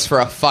jokes for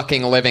a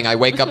fucking living. I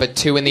wake up at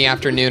 2 in the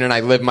afternoon and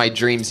I live my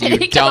dreams, you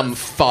dumb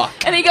fuck.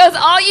 And he goes,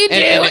 all you do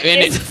And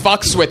it is...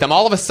 fucks with them.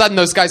 All of a sudden,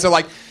 those guys are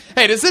like,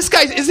 hey, is he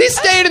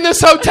staying in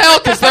this hotel?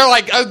 Because they're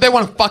like, they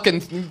want to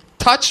fucking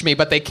touch me,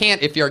 but they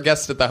can't if you're a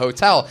guest at the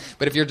hotel.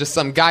 But if you're just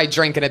some guy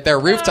drinking at their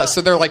rooftop, so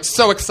they're like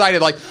so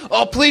excited, like,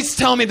 oh, please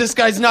tell me this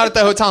guy's not at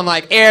the hotel. I'm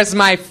like, here's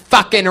my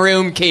fucking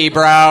room key,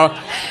 bro.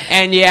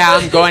 And yeah,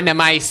 I'm going to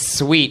my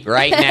suite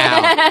right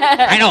now.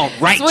 I don't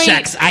write Sweet.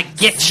 checks. I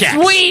get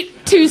checks.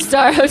 Sweet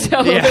 2-star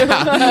hotel room.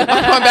 Yeah.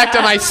 I'm going back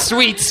to my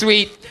sweet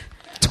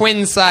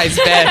twin-size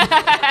bed.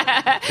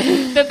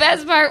 The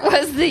best part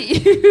was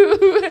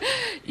that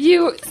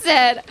you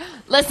said,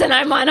 "Listen,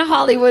 I'm on a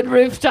Hollywood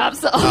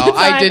rooftops all the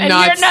time." I did and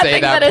not you're say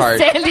nothing that but a part.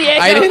 San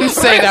Diego I didn't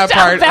say that rooftop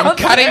part. I'm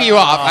bouncer. cutting you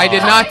off. I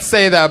did not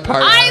say that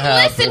part.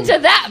 I listened to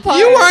that part.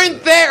 You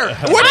weren't there.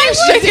 What are you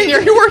shaking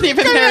your? You weren't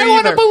even there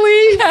either. I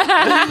believe.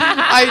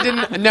 I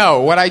didn't.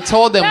 No, what I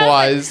told them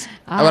was.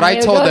 What I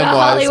told go them to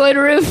was. Hollywood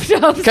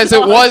rooftops Because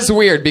it was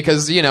weird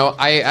because, you know,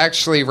 I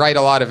actually write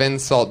a lot of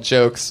insult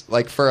jokes,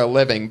 like, for a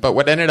living. But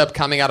what ended up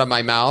coming out of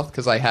my mouth,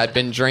 because I had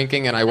been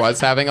drinking and I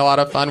was having a lot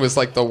of fun, was,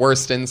 like, the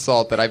worst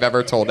insult that I've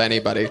ever told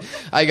anybody.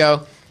 I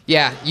go,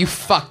 yeah, you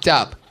fucked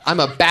up. I'm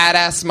a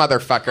badass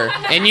motherfucker.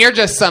 And you're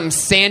just some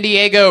San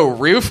Diego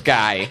roof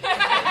guy.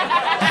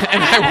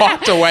 And I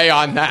walked away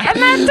on that.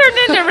 And that turned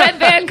into Red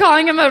Band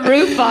calling him a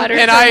roof otter.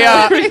 And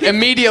I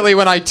immediately,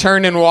 when I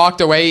turned and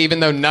walked away, even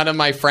though none of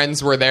my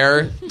friends were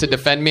there to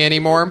defend me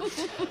anymore,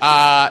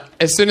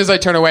 as soon as I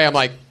turn away, I'm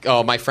like,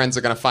 oh, my friends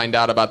are going to find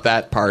out about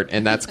that part,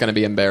 and that's going to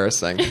be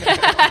embarrassing.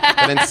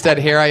 But instead,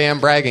 here I am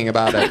bragging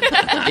about it.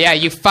 Yeah,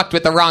 you fucked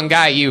with the wrong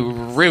guy, you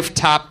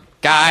rooftop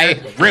guy.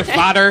 Roof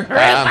otter.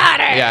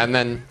 Yeah, and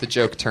then the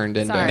joke turned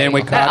into... Sorry. And then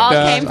we That all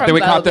came from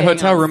caught the Bo being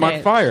hotel on room on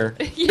stage. fire.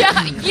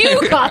 Yeah,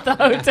 you got the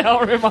hotel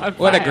room on fire.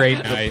 What a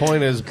great night. The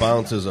point is,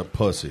 bouncers are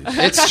pussies.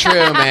 It's true,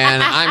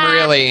 man. I'm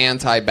really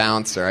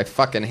anti-bouncer. I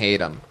fucking hate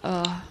them.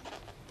 Oh.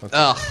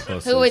 Ugh.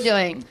 Who are we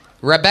doing?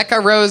 Rebecca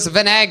Rose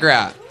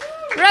Vinegra.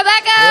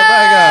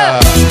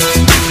 Rebecca!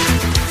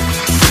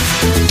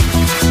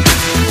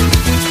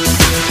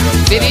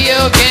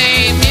 Video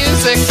game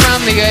music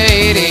from the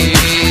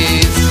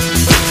 80s.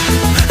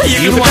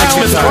 You watch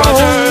Miss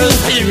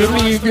Rogers. You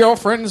leave your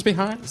friends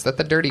behind. Is that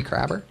the Dirty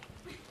Crabber?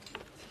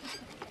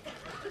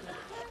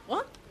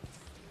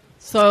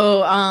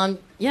 So,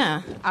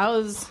 yeah, I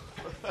was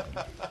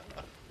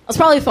was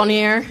probably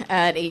funnier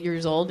at 8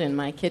 years old in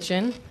my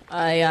kitchen.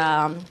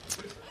 My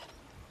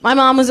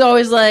mom was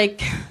always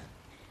like,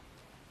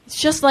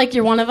 it's just like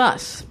you're one of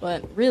us.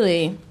 But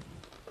really,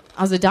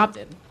 I was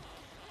adopted.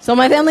 So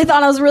my family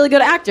thought I was a really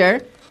good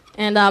actor.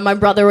 And my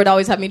brother would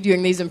always have me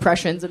doing these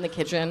impressions in the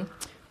kitchen.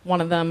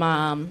 One of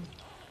them,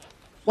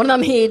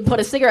 he'd put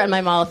a cigarette in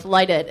my mouth,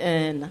 light it,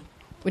 and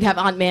we'd have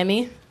Aunt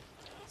Mammy.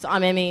 So Aunt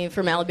Mammy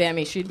from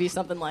Alabama, she'd be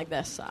something like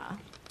this.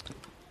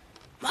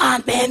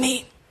 Aunt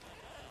Mammy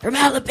from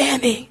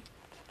Alabama, and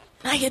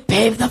I could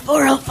pave the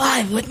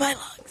 405 with my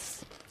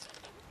lungs.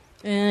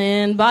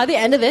 And by the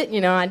end of it,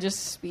 I'd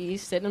just be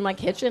sitting in my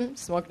kitchen,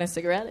 smoking a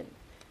cigarette. And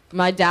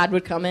my dad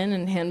would come in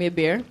and hand me a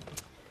beer.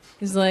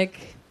 He's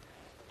like,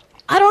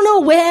 I don't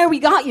know where we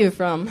got you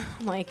from.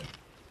 I'm like,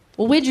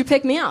 well, where'd you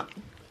pick me up?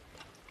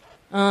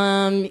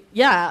 So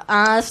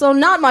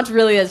not much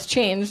really has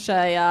changed.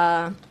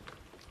 I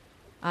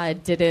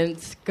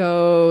didn't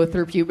go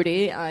through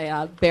puberty.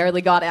 I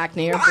barely got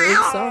acne or food,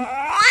 so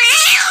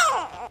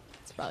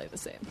it's probably the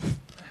same.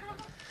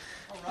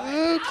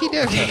 Okie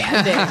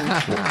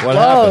dokie. What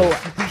happened?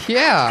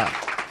 Yeah.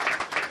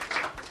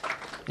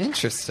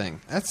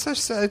 Interesting.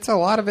 It's a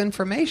lot of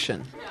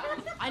information.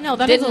 I know,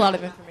 that is a lot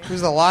of information.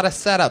 There's a lot of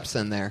setups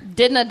in there.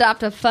 Didn't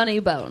adopt a funny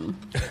bone.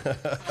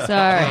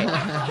 Sorry.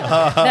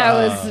 That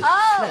was...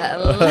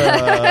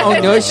 Oh,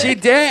 no, she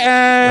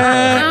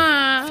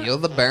didn't. Feel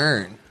the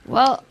burn.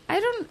 Well, I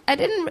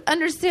didn't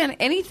understand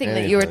anything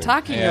that you were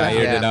talking about.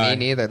 Yeah, me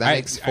neither. That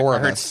makes four I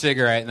of heard us.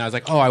 cigarette, and I was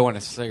like, oh, I want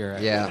a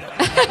cigarette. Yeah.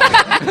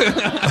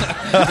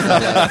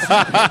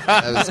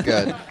 That was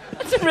good.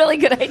 That's a really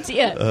good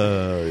idea.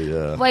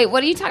 Yeah. Wait,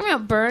 what are you talking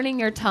about? Burning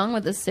your tongue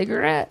with a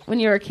cigarette when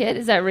you were a kid?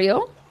 Is that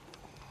real?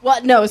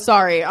 What? No,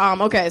 sorry.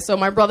 Okay, so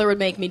my brother would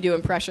make me do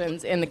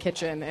impressions in the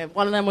kitchen. And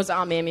one of them was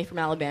Aunt Mammy from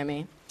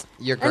Alabama.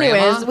 Your grandma?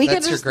 Anyways, we That's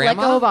could your just let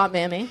grandma? go of Aunt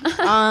Mammy.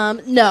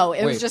 No,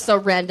 it was Wait. just a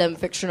random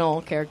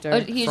fictional character. Or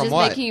he just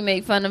making you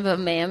make fun of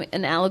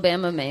an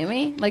Alabama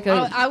mammy, like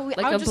a I would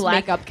just black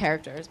make up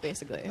characters,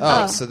 basically.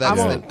 So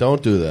that's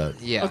Don't do that.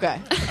 Yeah. Okay.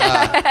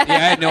 Yeah, I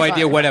had no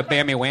idea what a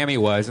Bammy Whammy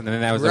was, and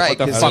then I was Right, like, what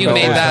the because fuck you is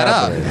made that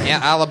up. happening? Yeah,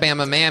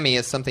 Alabama Mammy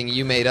is something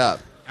you made up.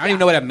 I don't even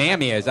know what a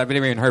mammy is. I've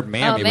never even heard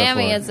mammy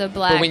mammy before. is a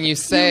black. But when you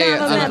say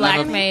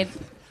black maid.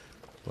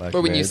 But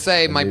when you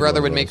say my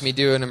brother would make me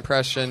do an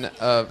impression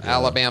of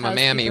Alabama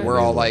Mammy, we're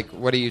all like,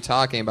 what are you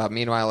talking about?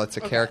 Meanwhile, it's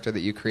a character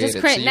that you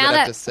created. So you now would that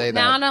have to say that.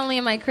 not only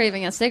am I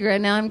craving a cigarette,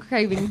 now I'm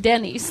craving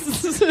Denny's.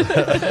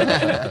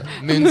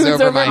 Moon's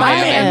over my I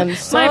hand. am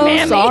so My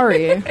mammy.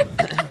 sorry.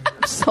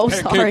 I'm so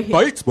sorry.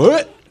 Bites,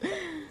 what?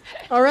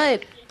 All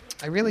right.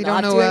 I really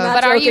Not don't know. doing that.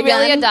 But are joke you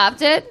really again?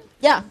 adopted?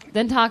 Yeah.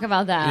 Then talk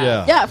about that.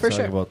 Yeah. Yeah, for Talk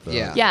sure. About that.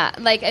 Yeah. Yeah,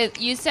 like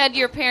you said,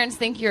 your parents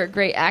think you're a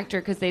great actor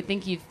because they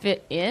think you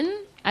fit in.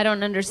 I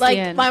don't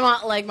understand. My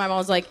mom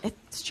was like,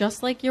 it's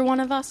just like you're one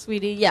of us,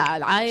 sweetie.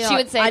 Yeah, She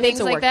would say I need things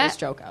to like work that? this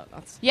joke out.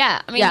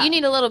 Yeah, I mean, Yeah. you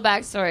need a little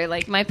backstory.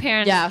 Like my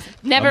parents Yeah.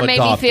 never I'm made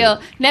adopted.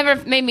 never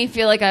made me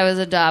feel like I was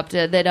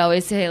adopted. They'd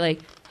always say like,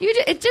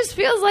 it just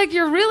feels like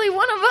you're really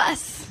one of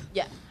us.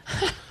 Yeah.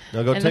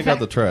 Now go And take the out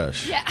the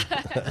trash. Yeah,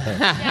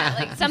 yeah,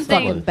 like Fucking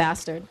something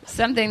bastard.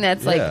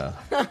 that's like Yeah.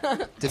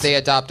 Did they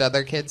adopt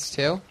other kids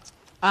too?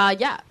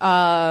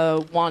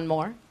 One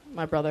more.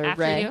 My brother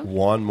After Ray. you?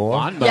 One more.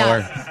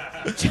 Lawnmower.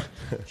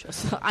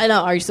 I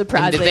know. Are you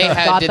surprised And did they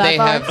have- got did that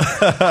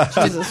they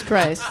far? Jesus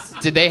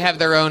Christ. Did they have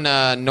their own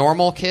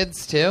normal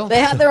kids too? They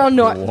had their own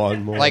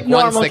One more. Like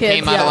normal ones that kids,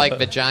 came out yeah. of like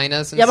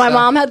vaginas and Yeah, my stuff?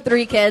 mom had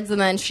 3 kids, and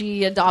then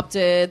she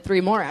adopted 3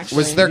 more, actually.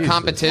 Was there Jesus.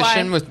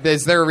 competition?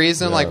 Is there a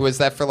reason? Yeah. Like, was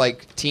that for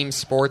like team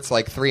sports,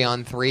 like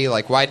 3-on-3?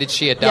 Like, why did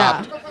she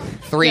adopt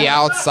 3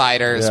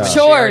 outsiders when she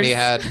Chores. already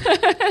had?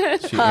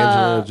 She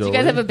Angelina Do you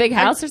guys have a big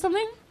house or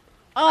something?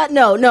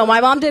 No. My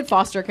mom did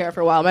foster care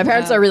for a while. My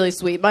parents are really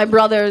sweet. My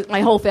brother,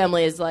 my whole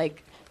family is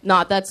like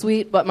not that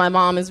sweet, but my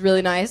mom is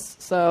really nice.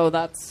 So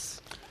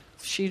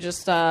she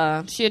just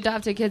She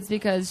adopted kids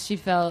because she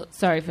felt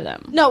sorry for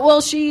them. no. Well,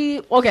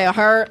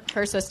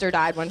 her sister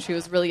died when she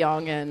was really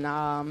young,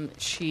 and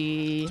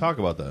she Talk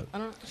about that. I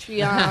don't. She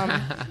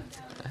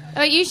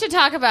You should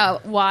talk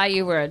about why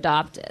you were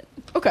adopted.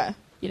 okay.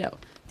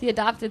 The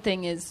adopted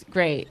thing is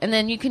great, and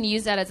then you can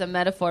use that as a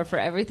metaphor for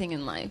everything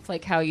in life,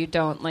 like how you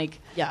don't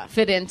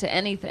fit into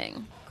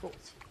anything. Cool.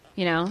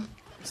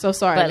 So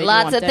sorry, But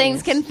lots of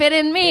things can fit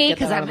in me Get that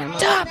because out I'm of my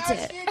mouth.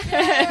 adopted.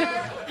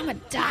 I'm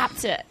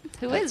adopted.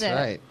 Who is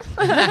That's it?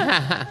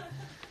 right.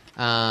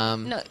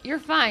 No, you're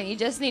fine. You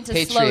just need to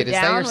Patriot, slow is that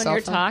down your when cell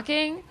you're phone?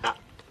 talking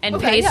and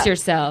Okay, pace yeah.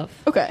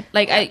 yourself. Okay.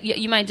 Like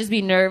you might just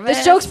be nervous.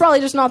 This joke's probably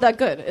just not that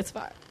good. It's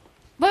fine.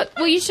 But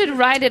you should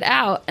write it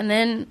out and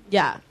then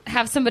Yeah.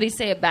 have somebody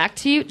say it back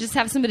to you. Just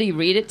have somebody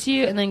read it to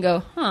you and then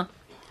go, huh.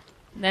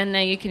 Then now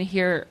you can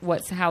hear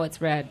how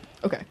it's read.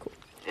 Okay. Cool.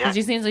 Because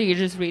it seems like you're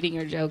just reading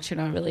your jokes. You're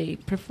not really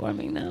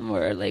performing them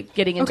or like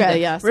getting into Okay, the,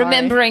 yeah, sorry.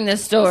 remembering the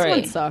This story.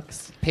 one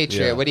sucks.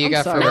 Patriot, Yeah. what do you I'm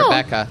got sorry. for No.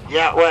 Rebecca?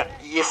 Yeah, well,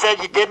 you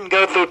said you didn't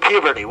go through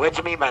puberty. What'd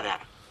you mean by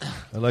that?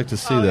 I'd like to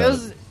see It that.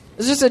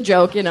 was just a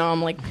joke,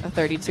 I'm like a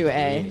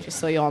 32A, just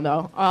so you all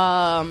know.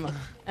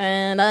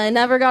 and I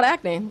never got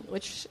acne,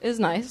 which is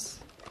nice,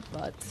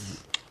 but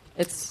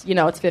it's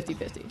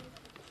 50-50.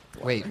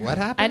 Wait, what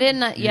happened? I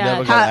didn't. You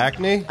never got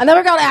acne? I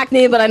never got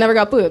acne, but I never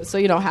got boobs, so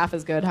half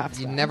is good, half is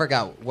You bad. never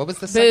got. What was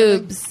the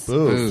second Boobs.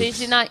 Boobs.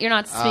 See, you're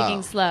not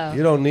speaking slow.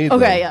 You don't need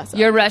Okay, them. yes.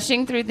 You're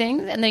rushing through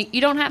things, and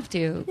you don't have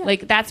to.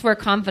 Like, that's where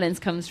confidence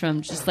comes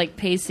from. Just like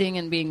pacing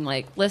and being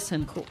like,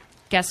 "Listen, cool.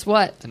 Guess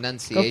what?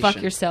 Enunciation. Go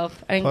fuck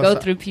yourself. I didn't Plus, go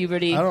through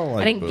puberty. I don't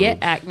like didn't get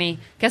boobs. acne.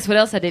 Guess what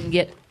else I didn't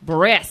get?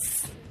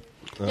 Breasts.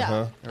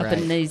 Uh-huh. Up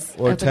in these.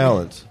 Or up in-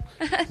 talent.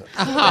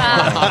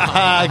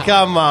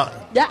 Come on.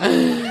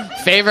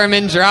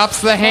 Favorman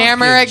drops the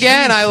hammer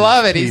again. I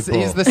love it. He's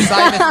people. the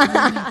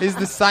Simon. He's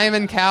the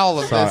Simon Cowell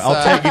of Sorry, this.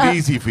 I'll take it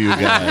easy for you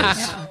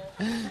guys.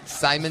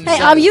 Simon. Hey,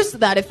 I'm used to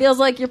that. It feels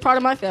like you're part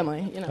of my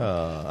family.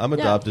 I'm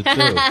adopted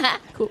too.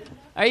 Cool.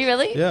 Are you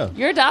really? Yeah.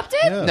 You're adopted?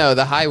 Yeah. No,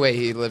 the highway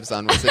he lives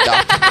on was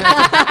adopted.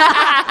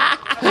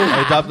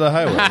 I adopted the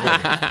highway.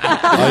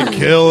 I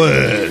kill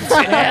it.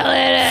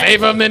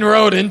 Favorman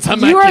Road in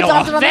You were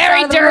adopted on the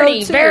Very side of the road,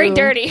 dirty. too. Very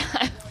dirty.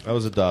 I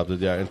was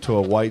adopted, into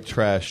a white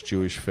trash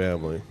Jewish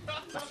family.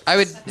 I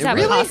would. Is that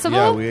possible?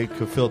 Yeah, we ate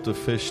gefilte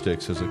fish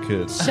sticks as a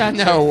kid. Shut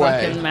No your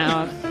way. fucking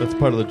mouth. That's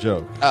part of the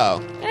joke.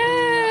 Oh,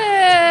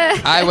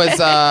 Eh. I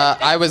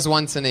was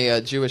once in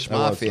a Jewish I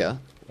was. mafia.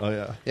 Oh,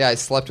 yeah. Yeah, I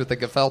slept with the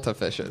gefilte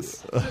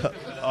fishes. Oh. You know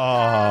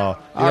All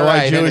why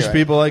right, Jewish anyway.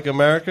 people like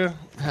America?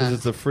 Because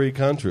it's a free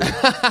country.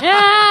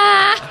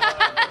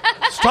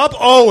 Stop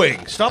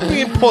owing. Stop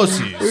being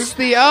pussies. Who's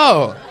the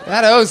O?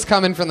 That O's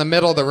coming from the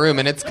middle of the room,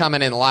 and it's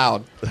coming in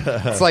loud.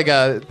 That's like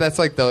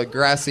the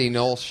grassy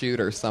knoll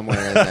shooter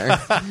somewhere in there.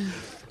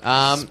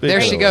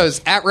 There she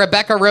goes at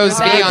Rebecca Rose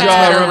B on Good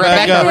job, Twitter.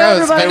 Rebecca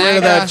Rose. Get rid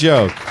of that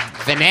joke.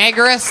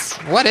 Vinagris?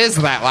 What is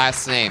that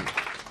last name?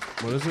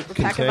 What is it?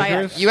 Rebecca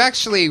Cantankerous? You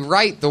actually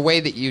write the way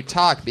that you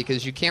talk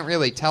because you can't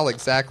really tell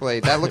exactly.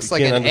 That looks You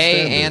like can't an A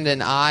understand it. and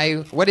an I.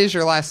 What is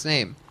your last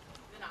name?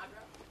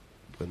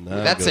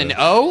 Vinagre. That's an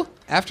O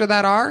after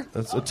that R?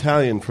 That's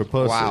Italian for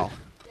pussy. Wow.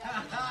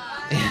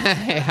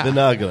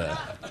 Vinagre.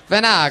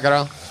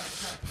 Vinagro.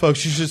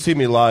 Folks, you should see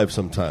me live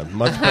sometime.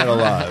 Much better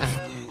live.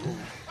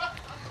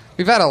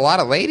 We've had a lot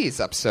of ladies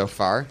up so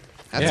far.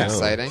 That's Yeah.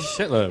 exciting.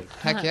 Shitload.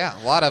 Heck yeah.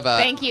 A lot of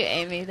Thank you,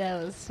 Amy.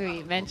 That was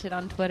sweet. Mentioned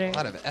on Twitter. a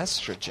lot of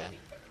estrogen.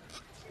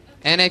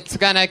 And it's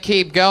gonna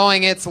keep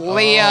going. It's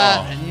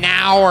Leah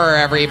Nauer,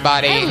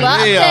 everybody. I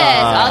love this.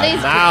 All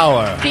these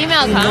Nauer.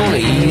 female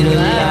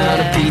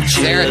comics.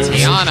 Sarah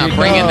Tiana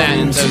bringing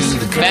those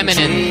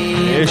feminine.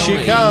 Here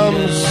she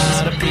comes.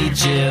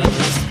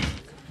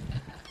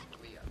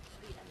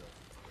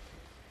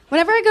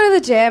 Whenever I go to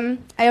the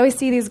gym, I always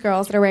see these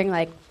girls that are wearing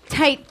like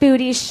tight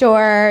booty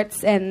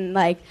shorts and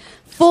like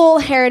full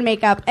hair and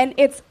makeup, and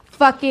it's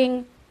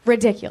fucking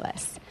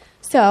ridiculous.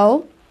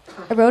 So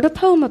I wrote a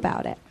poem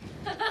about it.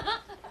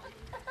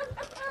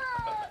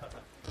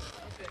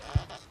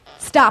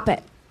 Stop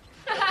it.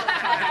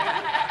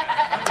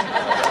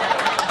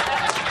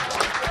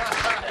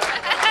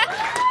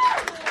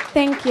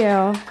 Thank you.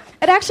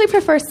 I'd actually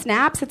prefer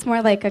Snaps. It's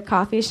more like a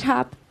coffee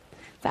shop.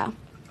 So,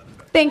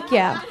 thank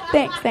you.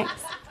 Thanks.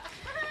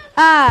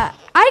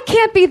 I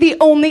can't be the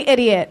only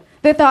idiot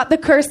that thought the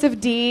curse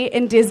of D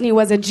in Disney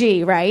was a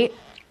G, right?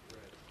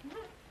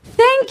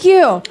 Thank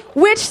you.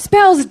 Which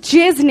spells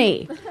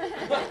Disney,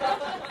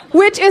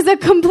 which is a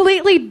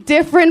completely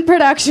different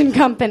production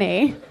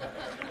company.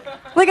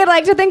 Like, I'd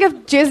like to think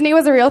if Disney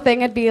was a real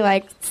thing, it'd be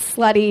like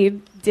slutty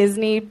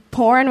Disney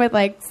porn with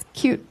like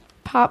cute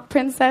pop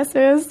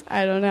princesses.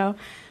 I don't know.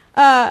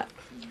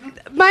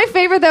 My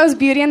favorite, though, is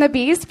Beauty and the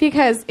Beast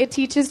because it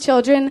teaches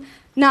children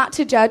not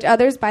to judge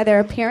others by their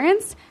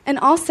appearance and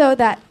also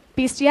that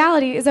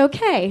bestiality is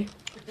okay.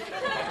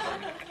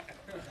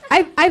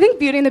 I think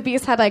Beauty and the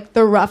Beast had like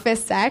the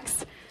roughest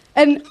sex,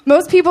 and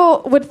most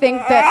people would think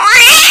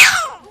that.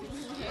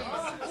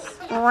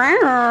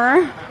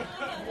 Wow.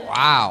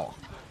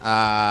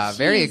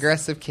 Very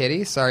aggressive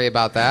kitty. Sorry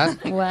about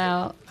that.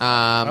 Wow.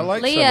 I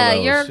like Leah, some of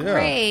those, you're yeah.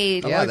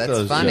 great. I Yeah, like that's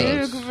those funny.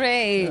 jokes. You're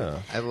great. Yeah.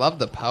 I love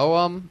the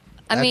poem.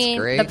 I That's mean,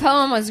 great. the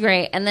poem was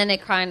great, and then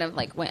it kind of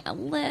like went a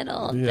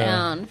little Yeah.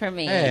 down for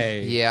me.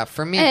 Hey. Yeah,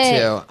 for me Hey.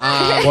 too.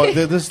 Well,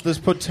 there's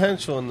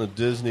potential in the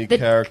Disney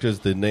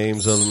characters, the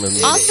names of them.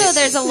 And Also,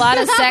 there's a lot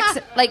of sex.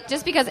 Like,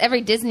 just because every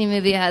Disney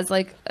movie has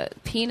like a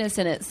penis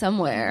in it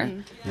somewhere,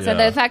 so Yeah.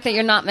 the fact that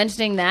you're not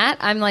mentioning that,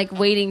 I'm like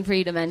waiting for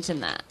you to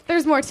mention that.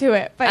 There's more to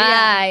it, but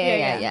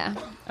yeah.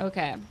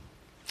 Okay,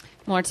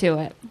 more to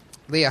it.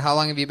 Leah, how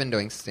long have you been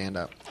doing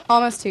stand-up?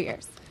 Almost 2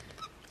 years.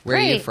 Where are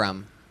you Great.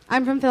 from?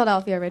 I'm from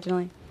Philadelphia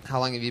originally. How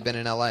long have you been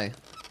in LA?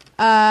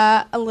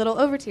 A little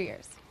over 2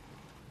 years.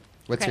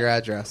 What's Okay. your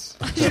address?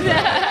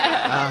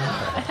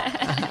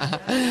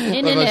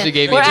 She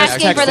gave We're you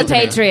asking for the text it to me.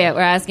 Patriot.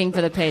 We're asking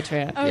for the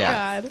Patriot. Oh,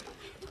 Yeah. God.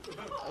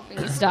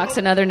 He stalks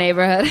another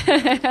neighborhood.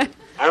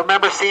 I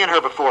remember seeing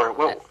her before.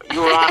 Well,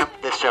 you were on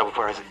this show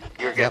before. I said,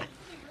 you're good. Yep.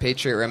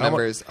 Patriot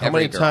remembers How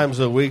every many girl. times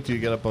a week do you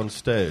get up on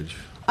stage?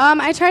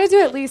 I try to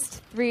do at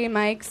least 3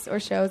 mics or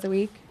shows a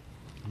week.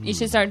 You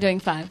should start doing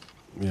 5.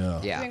 Yeah.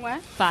 Yeah. Doing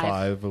what? 5.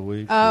 5 a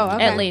week. Oh,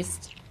 okay. At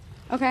least.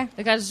 Okay.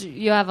 Because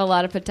you have a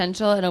lot of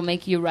potential. It'll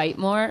make you write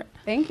more.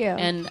 Thank you.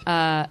 And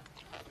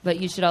but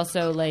you should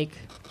also like.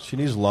 She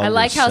needs longer. I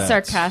like how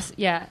sets. sarcastic.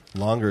 Yeah.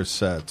 Longer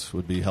sets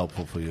would be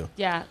helpful for you.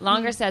 Yeah,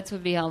 longer sets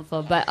would be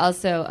helpful, but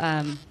also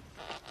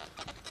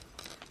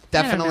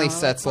Definitely know,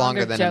 sets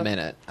longer longer than joke. a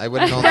minute. I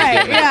wouldn't only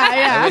Right, do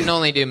yeah. I wouldn't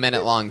only do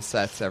minute-long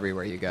sets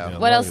everywhere you go.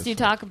 what else do you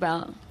talk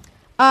about?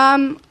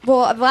 Well,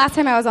 the last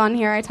time I was on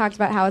here, I talked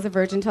about how I was a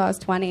virgin until I was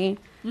 20.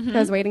 Mhm. I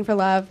was waiting for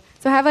love.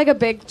 So I have like a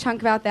big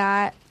chunk about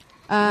that.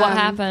 What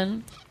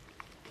happened?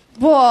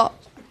 Well,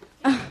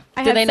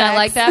 Did they not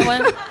like that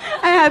one?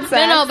 I had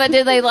sex. No, but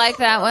did they like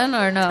that one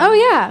or no? Oh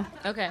yeah.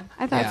 Okay.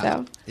 I thought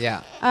so.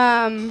 Yeah.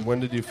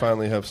 When did you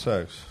finally have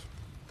sex?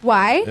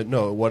 Why?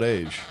 No, at what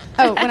age?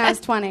 Oh, when I was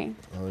 20.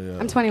 Oh yeah.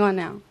 I'm 21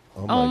 now.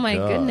 Oh, my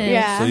God. goodness.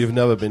 Yeah. So you've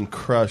never been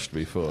crushed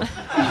before.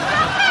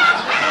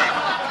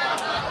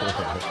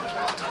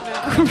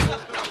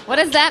 What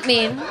does that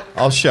mean?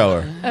 I'll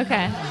show her.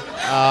 Okay.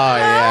 Oh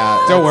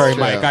yeah. Don't worry,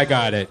 That's true. Mike. I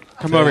got it.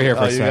 Come over here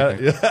for a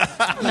second. No,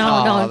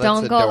 that's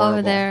don't go over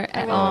adorable. there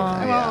at all.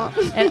 Yeah.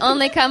 And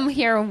only come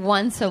here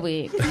once a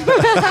week.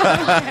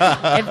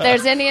 If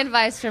there's any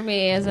advice for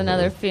me as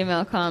another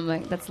female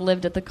comic that's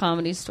lived at the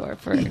Comedy Store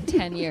for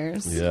 10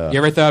 years. Yeah. You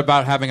ever thought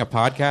about having a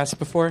podcast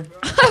before?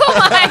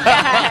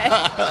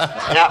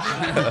 Yep.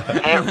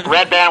 Hey,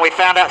 Red Band, we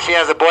found out she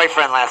has a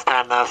boyfriend last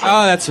time, though. So.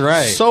 Oh, that's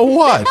right. So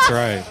what? That's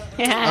right.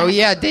 Yeah. Oh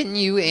yeah, didn't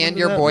you and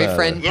your that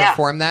boyfriend matter?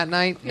 perform that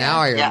night? Now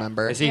I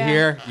remember. Is he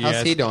here? How's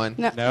Yes. he doing?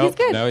 No, No, he's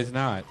good. no, he's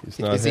not. He's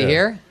not Is he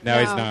here? No,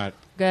 he's No. not.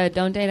 Good.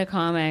 Don't date a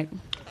comic.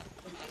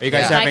 Are you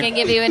guys If I having? can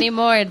give you any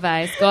more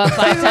advice, go out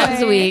 5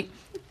 times a week.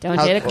 Don't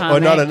date a comic. Or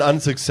not an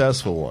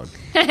unsuccessful one.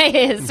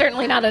 It's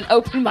certainly not an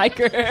open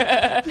micer.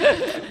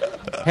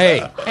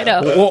 Hey, I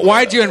know.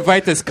 why'd you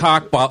invite this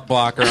cock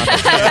blocker on the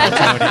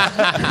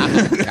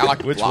show,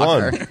 Tony? Which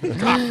one?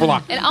 Cock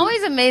blocker. It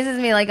always amazes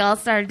me. Like, I'll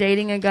start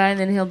dating a guy, and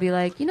then he'll be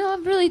like,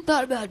 I've really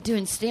thought about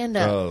doing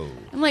stand-up. Oh.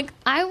 I'm like,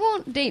 I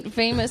won't date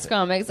famous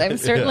comics. I'm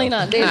certainly Yeah.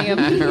 not dating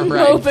a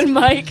Right. open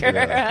micer.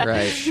 Yeah,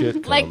 right.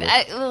 Shit Like,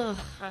 comic.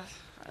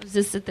 I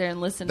just sit there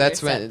and listen. That's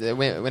to their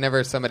set.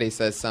 whenever somebody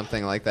says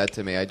something like that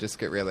to me, I just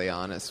get really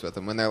honest with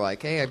them. When they're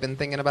like, "Hey, I've been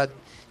thinking about,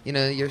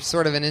 you're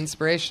sort of an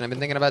inspiration. I've been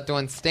thinking about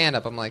doing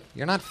stand-up." I'm like,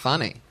 "You're not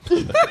funny.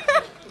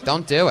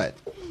 Don't do it."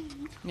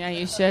 Yeah,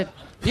 you should.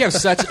 You have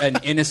such an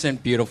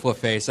innocent, beautiful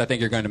face. I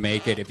think you're going to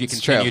make it. If you It's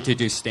continue true. to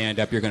do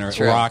stand-up, you're going to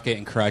True. rock it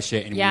and crush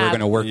it, and Yeah. we're going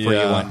to work for you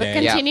Yeah. one But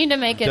day. continue to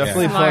make it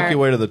Definitely smart. fuck your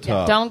way to the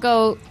top. Don't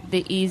go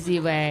the easy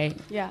way.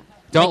 Yeah.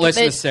 Don't Like,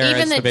 listen the- to Sarah.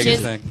 even It's the the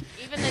biggest jizz- thing.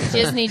 Even the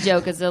Disney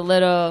joke is a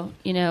little,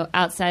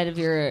 outside of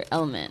your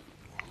element.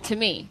 To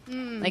me,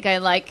 like I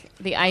like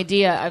the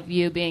idea of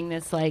you being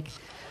this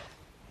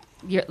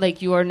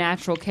your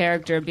natural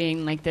character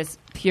being like this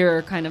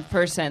pure kind of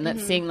person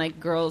that's seeing like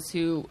girls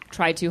who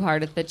try too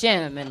hard at the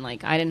gym and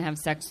like I didn't have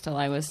sex till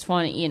I was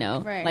 20.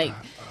 Right. Like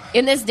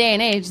in this day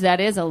and age, that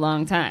is a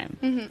long time.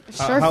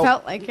 Sure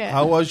felt like it.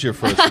 How was your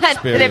first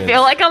experience? Did it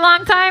feel like a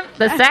long time?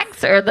 The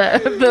sex or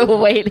the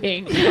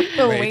waiting?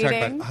 The Wait, talk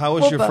waiting. How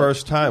was Well, your both.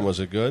 first time? Was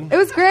it good? It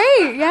was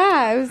great.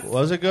 Yeah, it was.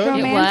 Was it good?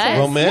 Romantic.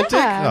 Romantic?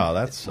 Yeah. Oh,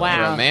 that's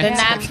Wow. Romantic.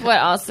 Then that's what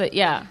also.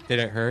 Yeah. Did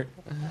it hurt?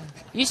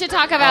 You should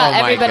talk about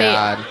Oh my everybody.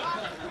 God.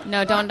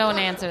 No, don't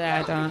answer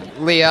that.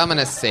 Don't. Leah, I'm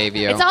gonna save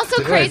you. It's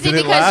also crazy did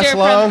it because last you're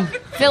long?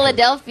 from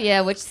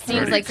Philadelphia, which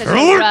seems like such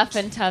a rough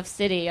and tough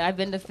city. I've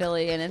been to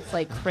Philly, and it's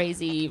like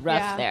crazy rough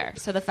Yeah. there.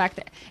 So the fact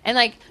that and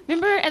like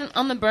remember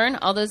on the Burn,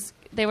 all those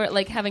they were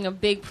like having a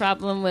big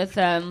problem with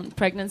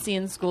pregnancy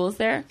in schools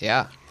there.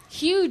 Yeah.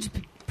 Huge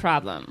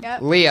problem.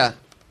 Yep. Leah,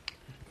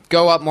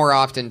 go up more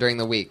often during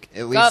the week.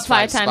 At least Go up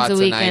 5 times spots a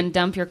week night. and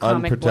dump your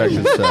comic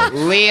Unprotected book. sex.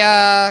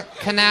 Leah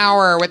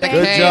Knauer with the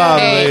Good K.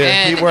 job,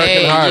 Leah. Keep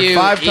working hard.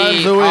 5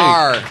 times a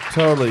week.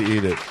 Totally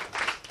eat it.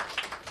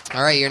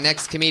 All right, your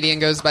next comedian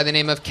goes by the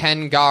name of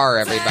Ken Gar,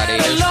 everybody.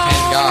 There's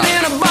Ken Gar.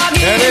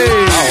 Kenny!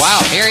 Oh, wow.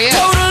 Here he is.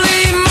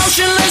 Totally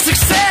motionless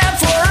except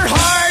for her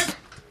heart.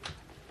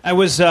 I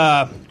was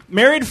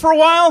married for a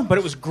while, but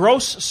it was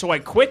gross, so I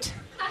quit.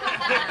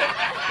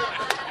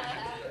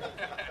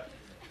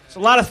 There's a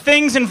lot of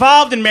things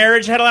involved in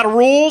marriage. I had a lot of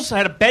rules. I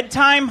had a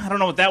bedtime. I don't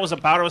know what that was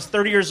about. I was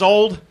 30 years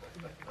old.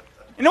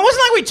 And it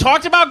wasn't like we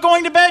talked about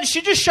going to bed. She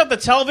just shut the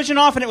television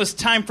off, and it was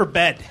time for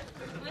bed.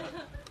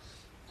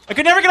 I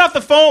could never get off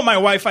the phone with my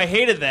wife. I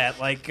hated that.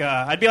 Like,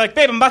 I'd be like,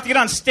 babe, I'm about to get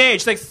on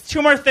stage. Like,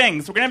 2 more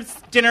things. We're going to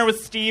have dinner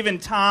with Steve and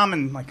Tom,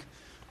 and, like,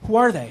 who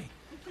are they?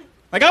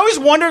 Like, I always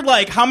wondered,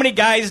 like, how many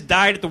guys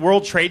died at the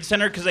World Trade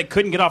Center because they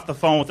couldn't get off the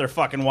phone with their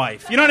fucking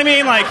wife. You know what I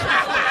mean? Like,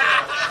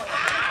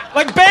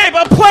 babe,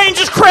 a plane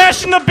just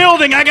crashed in the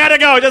building. I gotta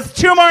go. Just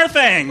 2 more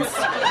things.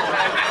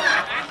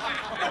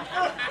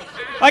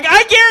 Like,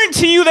 I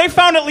guarantee you they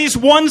found at least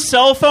one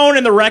cell phone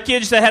in the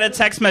wreckage that had a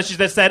text message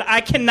that said,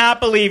 I cannot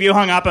believe you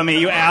hung up on me,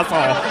 you asshole.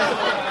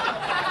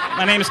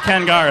 My name is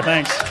Ken Gar.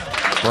 Thanks.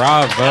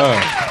 Bravo.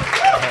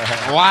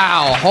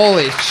 Wow,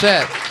 holy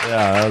shit.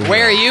 Yeah.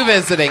 Where are you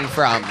visiting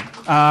from?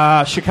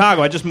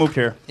 Chicago. I just moved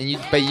here.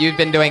 But you've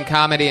been doing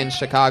comedy in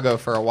Chicago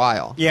for a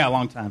while. Yeah, a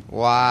long time.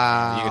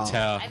 Wow. You can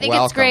tell. I think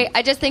it's great.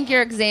 I just think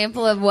your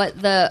example of what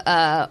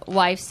the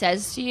wife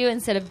says to you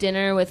instead of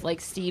dinner with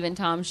like Steve and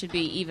Tom should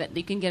be even.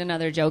 You can get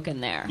another joke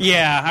in there.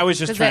 Yeah, I was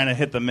just trying to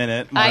hit the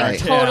minute. I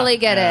totally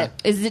get it.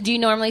 it. Do you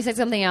normally say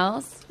something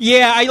else?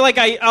 Yeah,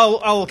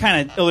 I'll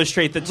kind of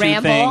illustrate the two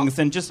Ramble? things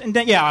and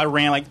then I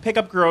ran like pick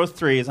up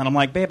groceries and I'm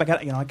like, babe, I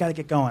gotta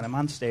get going. I'm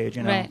on stage,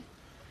 Right.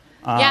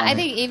 Yeah, I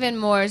think even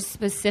more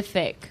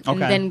specific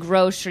than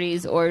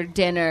groceries or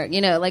dinner.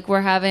 Like we're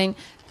having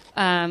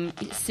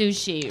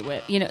sushi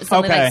with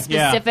something like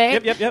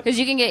specific. Yep. Because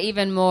you can get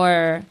even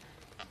more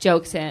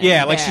jokes in.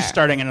 Yeah, like there. she's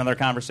starting another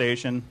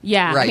conversation.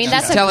 Yeah, right. I mean She's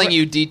that's telling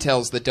you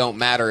details that don't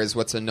matter is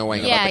what's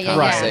annoying about the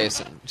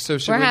conversation. Yeah. So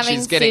We're when having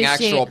she's getting sushi.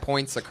 actual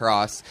points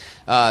across,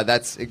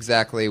 that's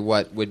exactly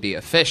what would be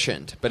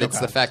efficient. But it's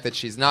the fact that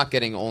she's not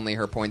getting only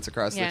her points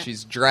across, that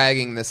she's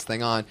dragging this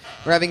thing on.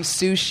 We're having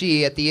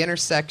sushi at the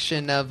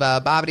intersection of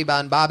Bobbity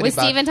Bon Bobbity with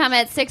Bon. Steve and Tom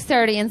at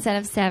 6:30 instead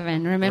of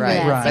 7. Remember Right.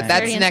 that? Right. But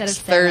that's 6:30 next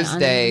instead of 7 on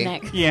Thursday.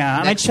 next- Yeah,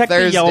 and Next I checked the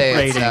Thursday Yelp at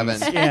ratings.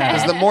 7. Yeah.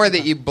 Because the more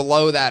that you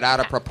blow that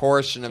out of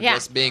proportion of Yeah.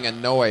 just being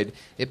annoyed,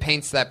 it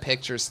paints that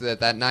picture so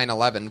that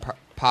 9/11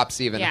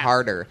 pops even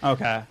harder.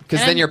 Okay.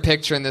 Because then you're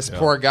picturing this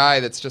poor guy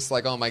that's just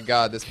like, oh my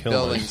god, this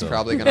building's myself.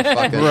 probably going to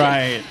fucking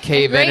Right.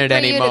 cave Great in at for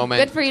any you to-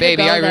 moment. good for you to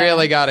Baby, go I there.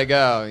 really got to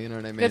go. You know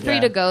what I mean? Good for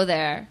you to go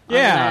there.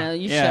 Yeah.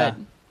 You Yeah.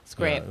 should. It's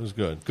great. It was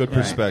good. Good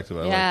perspective.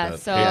 I Yeah, like that.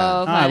 so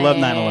I love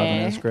funny.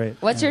 9/11. That's great.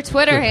 What's your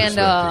Twitter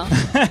handle?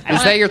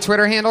 Is that your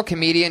Twitter handle?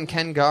 Comedian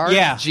Ken Garr?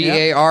 Yeah.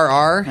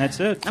 Garr. That's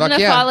it. I'm going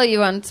to follow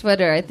you on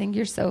Twitter. I think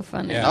you're so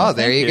funny. Oh,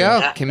 there you go.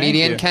 Yeah,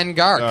 Comedian thank you. Ken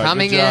Garr. All right,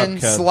 Coming good job, in,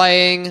 Ken.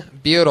 slaying,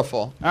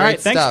 beautiful. All right,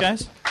 Great thanks, stuff.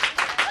 guys.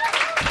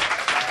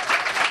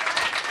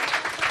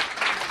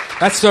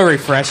 That's so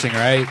refreshing,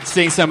 right?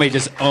 Seeing somebody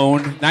just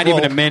own, not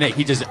even a minute,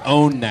 he just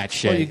owned that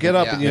shit. Well, you get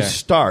up and you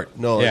start.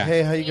 No, like, Yeah.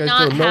 hey, how you guys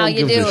Not doing? No how one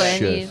you gives do a it.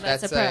 shit.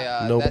 That's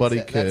a Nobody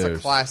That's a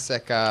cares.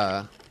 classic.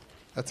 Yeah.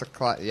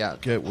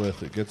 Get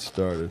with it. Get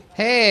started.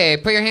 Hey,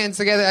 put your hands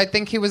together. I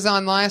think he was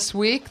on last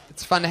week.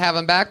 It's fun to have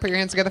him back. Put your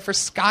hands together for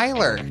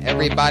Skylar,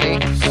 everybody.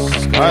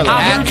 Skylar. At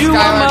I've been doing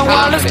Skylar my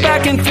wildest Comedy.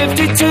 back in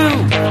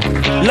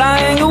 52.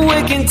 Lying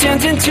awake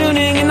intent and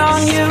tuning in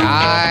on you.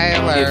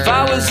 Skylar. If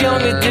I was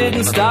young, it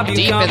didn't stop you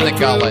Deep in coming the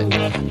gullet.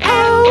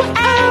 Ow,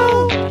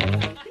 ow.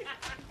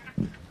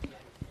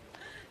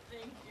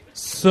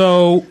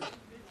 So,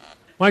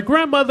 my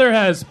grandmother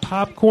has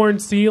popcorn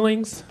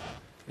ceilings,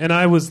 and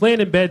I was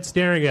laying in bed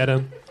staring at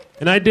them,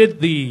 and I did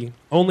the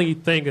only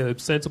thing a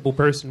sensible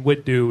person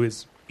would do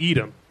is eat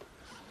them.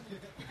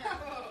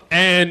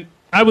 And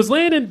I was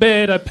laying in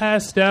bed, I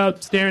passed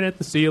out staring at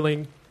the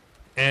ceiling,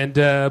 and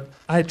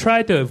I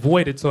tried to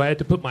avoid it, so I had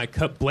to put my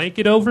cup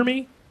blanket over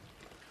me.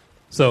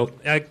 So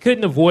I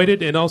couldn't avoid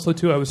it, and also,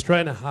 too, I was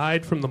trying to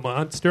hide from the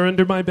monster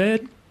under my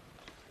bed.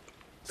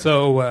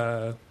 So,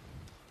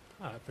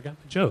 I forgot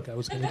the joke I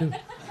was going to do.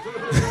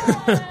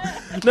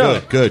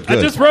 No, Good. I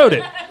just wrote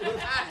it.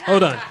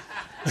 Hold on.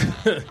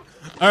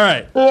 All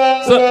right.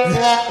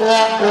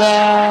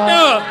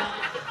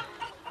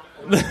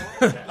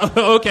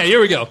 Okay,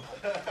 here we go.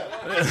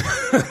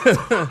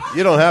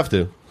 You don't have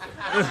to.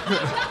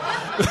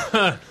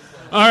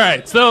 All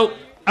right, so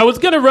I was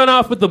going to run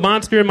off with the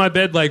monster in my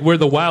bed like where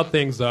the wild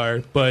things are,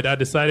 but I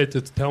decided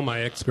to tell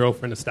my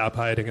ex-girlfriend to stop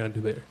hiding under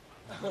there.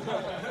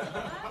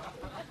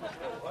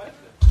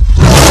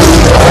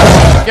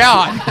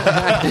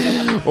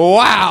 God.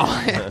 Wow.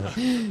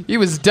 He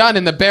was done,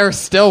 and the bear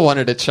still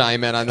wanted to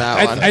chime in on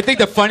that one. I think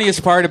the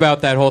funniest part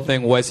about that whole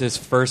thing was his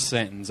first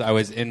sentence. I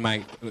was in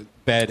my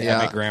bed Yeah.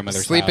 at my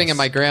grandmother's Sleeping house. in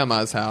my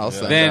grandma's house.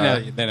 and,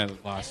 Then I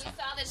lost. Saw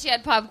that she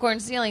had popcorn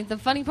ceilings. The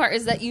funny part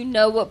is that you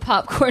know what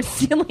popcorn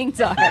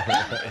ceilings are.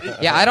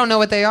 yeah, I don't know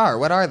what they are.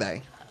 What are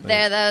they?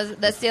 They're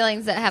the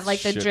ceilings that have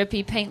like the Shit.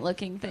 drippy paint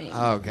looking thing.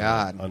 Oh,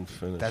 God.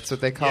 Unfinished. That's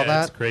what they call Yeah,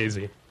 that? it's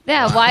crazy.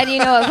 Yeah, why do you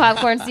know what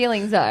popcorn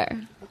ceilings are?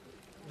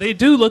 They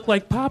do look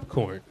like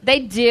popcorn. They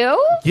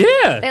do?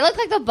 Yeah. They look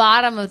like the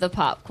bottom of the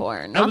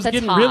popcorn, not I was the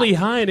getting top. really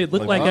high, and it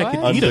looked like I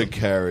could eat it.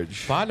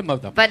 Undercarriage. Bottom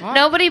of the But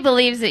nobody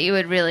believes that you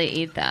would really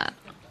eat that.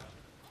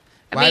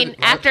 I mean,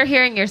 after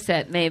hearing your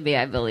set, maybe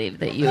I believe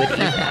that you would eat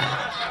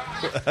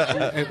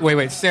that.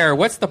 Wait, Sarah.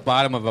 What's the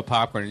bottom of a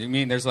popcorn? You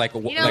mean there's like a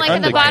You know, like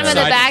in the bottom of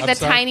the bag, the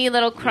tiny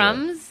little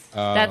crumbs?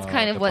 Oh, That's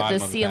kind of the what the bottom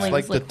of the bag. ceilings It's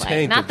like the look like.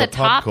 tank Not of the the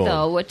top, popcorn.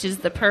 though, which is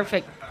the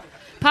perfect.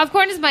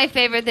 Popcorn is my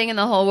favorite thing in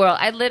the whole world.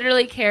 I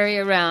literally carry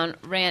around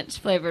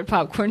ranch-flavored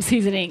popcorn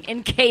seasoning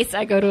in case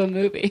I go to a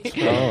movie.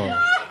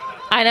 Oh.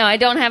 I know, I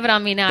don't have it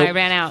on me now. I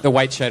ran out. The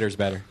white cheddar's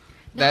better.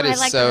 That I is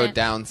like so that.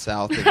 down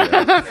south of you.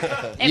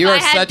 If You I are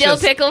had such dill a-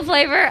 pickle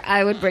flavor,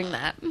 I would bring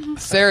that.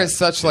 Sarah's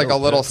such like a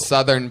little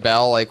Southern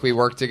belle. Like we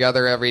work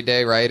together every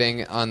day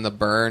writing on the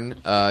Burn.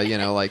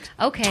 Like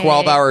Okay.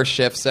 12-hour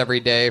shifts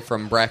every day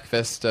from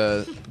breakfast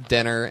to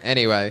dinner.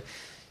 Anyway,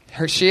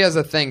 she has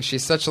a thing.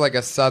 She's such like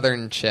a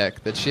Southern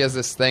chick that she has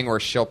this thing where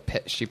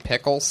she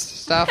pickles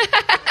stuff.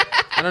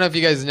 I don't know if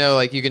you guys know,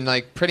 like, you can,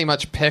 like, pretty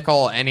much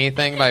pickle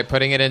anything by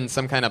putting it in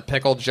some kind of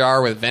pickle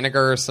jar with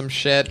vinegar or some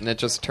shit, and it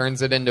just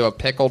turns it into a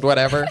pickled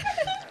whatever.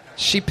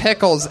 She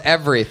pickles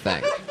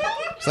everything.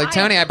 She's like,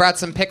 Tony, I brought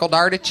some pickled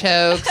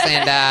artichokes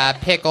and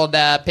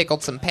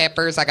pickled some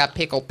peppers. I got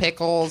pickled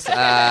pickles.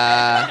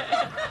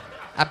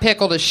 I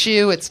pickled a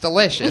shoe. It's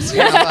delicious.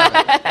 You're gonna love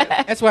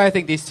it. That's why I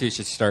think these two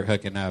should start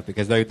hooking up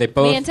because they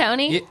both. Me and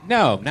Tony?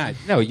 No.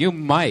 You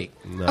might.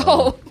 No.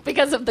 Oh,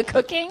 because of the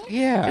cooking?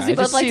 Yeah. Because we I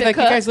both just like see, to like,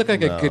 cook. you guys look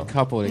like a good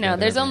couple together. No,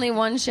 there's only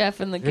one chef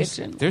in the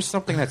kitchen. There's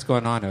something that's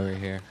going on over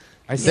here.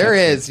 There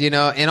is, in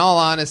all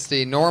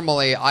honesty,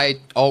 normally I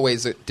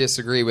always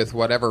disagree with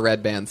whatever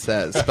Red Band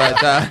says,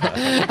 but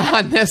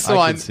on this one,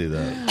 I can see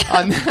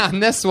that. On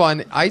this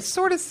one, I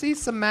sort of see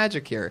some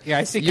magic here. Yeah,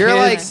 I see you're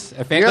kids.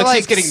 You're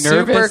like getting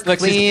super nervous.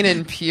 clean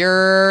and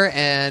pure,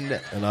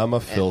 and I'm a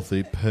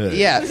filthy pig.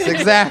 yes,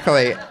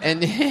 exactly.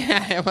 And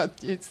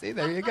you see,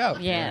 there you go.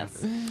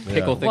 Yes,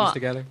 pickle things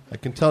together. I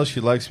can tell she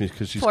likes me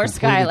because she's Poor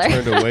completely Skylar.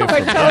 turned away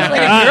from me.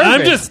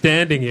 I'm just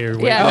standing here.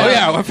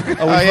 Yeah. we Skylar,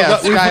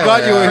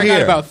 forgot you were I forgot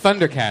here. about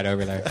Thundercat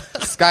over there.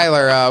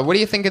 Skylar, what do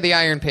you think of the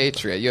Iron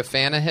Patriot? You a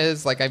fan of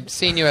his? Like, I've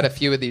seen you at a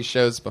few of these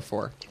shows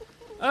before.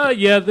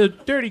 Yeah, the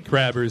Dirty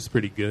Crabber is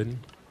pretty good.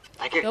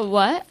 The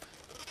what?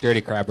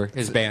 Dirty Crabber,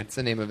 his band. It's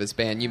the name of his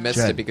band. You missed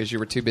Jen. it because you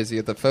were too busy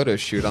at the photo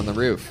shoot on the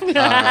roof.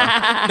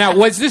 Now,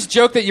 was this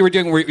joke that you were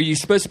doing? Were you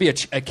supposed to be a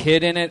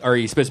kid in it, or are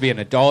you supposed to be an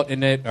adult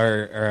in it,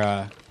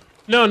 or?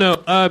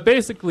 No.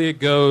 Basically, it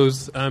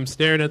goes, I'm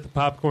staring at the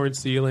popcorn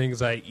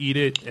ceilings, I eat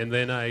it, and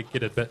then I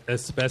get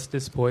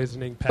asbestos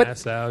poisoning,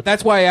 pass out.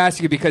 That's why I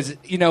asked you because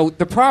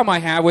the problem I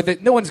have with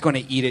it, no one's going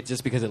to eat it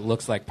just because it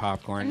looks like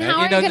popcorn. How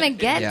are you going to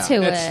get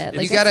to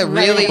it? You got to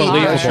really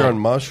Unless you're on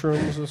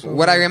mushrooms or something.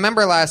 What I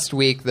remember last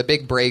week, the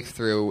big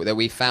breakthrough that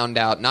we found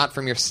out, not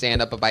from your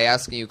stand-up, but by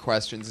asking you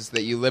questions, is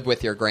that you live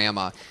with your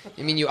grandma.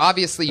 I mean, you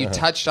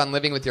touched on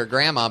living with your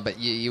grandma, but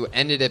you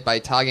ended it by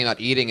talking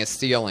about eating a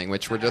ceiling,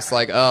 which we're just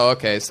like, oh,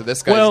 okay, so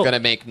this guy's going to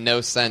make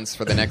no sense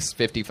for the next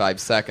 55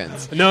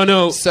 seconds.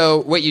 No. So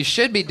what you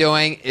should be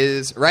doing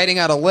is writing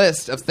out a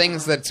list of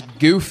things that's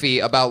goofy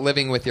about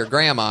living with your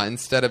grandma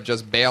instead of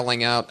just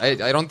bailing out.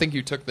 I don't think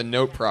you took the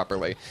note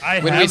properly.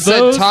 When we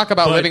said talk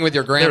about living with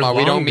your grandma,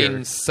 we don't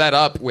mean set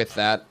up with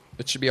that.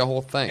 It should be a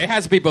whole thing. It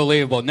has to be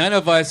believable. None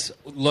of us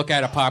look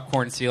at a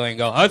popcorn ceiling and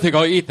go, I think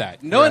I'll eat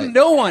that.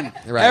 No one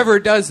ever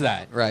does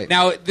that. Right.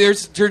 Now,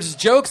 there's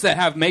jokes that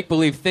have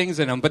make-believe things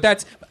in them, but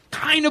that's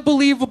kind of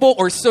believable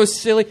or so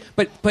silly.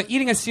 But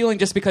eating a ceiling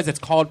just because it's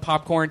called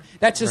popcorn,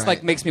 that just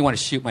like makes me want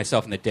to shoot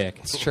myself in the dick.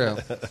 It's true.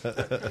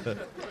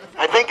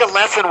 I think a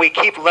lesson we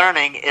keep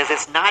learning is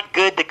it's not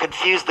good to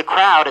confuse the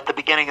crowd at the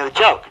beginning of the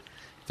joke.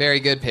 Very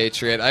good,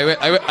 Patriot.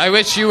 I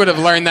wish you would have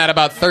learned that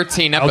about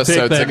 13 I'll take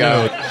episodes that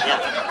ago. note.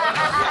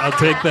 I'll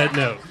take that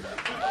note.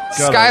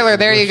 Skylar,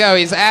 there you go.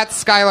 He's at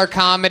Skylar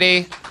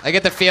Comedy. I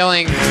get the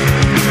feeling,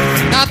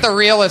 not the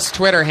realest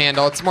Twitter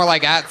handle. It's more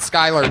like at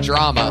Skylar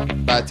Drama.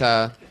 But,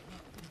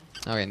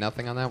 okay,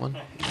 nothing on that one?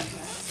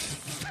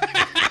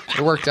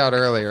 It worked out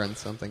earlier on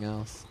something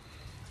else.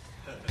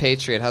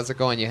 Patriot, how's it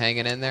going? You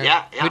hanging in there?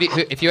 Yeah.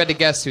 If you had to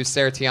guess who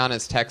Sarah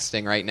Tiana's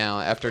texting right now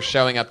after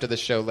showing up to the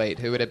show late,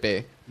 who would it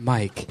be?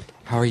 Mike,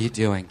 how are you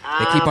doing?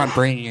 They keep on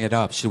bringing it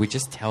up. Should we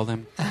just tell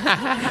them?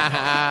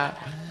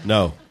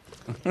 No.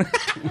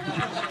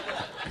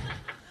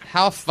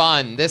 How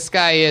fun. This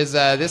guy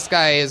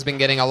has been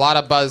getting a lot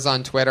of buzz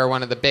on Twitter,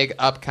 one of the big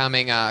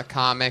upcoming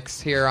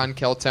comics here on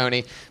Kill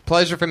Tony.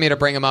 Pleasure for me to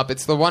bring him up.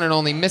 It's the one and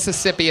only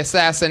Mississippi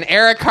assassin,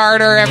 Eric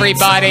Carter,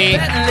 everybody,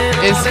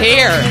 is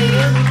here.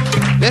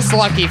 This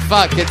lucky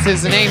fuck gets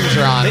his name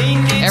drawn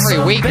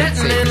every week, it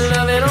seems.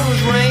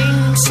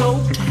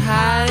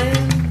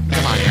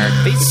 Come on, Eric.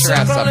 Get your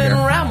ass up here.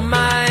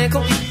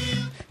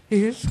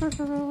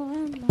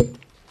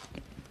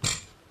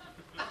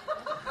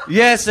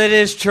 Yes, it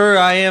is true.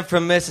 I am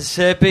from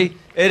Mississippi.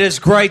 It is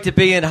great to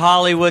be in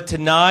Hollywood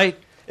tonight.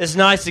 It's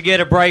nice to get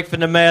a break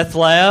from the meth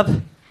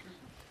lab.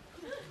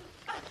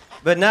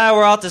 But now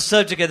we're off the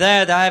subject of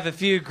that. I have a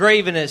few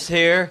grievances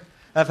here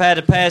I've had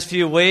the past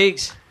few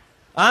weeks.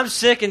 I'm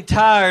sick and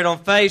tired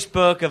on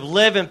Facebook of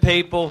living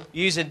people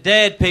using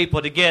dead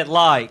people to get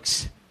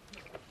likes.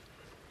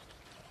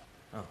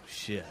 Oh,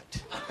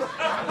 shit.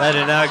 That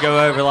did not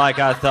go over like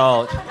I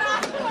thought.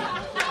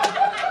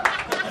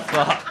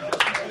 Fuck.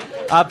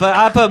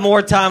 I put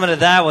more time into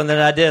that one than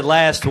I did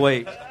last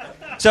week.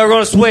 So we're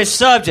going to switch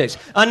subjects.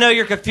 I know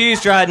you're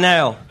confused right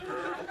now.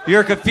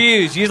 You're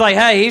confused. You're like,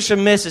 hey, he's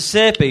from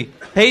Mississippi.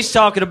 He's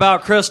talking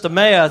about crystal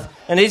meth,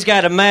 and he's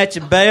got a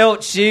matching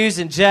belt, shoes,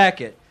 and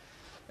jacket.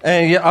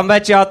 And I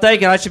bet y'all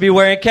thinking I should be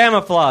wearing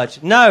camouflage.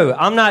 No,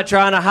 I'm not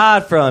trying to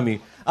hide from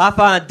you. I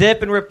find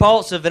dipping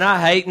repulsive, and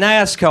I hate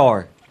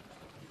NASCAR.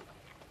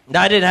 And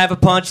I didn't have a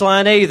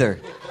punchline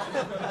either.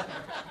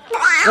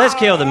 Let's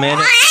kill the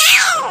minute.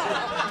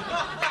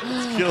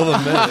 Kill the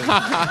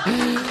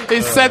minute.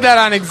 He said that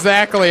on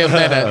exactly a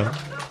minute.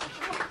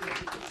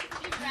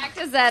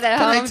 Practice that at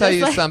Can home. I tell just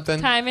you like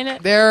something? Timing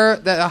it.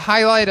 The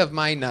highlight of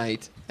my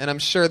night, and I'm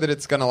sure that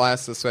it's going to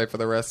last this way for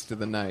the rest of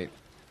the night.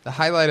 The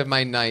highlight of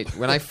my night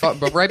when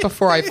but right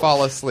before I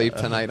fall asleep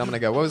tonight, I'm gonna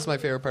go. What was my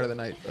favorite part of the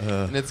night?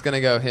 And it's gonna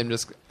go him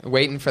just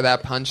waiting for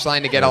that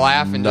punchline to get a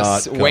laugh and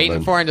just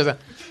waiting for it and just.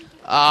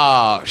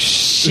 Oh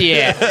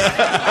shit!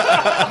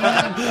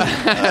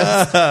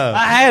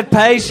 I had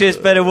patience,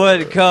 but it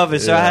wasn't coming,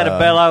 so I had to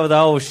bail out with the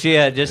old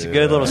shit. Just a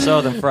good little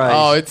Southern phrase.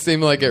 Oh, it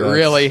seemed like it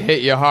really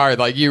hit you hard.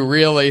 Like you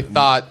really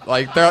thought,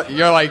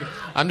 you're like,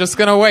 I'm just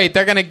gonna wait.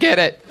 They're gonna get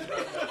it.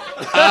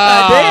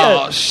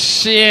 Oh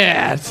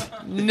shit!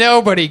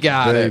 Nobody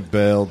got They it.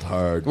 bailed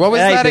hard. What was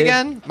that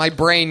again? My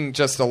brain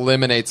just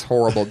eliminates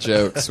horrible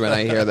jokes when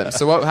I hear them.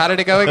 So how did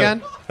it go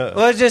again?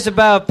 Well, it's just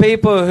about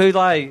people who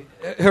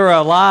are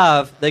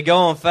alive. They go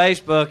on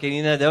Facebook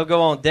and they'll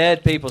go on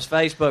dead people's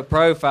Facebook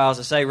profiles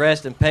and say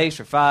rest in peace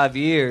for 5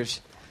 years,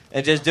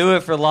 and just do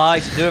it for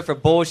likes, do it for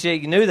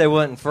bullshit. You knew they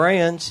wasn't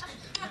friends.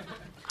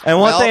 And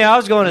one thing I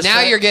was going to say.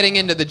 Now you're getting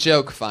into the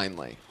joke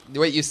finally.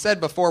 What you said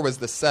before was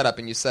the setup,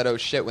 and you said oh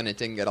shit when it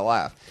didn't get a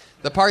laugh.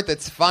 The part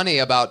that's funny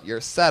about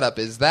your setup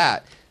is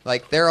that,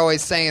 like, they're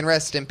always saying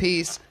rest in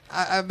peace.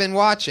 I've been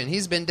watching.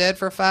 He's been dead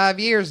for 5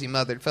 years, you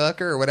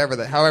motherfucker, or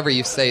whatever. However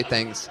you say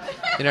things.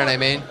 You know what I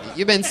mean?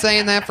 You've been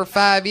saying that for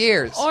 5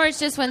 years. Or it's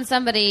just when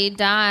somebody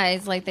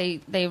dies, like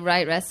they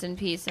write rest in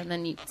peace, and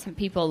then some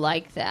people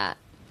like that.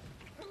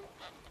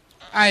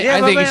 I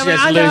think you should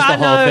just lose the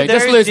whole thing.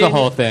 Just lose the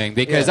whole thing,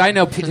 because I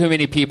know too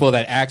many people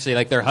that actually,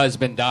 like, their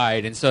husband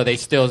died, and so they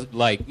still, use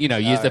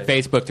the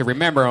Facebook to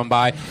remember him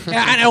by. And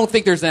I don't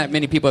think there's that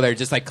many people that are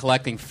just,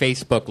 collecting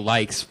Facebook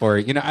likes for,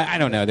 I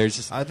don't know. There's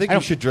just. I think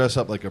you should dress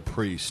up like a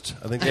priest.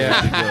 I think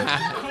that would be good.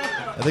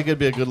 I think it'd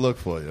be a good look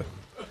for you.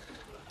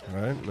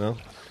 All right? No?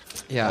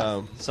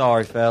 Yeah.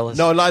 Sorry, fellas.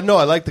 No,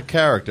 I like the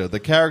character.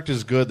 The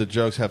character's good. The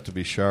jokes have to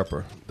be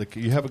sharper.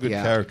 You have a good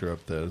character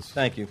up there.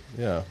 Thank you.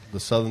 Yeah, the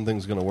Southern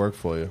thing's going to work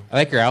for you. I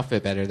like your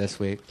outfit better this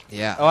week.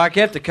 Yeah. Oh, I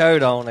kept the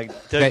coat on. I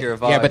took your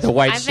advice. Yeah, but the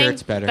white I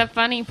shirt's think better. The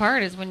funny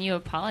part is when you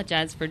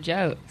apologize for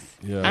jokes.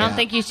 Yeah. I don't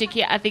think you should.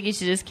 I think you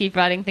should just keep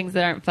writing things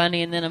that aren't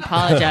funny and then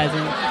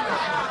apologizing.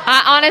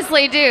 I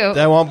honestly do.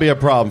 That won't be a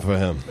problem for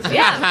him.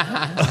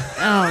 Yeah.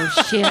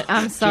 Oh shit!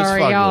 I'm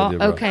sorry, fucking y'all. with you,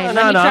 bro. Okay, No,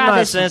 let me try I'm not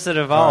this.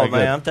 sensitive at All all, right, man.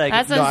 good. I'm taking.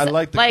 That's No, I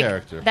like the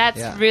character. That's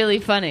Yeah. really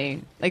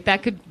funny. Like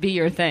that could be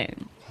your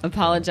thing.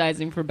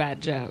 Apologizing for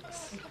bad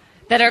jokes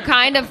that are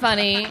kind of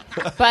funny,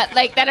 but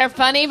that are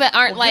funny but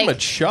aren't Give him a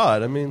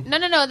shot. I mean, No,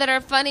 that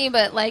are funny,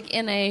 but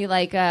in a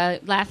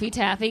Laffy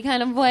Taffy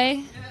kind of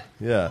way.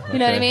 yeah. You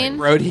know what I okay. mean?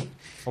 Brody.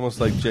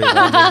 Almost like Jay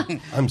Leno.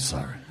 I'm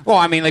sorry. Well,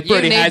 I mean,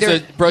 Brody You has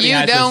need to- Brody you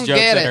has don't those jokes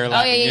get that it. are Oh,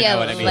 like, yeah, you yeah, know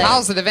what I mean? like-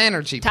 Positive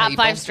energy, Top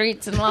people. 5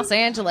 streets in Los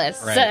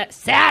Angeles. Right.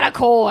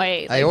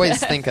 Satakoy. I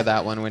always think of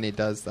that one when he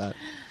does that.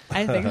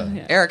 I think.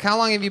 Yeah. Eric, how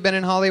long have you been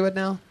in Hollywood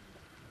now?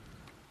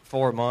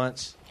 4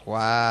 months.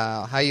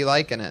 Wow. How you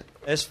liking it?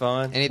 It's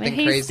fun. Anything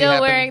He's crazy still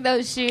happen? wearing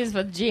those shoes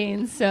with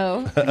jeans,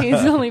 so he's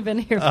only been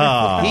here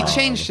for. He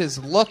changed his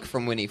look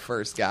from when he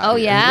first got Oh,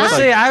 here. yeah? Well,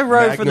 see, I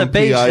rode from the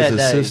Magnum beach PI's that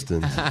day.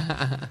 assistant.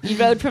 You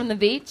rode from the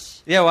beach.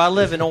 Yeah, well, I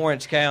live in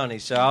Orange County,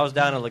 so I was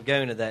down in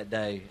Laguna that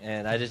day,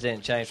 and I just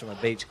didn't change from my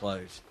beach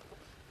clothes.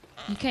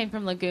 You came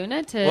from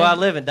Laguna to. Well, I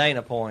live in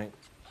Dana Point.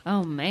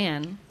 Oh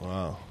man.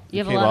 Wow. You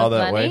have a came lot all of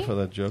that money? way for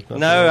that joke?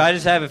 No, I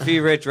just have a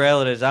few rich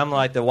relatives. I'm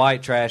like the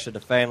white trash of the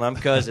family. I'm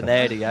cousin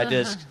Eddie. I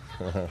just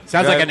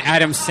Sounds like an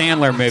Adam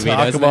Sandler movie.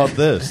 Talk doesn't about it?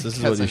 this. This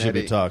is what Cousin you should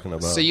Eddie. be talking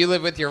about. So you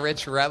live with your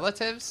rich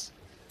relatives?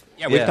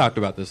 Yeah, we've Yeah. talked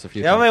about this a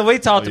few Yeah, times. I mean, we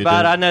talked Oh, you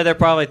about did? it. I know they're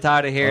probably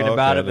tired of hearing Oh,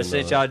 about okay, it, but I didn't know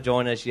since that. y'all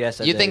joined us, yes,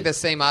 I You do. think the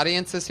same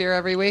audience is here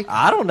every week?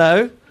 I don't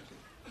know.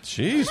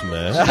 Jeez,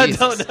 man. I don't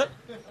know.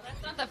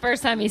 It's not the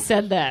first time he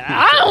said that.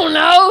 I don't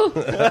know.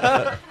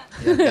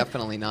 Yeah,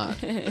 definitely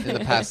not. In the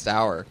past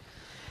hour.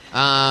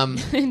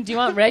 Do you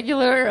want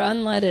regular or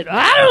unleaded?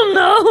 I don't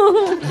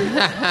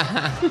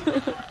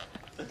know.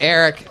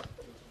 Eric,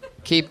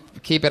 keep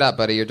it up,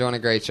 buddy. You're doing a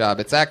great job.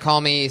 It's at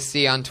Call Me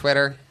EC on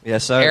Twitter.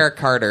 Yes, sir. Eric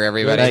Carter,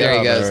 everybody. Good There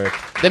he job, goes. Eric.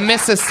 The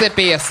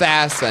Mississippi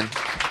Assassin.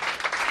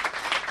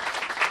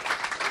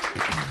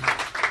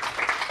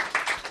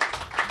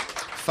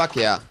 Fuck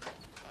yeah.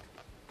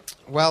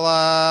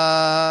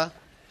 Well,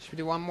 should we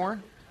do one more?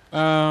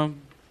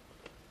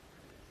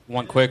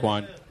 One quick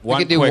one. We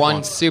could do quick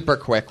one super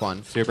quick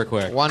one. Super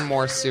quick. One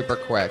more super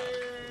quick.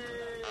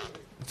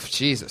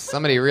 Jesus,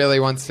 somebody really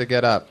wants to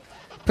get up.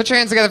 Put your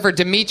hands together for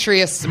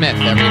Demetrius Smith,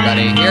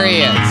 everybody. Here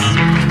he is.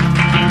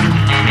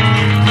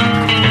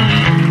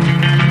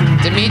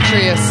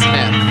 Demetrius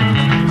Smith.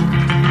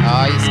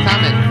 Oh, he's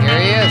coming. Here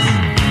he is.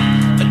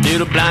 A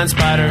little blind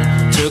spider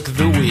took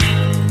the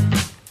wheel.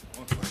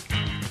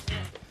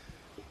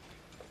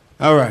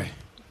 All right.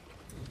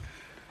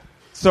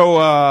 So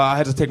I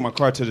had to take my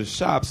car to the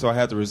shop, so I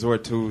had to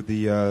resort to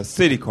the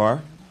city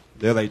car,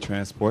 the LA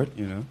Transport,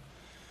 you know.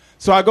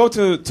 So I go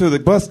to the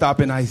bus stop,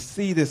 and I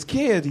see this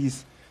kid.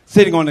 He's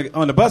sitting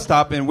on the bus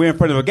stop, and we're in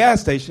front of a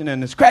gas station,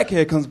 and this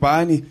crackhead comes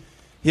by, and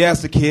he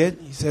asks the kid,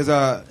 he says,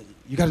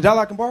 you got $1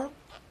 I can borrow?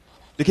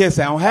 The kid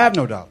said, I don't have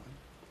no dollar.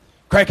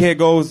 Crackhead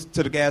goes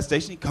to the gas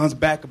station. He comes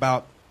back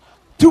about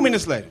 2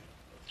 minutes later.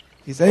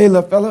 He said, hey,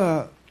 little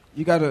fella,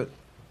 you got $1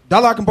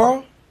 I can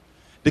borrow?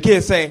 The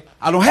kid say,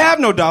 I don't have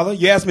no dollar.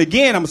 You ask me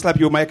again, I'm going to slap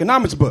you with my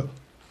economics book.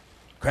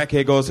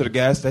 Crackhead goes to the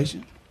gas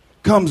station,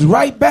 comes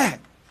right back.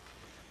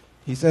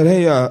 He said,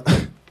 hey,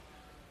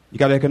 you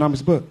got an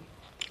economics book?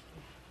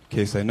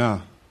 Kid say,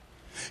 nah.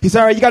 He said,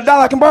 all right, you got $1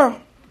 I can borrow?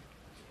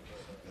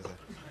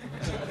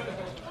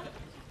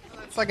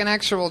 It's like an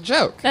actual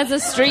joke. That's a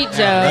street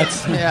joke.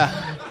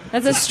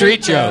 That's a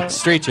street joke.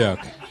 Street joke.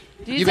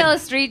 Do you tell a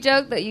street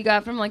joke that you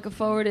got from like a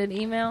forwarded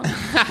email?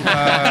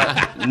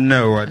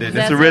 No, I didn't.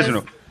 That's It's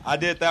original. what I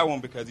did that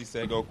one because he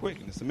said go quick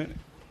and it's a minute.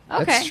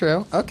 Okay. That's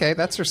true. Okay,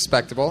 that's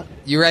respectable.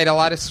 You write a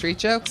lot of street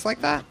jokes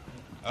like that?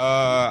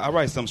 I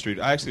write some street.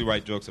 I actually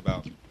write jokes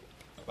about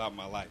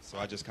my life, so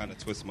I just kind of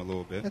twist them a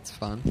little bit. That's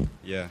fun.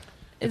 Yeah.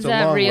 Is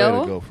that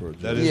real?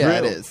 That is yeah,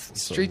 real. it is.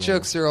 Street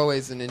jokes are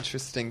always an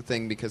interesting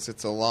thing because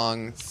it's a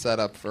long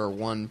setup for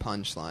one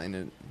punchline,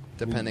 and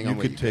depending on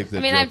what you take. I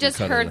mean, I've just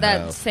heard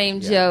that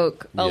same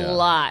joke a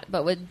lot,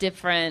 but with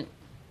different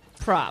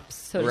props,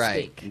 so to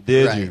speak.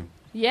 Did you?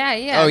 Yeah,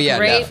 yeah. Oh, yeah,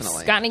 grapes.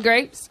 definitely. Got any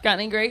grapes? Got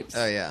any grapes?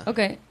 Oh, yeah.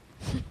 Okay.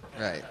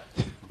 Right.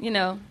 You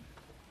know.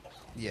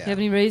 Yeah. You have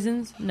any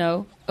raisins?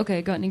 No.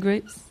 Okay, got any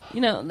grapes?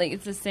 You know, like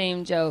it's the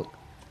same joke.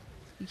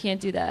 You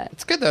can't do that.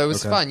 It's good though. It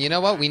was fun. You know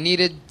what? We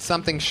needed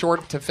something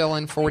short to fill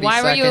in 40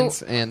 Why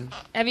seconds, were you?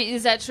 and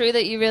Is that true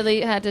that you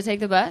really had to take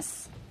the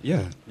bus?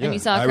 Yeah. And you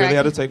saw I really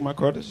had to take my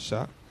car to the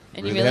shop.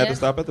 And you really really had had- to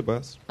stop at the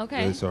bus.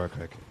 Okay. Really saw a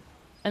crackhead.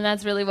 And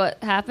that's really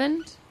what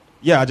happened?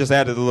 Yeah, I just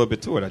added a little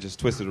bit to it. I just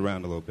twisted it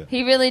around a little bit.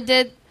 He really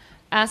did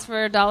ask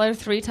for $1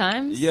 3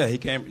 times? Yeah, he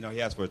came. No,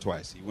 he asked for it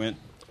twice. He went,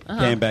 Uh-huh.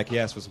 came back. He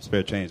asked for some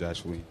spare change,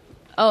 actually.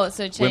 Oh,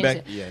 so change Went back-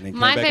 it. yeah, and then came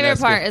My back and favorite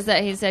asked part if- is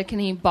that he said, can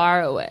he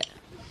borrow it?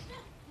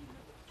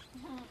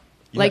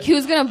 Like,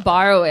 who's going to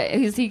borrow it?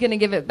 Is he going to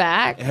give it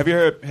back? Have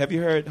you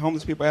heard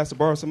homeless people ask to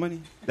borrow some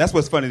money? That's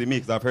what's funny to me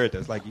because I've heard that.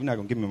 It's like, you're not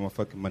going to give me my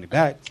fucking money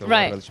back. So I'd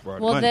rather Right. you borrow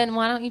the Well, money. then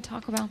why don't you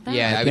talk about that?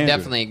 yeah, I can would do.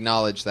 definitely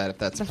acknowledge that if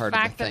that's The part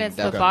fact of the that thing. it's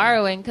the definitely.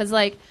 borrowing, because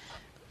like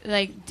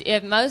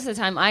if most of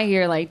the time I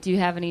hear like, do you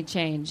have any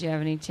change? Do you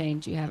have any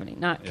change? Do you have any?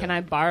 Not, can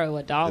I borrow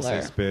This $1?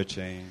 is spare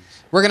change.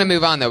 We're gonna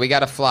move on though. We got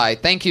to fly.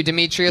 Thank you,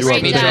 Demetrius. You're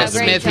welcome. Demetrius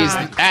Great job, Smith. He's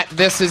great job. at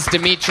This Is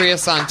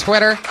Demetrius on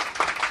Twitter.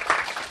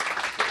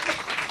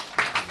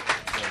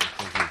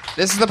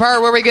 This is the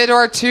part where we get to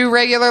our 2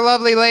 regular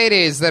lovely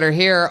ladies that are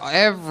here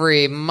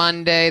every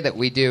Monday, that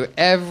we do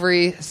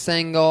every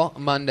single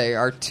Monday.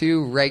 Our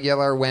 2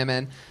 regular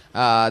women.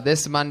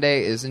 This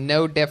Monday is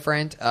no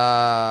different.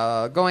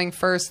 Going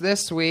first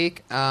this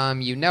week,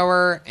 you know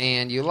her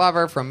and you love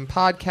her from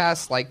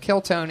podcasts like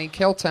Kill Tony,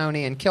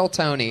 and Kill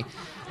Tony.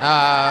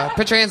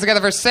 Put your hands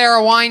together for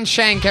Sarah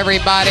Wineshank,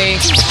 everybody.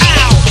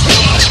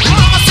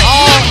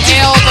 All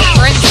hail the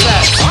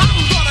princess.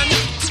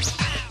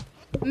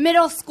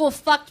 Middle school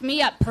fucked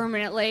me up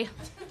permanently.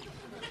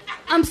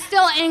 I'm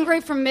still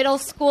angry from middle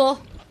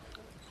school.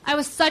 I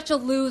was such a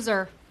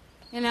loser,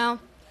 you know.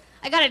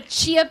 I got a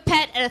chia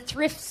pet at a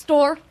thrift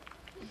store,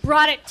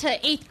 brought it to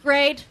 8th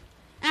grade,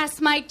 asked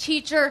my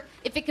teacher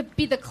if it could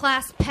be the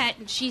class pet,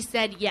 and she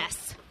said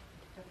yes.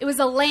 It was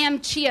a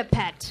lamb chia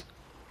pet.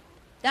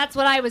 That's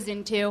what I was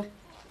into.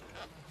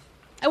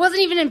 I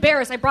wasn't even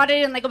embarrassed. I brought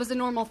it in like it was a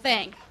normal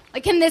thing.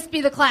 Like, can this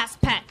be the class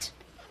pet?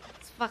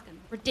 It's fucking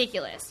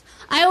ridiculous.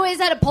 I always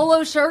had a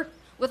polo shirt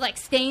with like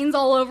stains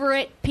all over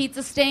it,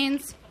 pizza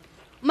stains.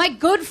 My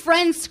good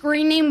friend's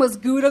screen name was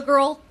Gouda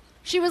Girl.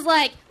 She was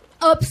like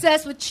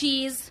obsessed with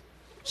cheese.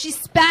 She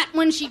spat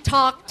when she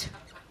talked.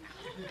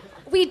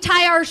 We'd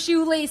tie our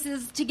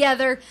shoelaces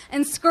together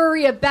and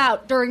scurry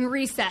about during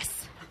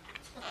recess.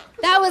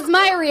 That was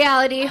my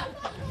reality.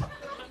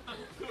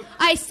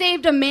 I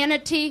saved a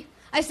manatee.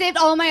 I saved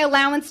all my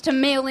allowance to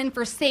mail in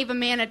for Save a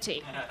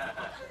Manatee.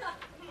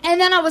 And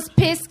then I was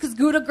pissed because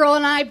Gouda Girl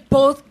and I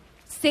both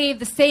saved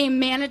the same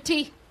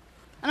manatee.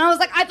 And I was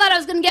like, I thought I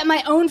was going to get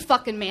my own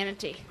fucking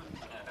manatee.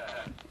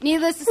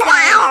 Needless to say,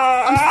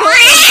 I'm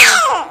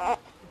still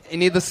angry.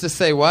 Needless to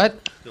say,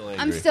 what?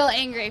 I'm still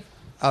angry.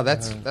 Oh,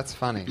 that's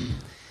funny.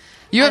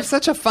 You have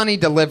such a funny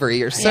delivery.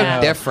 You're so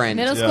Yeah. different.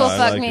 Middle school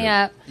fucked me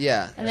up.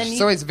 Yeah. And then She's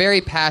you- always very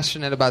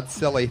passionate about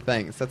silly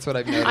things. That's what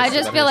I've noticed. I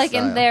just about feel her like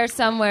in style. there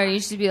somewhere you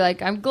should be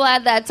like, I'm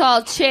glad that's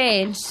all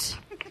changed.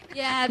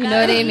 Yeah, You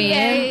know what I mean?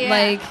 Yeah.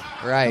 Like,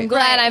 Right. I'm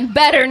glad I'm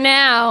better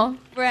now.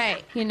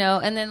 Right. You know,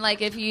 and then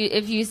like if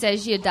you said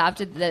she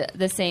adopted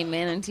the same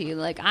manatee,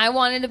 like I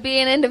wanted to be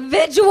an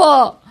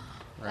individual.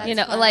 Right. You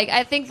know, That's fun. like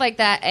I think like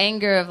that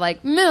anger of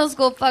like middle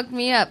school fucked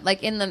me up.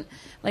 Like in the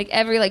like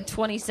every like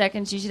 20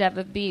 seconds you should have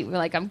a beat. We're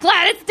like, I'm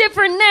glad it's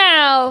different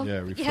now.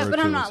 Yeah, but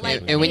I'm not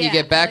like And when you yeah,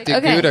 get back to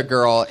like- Gouda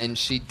Girl and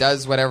she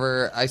does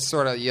whatever,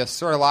 you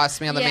sort of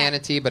lost me on the Yeah.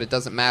 manatee, but it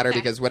doesn't matter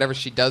because whatever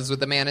she does with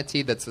the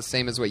manatee, that's the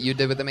same as what you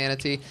did with the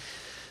manatee.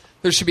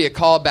 There should be a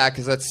callback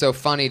because that's so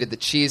funny to the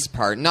cheese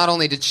part. Not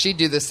only did she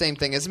do the same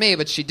thing as me,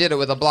 but she did it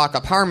with a block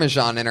of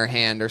Parmesan in her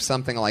hand or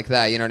something like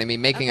that. You know what I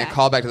mean? Making a Okay.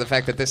 callback to the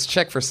fact that this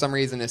chick, for some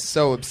reason, is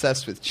so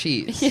obsessed with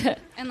cheese. Yeah.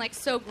 And like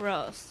so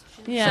gross.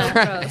 Yeah,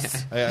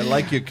 gross. I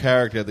like your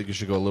character. I think you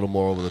should go a little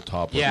more over the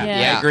top. Yeah, with it.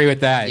 I agree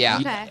with that. Yeah.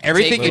 You- Okay.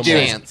 Everything Take you a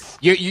do, chance.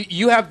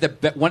 you have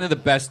one of the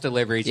best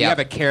deliveries. You Yeah. have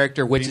a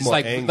character which Be is more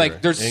like angry.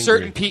 there's Angry.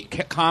 certain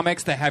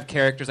comics that have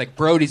characters like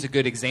Brody's a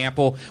good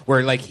example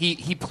where like he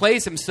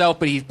plays himself,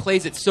 but he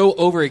plays it so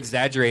over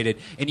exaggerated,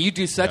 and you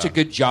do such a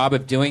good job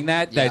of doing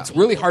that that it's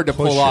really hard to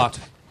Push pull it.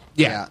 off.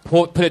 Yeah,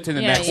 put it to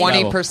the next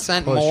level.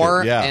 20% Push it,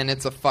 more, yeah. and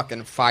it's a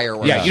fucking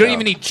firework. Yeah, you don't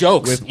even need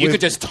jokes. With- you with-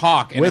 could just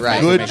talk. And With it's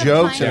good amazing.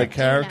 jokes and a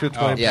character,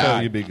 20%, Yeah.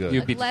 you'd be good.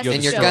 You'd be- Less you'll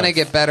And be you're so- going to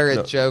get better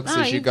at jokes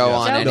No, as you you- go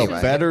on jokes. anyway.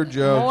 No, better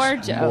jokes. More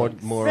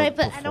jokes. More Right,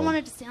 but I perform. don't want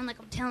it to sound like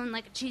I'm telling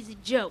like a cheesy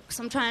joke.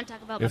 So I'm trying to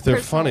talk about. If my they're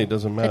personal- funny, it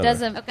doesn't matter. It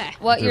doesn't. Okay.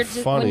 What They're you're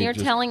funny, when you're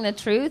just- telling the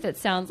truth, it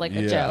sounds like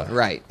a joke.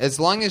 Right. As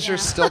long as you're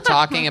still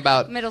talking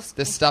about Middle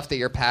the stuff that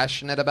you're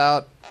passionate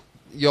about,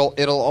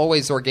 it'll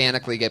always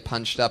organically get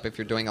punched up if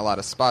you're doing a lot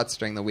of spots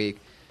during the week.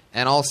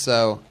 And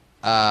also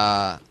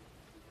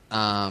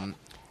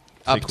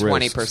up Take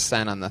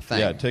 20% on the thing.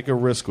 Yeah, take a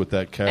risk with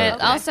that character.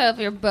 And also, if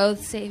you're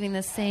both saving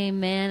the same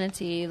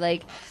manatee,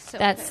 like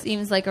that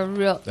seems like a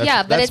real That's-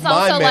 yeah. But that's it's my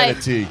also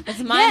manatee. like it's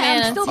my Yeah, I'm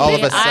manatee. still All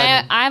of a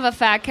sudden- I have a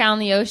fat cow in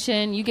the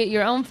ocean. You get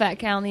your own fat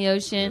cow in the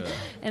ocean,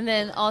 and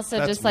then also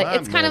That's just like my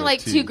it's kind of like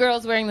manatee. two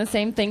girls wearing the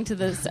same thing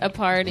to a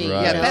party.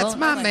 Right. You Yeah, know? that's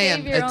my Like, man.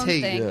 Save your own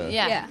Manatee. thing.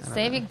 Yeah. Yeah,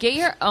 save it. Get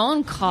your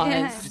own cause.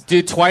 Yeah.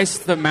 Do twice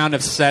the amount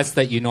of sets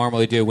that you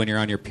normally do when you're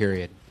on your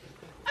period.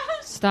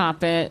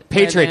 Stop it,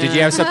 Patriot, did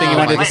you have something you Oh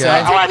wanted my to say?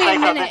 God. I want to Wait say a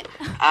minute.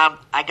 something.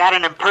 I got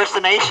an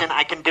impersonation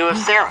I can do of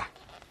Sarah.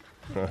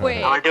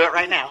 Wait. I want to do it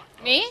right now.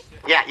 Me?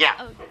 Yeah, yeah.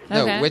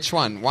 No, Okay. which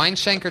one?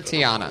 Wineshank or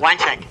Tiana? Wine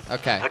check.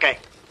 Okay. Okay.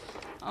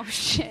 Oh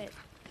shit.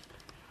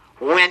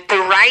 Went to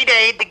Rite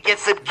Aid to get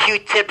some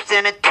Q-tips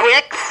and a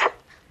Twix.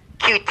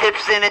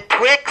 Q-tips and a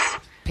Twix.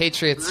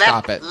 Patriot,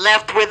 stop it.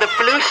 Left with a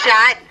flu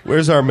shot.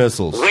 Where's our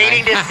missiles?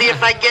 Waiting to see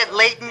if I get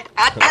latent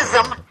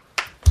autism.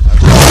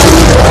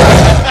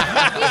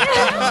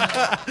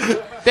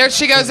 There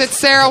she goes. It's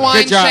Sarah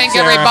Good job, Wineshank,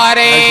 Sarah.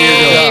 everybody.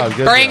 Good job,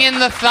 good Bring job. in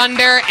the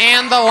thunder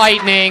and the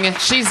lightning.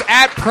 She's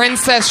at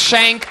Princess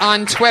Shank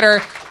on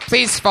Twitter.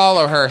 Please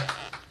follow her.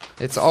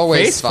 It's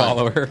always Face fun.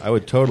 follow her. I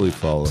would totally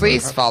follow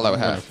Please her. follow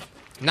her.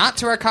 Not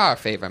to her car,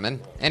 Favorman.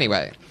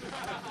 Anyway.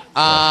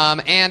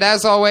 And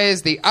as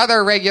always, the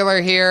other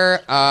regular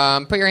here,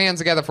 put your hands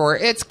together for her.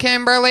 It's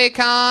Kimberly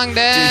Congdon.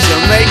 Did you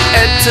make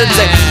it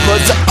today?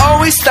 'Cause I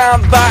always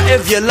stand by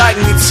if you like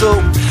me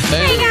to.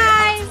 Hey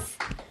guys,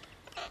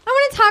 I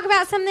want to talk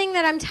about something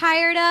that I'm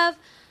tired of.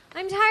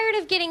 I'm tired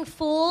of getting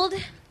fooled.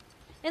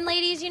 And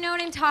ladies, you know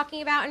what I'm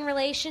talking about in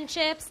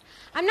relationships.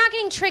 I'm not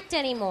getting tricked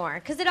anymore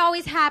because it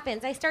always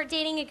happens. I start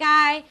dating a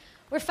guy,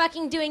 we're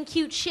fucking doing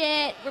cute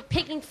shit, we're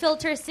picking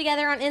filters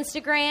together on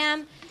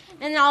Instagram,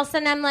 and then all of a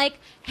sudden I'm like,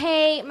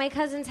 hey, my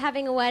cousin's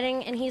having a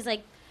wedding, and he's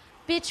like,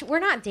 bitch, we're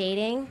not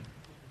dating.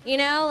 You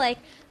know, like,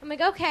 I'm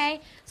like,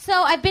 okay. So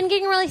I've been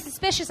getting really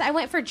suspicious. I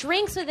went for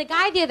drinks with a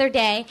guy the other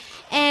day,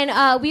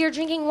 and we were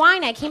drinking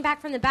wine. I came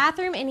back from the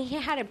bathroom, and he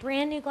had a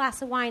brand new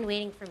glass of wine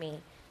waiting for me.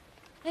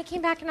 And I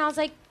came back, and I was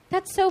like,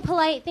 that's so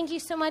polite. Thank you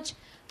so much.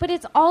 But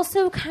it's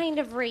also kind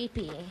of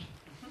rapey.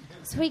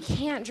 So we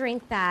can't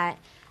drink that.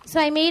 So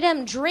I made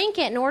him drink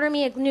it and order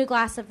me a new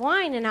glass of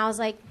wine, and I was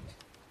like,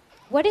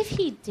 what if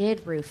he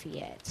did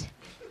roofie it?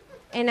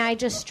 And I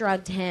just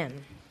drugged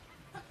him.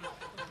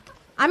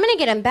 I'm going to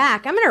get him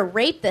back. I'm going to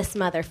rape this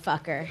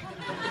motherfucker.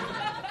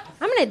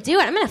 I'm going to do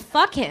it. I'm going to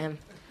fuck him.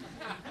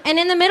 And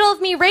in the middle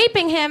of me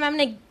raping him, I'm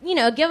going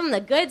to, give him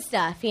the good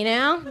stuff,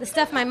 the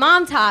stuff my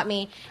mom taught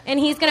me. And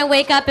he's going to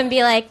wake up and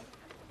be like,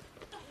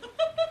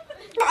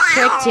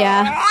 tricked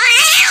ya.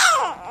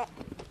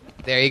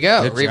 There you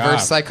go. Good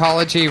Reverse job.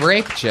 psychology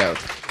rape joke.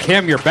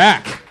 Kim, you're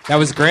back. That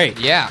was great.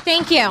 Yeah.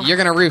 Thank you. You're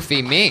going to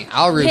roofie me.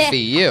 I'll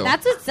roofie you.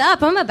 That's what's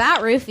up. I'm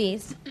about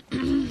roofies.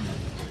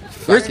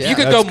 You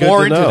could That's go good more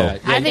to into know.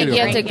 that. I think could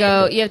you go have to more.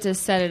 go. You have to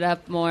set it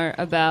up more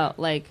about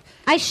like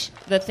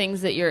the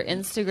things that you're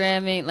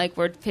Instagramming. Like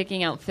we're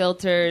picking out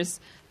filters.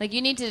 Like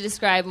you need to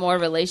describe more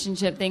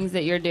relationship things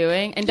that you're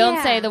doing, and don't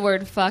Yeah. say the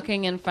word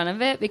 "fucking" in front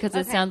of it because it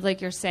Okay. sounds like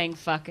you're saying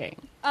 "fucking."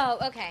 Oh,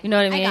 okay. You know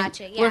what I mean? I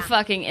gotcha, yeah. We're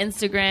fucking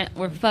Instagram.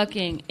 We're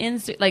fucking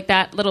like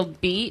that little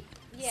beat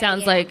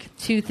sounds yeah. like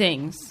two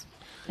things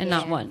and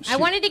not one. I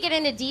wanted to get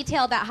into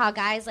detail about how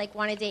guys like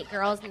want to date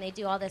girls and they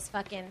do all this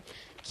fucking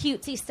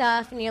cutesy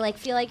stuff, and you're like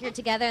feel like you're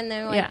together, and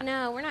they're like, Yeah.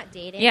 no, we're not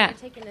dating. Yeah. We're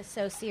taking this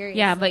so serious.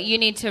 Yeah, but you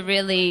need to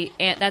really.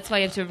 That's why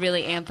you have to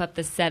really amp up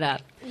the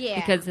setup. Yeah.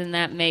 Because then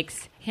that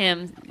makes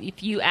him.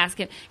 If you ask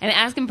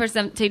him for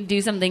to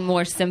do something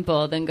more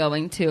simple than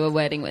going to a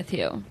wedding with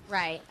you,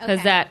 Right. Because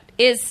Okay. that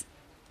is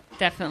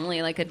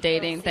definitely like a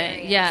dating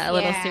thing. Yeah, a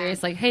little Yeah.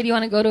 serious. Like, hey, do you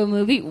want to go to a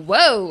movie?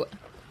 Whoa,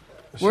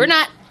 we're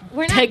not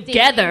We're not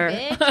together.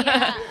 dating, bitch.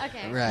 Yeah,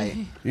 okay. Right.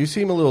 You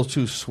seem a little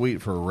too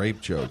sweet for a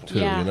rape joke, too.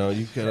 Yeah. You know,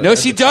 you could, No,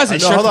 she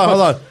doesn't. No, Shut hold the on, fuck-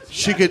 hold on.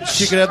 She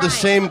could have the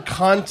same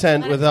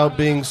content without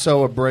being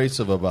so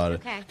abrasive about it.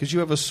 Okay. Because you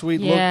have a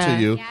sweet Yeah. look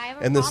to you, Yeah, I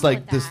have a and this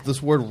problem like with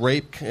this word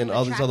rape and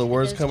all these other attracted to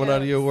words those coming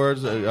out of your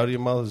jokes. words, out of your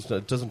mouth,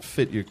 it doesn't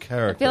fit your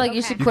character. I feel like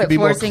you should You quit could be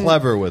more forcing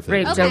clever with it.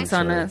 rape is what jokes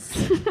I'm on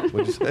saying. us.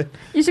 What'd you say?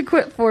 You should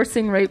quit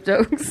forcing rape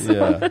jokes.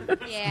 Yeah.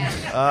 Yeah.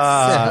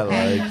 I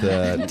like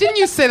that. Didn't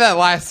you say that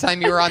last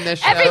time you were on this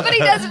show? Everybody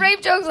does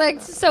rape jokes.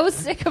 Like, so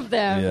sick of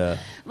them. Yeah.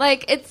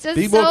 Like, it's just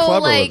Be more so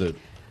clever like with it.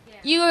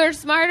 you are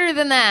smarter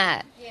than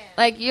that.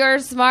 Like, you're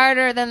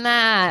smarter than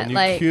that. And you're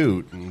like,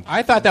 cute. And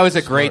I thought that was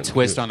a great smart and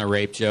twist cute. on the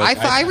rape joke.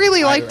 I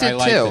really liked it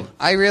liked too. it.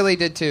 I really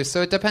did too.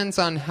 So it depends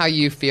on how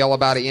you feel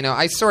about it. You know,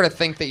 I sort of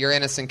think that your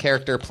innocent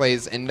character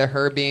plays into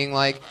her being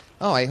like,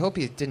 "Oh, I hope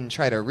he didn't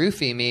try to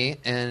roofie me,"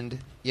 and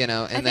you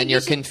know, and then think you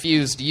your should-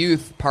 confused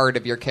youth part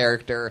of your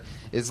character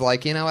is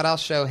like, you know what, I'll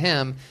show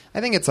him.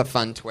 I think it's a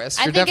fun twist.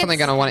 I You're think definitely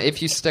it's- going to want to,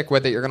 if you stick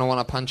with it, you're going to want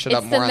to punch it it's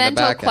up the more on the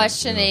mental back end.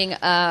 questioning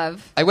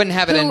of. I wouldn't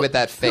have it who- end with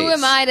that face. Who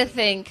am I to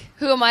think?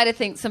 Who am I to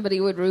think somebody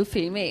would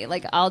roofie me?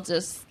 Like, I'll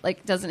just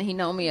like, doesn't he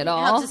know me at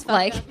all? just fuck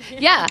Like,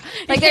 him. yeah,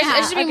 like there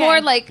Yeah, should be okay.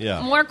 more like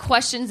Yeah. more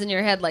questions in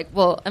your head. Like,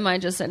 well, am I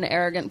just an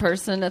arrogant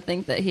person to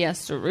think that he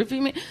has to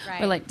roofie me?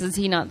 Right. Or like, does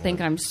he not think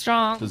I'm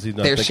strong? Does he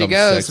not There think she I'm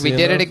goes. sexy We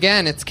did enough? it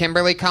again. It's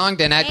Kimberly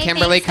Congdon at Hey,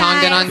 Kimberly thanks,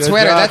 Congdon guys. on Good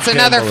Twitter. job, That's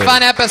another Kimberly.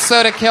 fun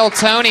episode of Kill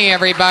Tony,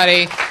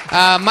 everybody.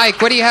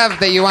 Mike, what do you have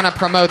that you want to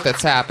promote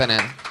that's happening?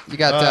 You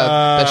got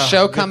the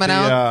show get coming the,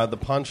 out? The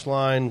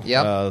Punchline,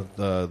 Yep.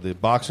 the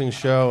boxing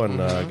show,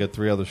 and get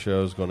 3 other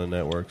shows going to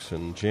networks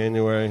in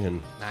January,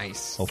 and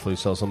Nice. hopefully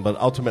sell some. But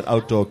Ultimate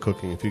Outdoor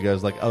Cooking. If you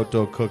guys like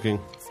outdoor cooking,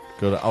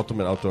 go to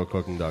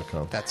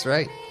ultimateoutdoorcooking.com. That's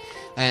right.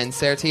 And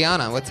Sarah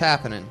Tiana, what's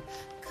happening?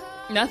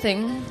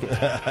 Nothing.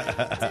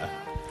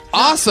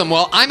 Awesome.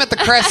 Well, I'm at the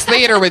Crest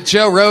Theater with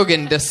Joe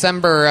Rogan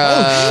December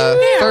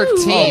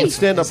 13th. Oh,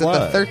 stand up Is it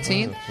live. the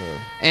 13th?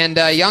 And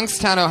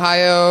Youngstown,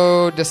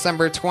 Ohio,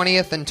 December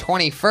 20th and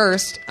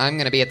 21st. I'm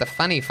going to be at the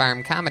Funny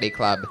Farm Comedy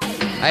Club.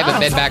 I haven't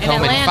been back in home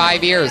in Atlanta.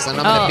 5 years, and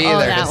I'm going to be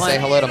there that to one. say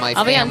hello to my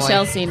I'll family. be on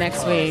Chelsea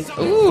next week.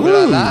 Ooh,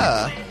 la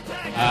la.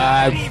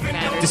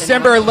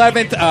 December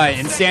 11th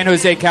in San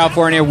Jose,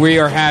 California, we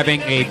are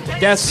having a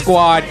Death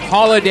Squad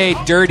Holiday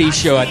Dirty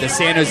Show at the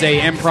San Jose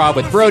Improv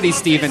with Brody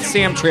Stevens,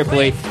 Sam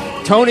Tripoli.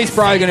 Tony's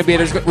probably going to be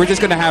there. We're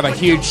just going to have a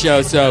huge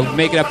show, so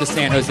make it up to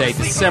San Jose,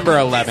 December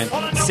 11th,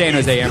 San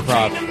Jose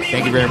Improv.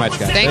 Thank you very much,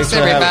 guys. Thanks,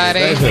 for having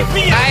everybody. me.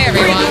 Thank you. Bye,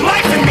 everyone.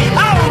 Life in me,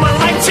 I owe my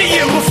life to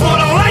you. Before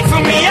the life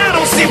of me, I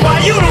don't see why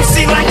you don't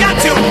see like I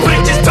do. But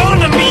it just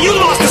dawned on me, you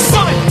lost the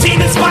sun.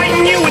 Demons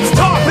fighting you, it's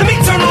dark. Let me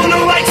turn on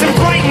the lights and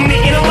brighten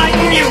it and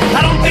enlighten you.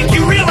 I don't think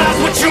you realize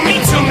what you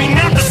mean to me,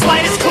 not the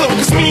slightest clue.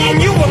 Cause me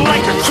and you were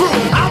like a crew.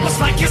 I was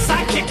like your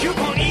sidekick, you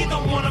gon' either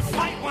wanna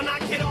fight when I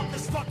get off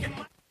this fucking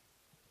mic.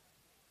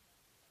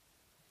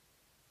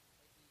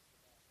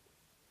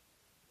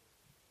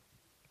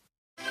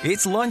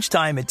 It's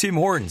lunchtime at Tim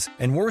Hortons,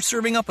 and we're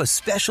serving up a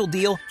special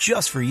deal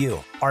just for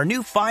you. Our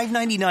new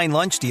 $5.99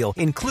 lunch deal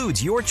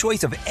includes your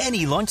choice of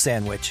any lunch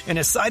sandwich and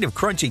a side of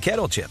crunchy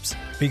kettle chips.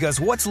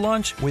 Because what's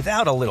lunch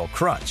without a little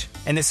crunch?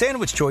 And the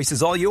sandwich choice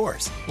is all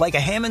yours, like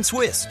a ham and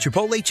Swiss,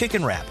 Chipotle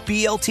chicken wrap,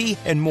 BLT,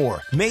 and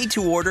more, made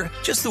to order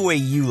just the way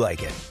you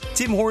like it.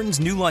 Tim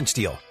Hortons' new lunch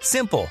deal.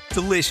 Simple,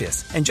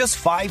 delicious, and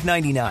just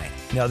 $5.99.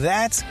 Now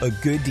that's a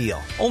good deal.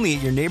 Only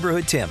at your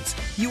neighborhood Tim's.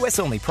 U.S.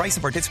 only. Price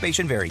and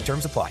participation vary.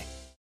 Terms apply.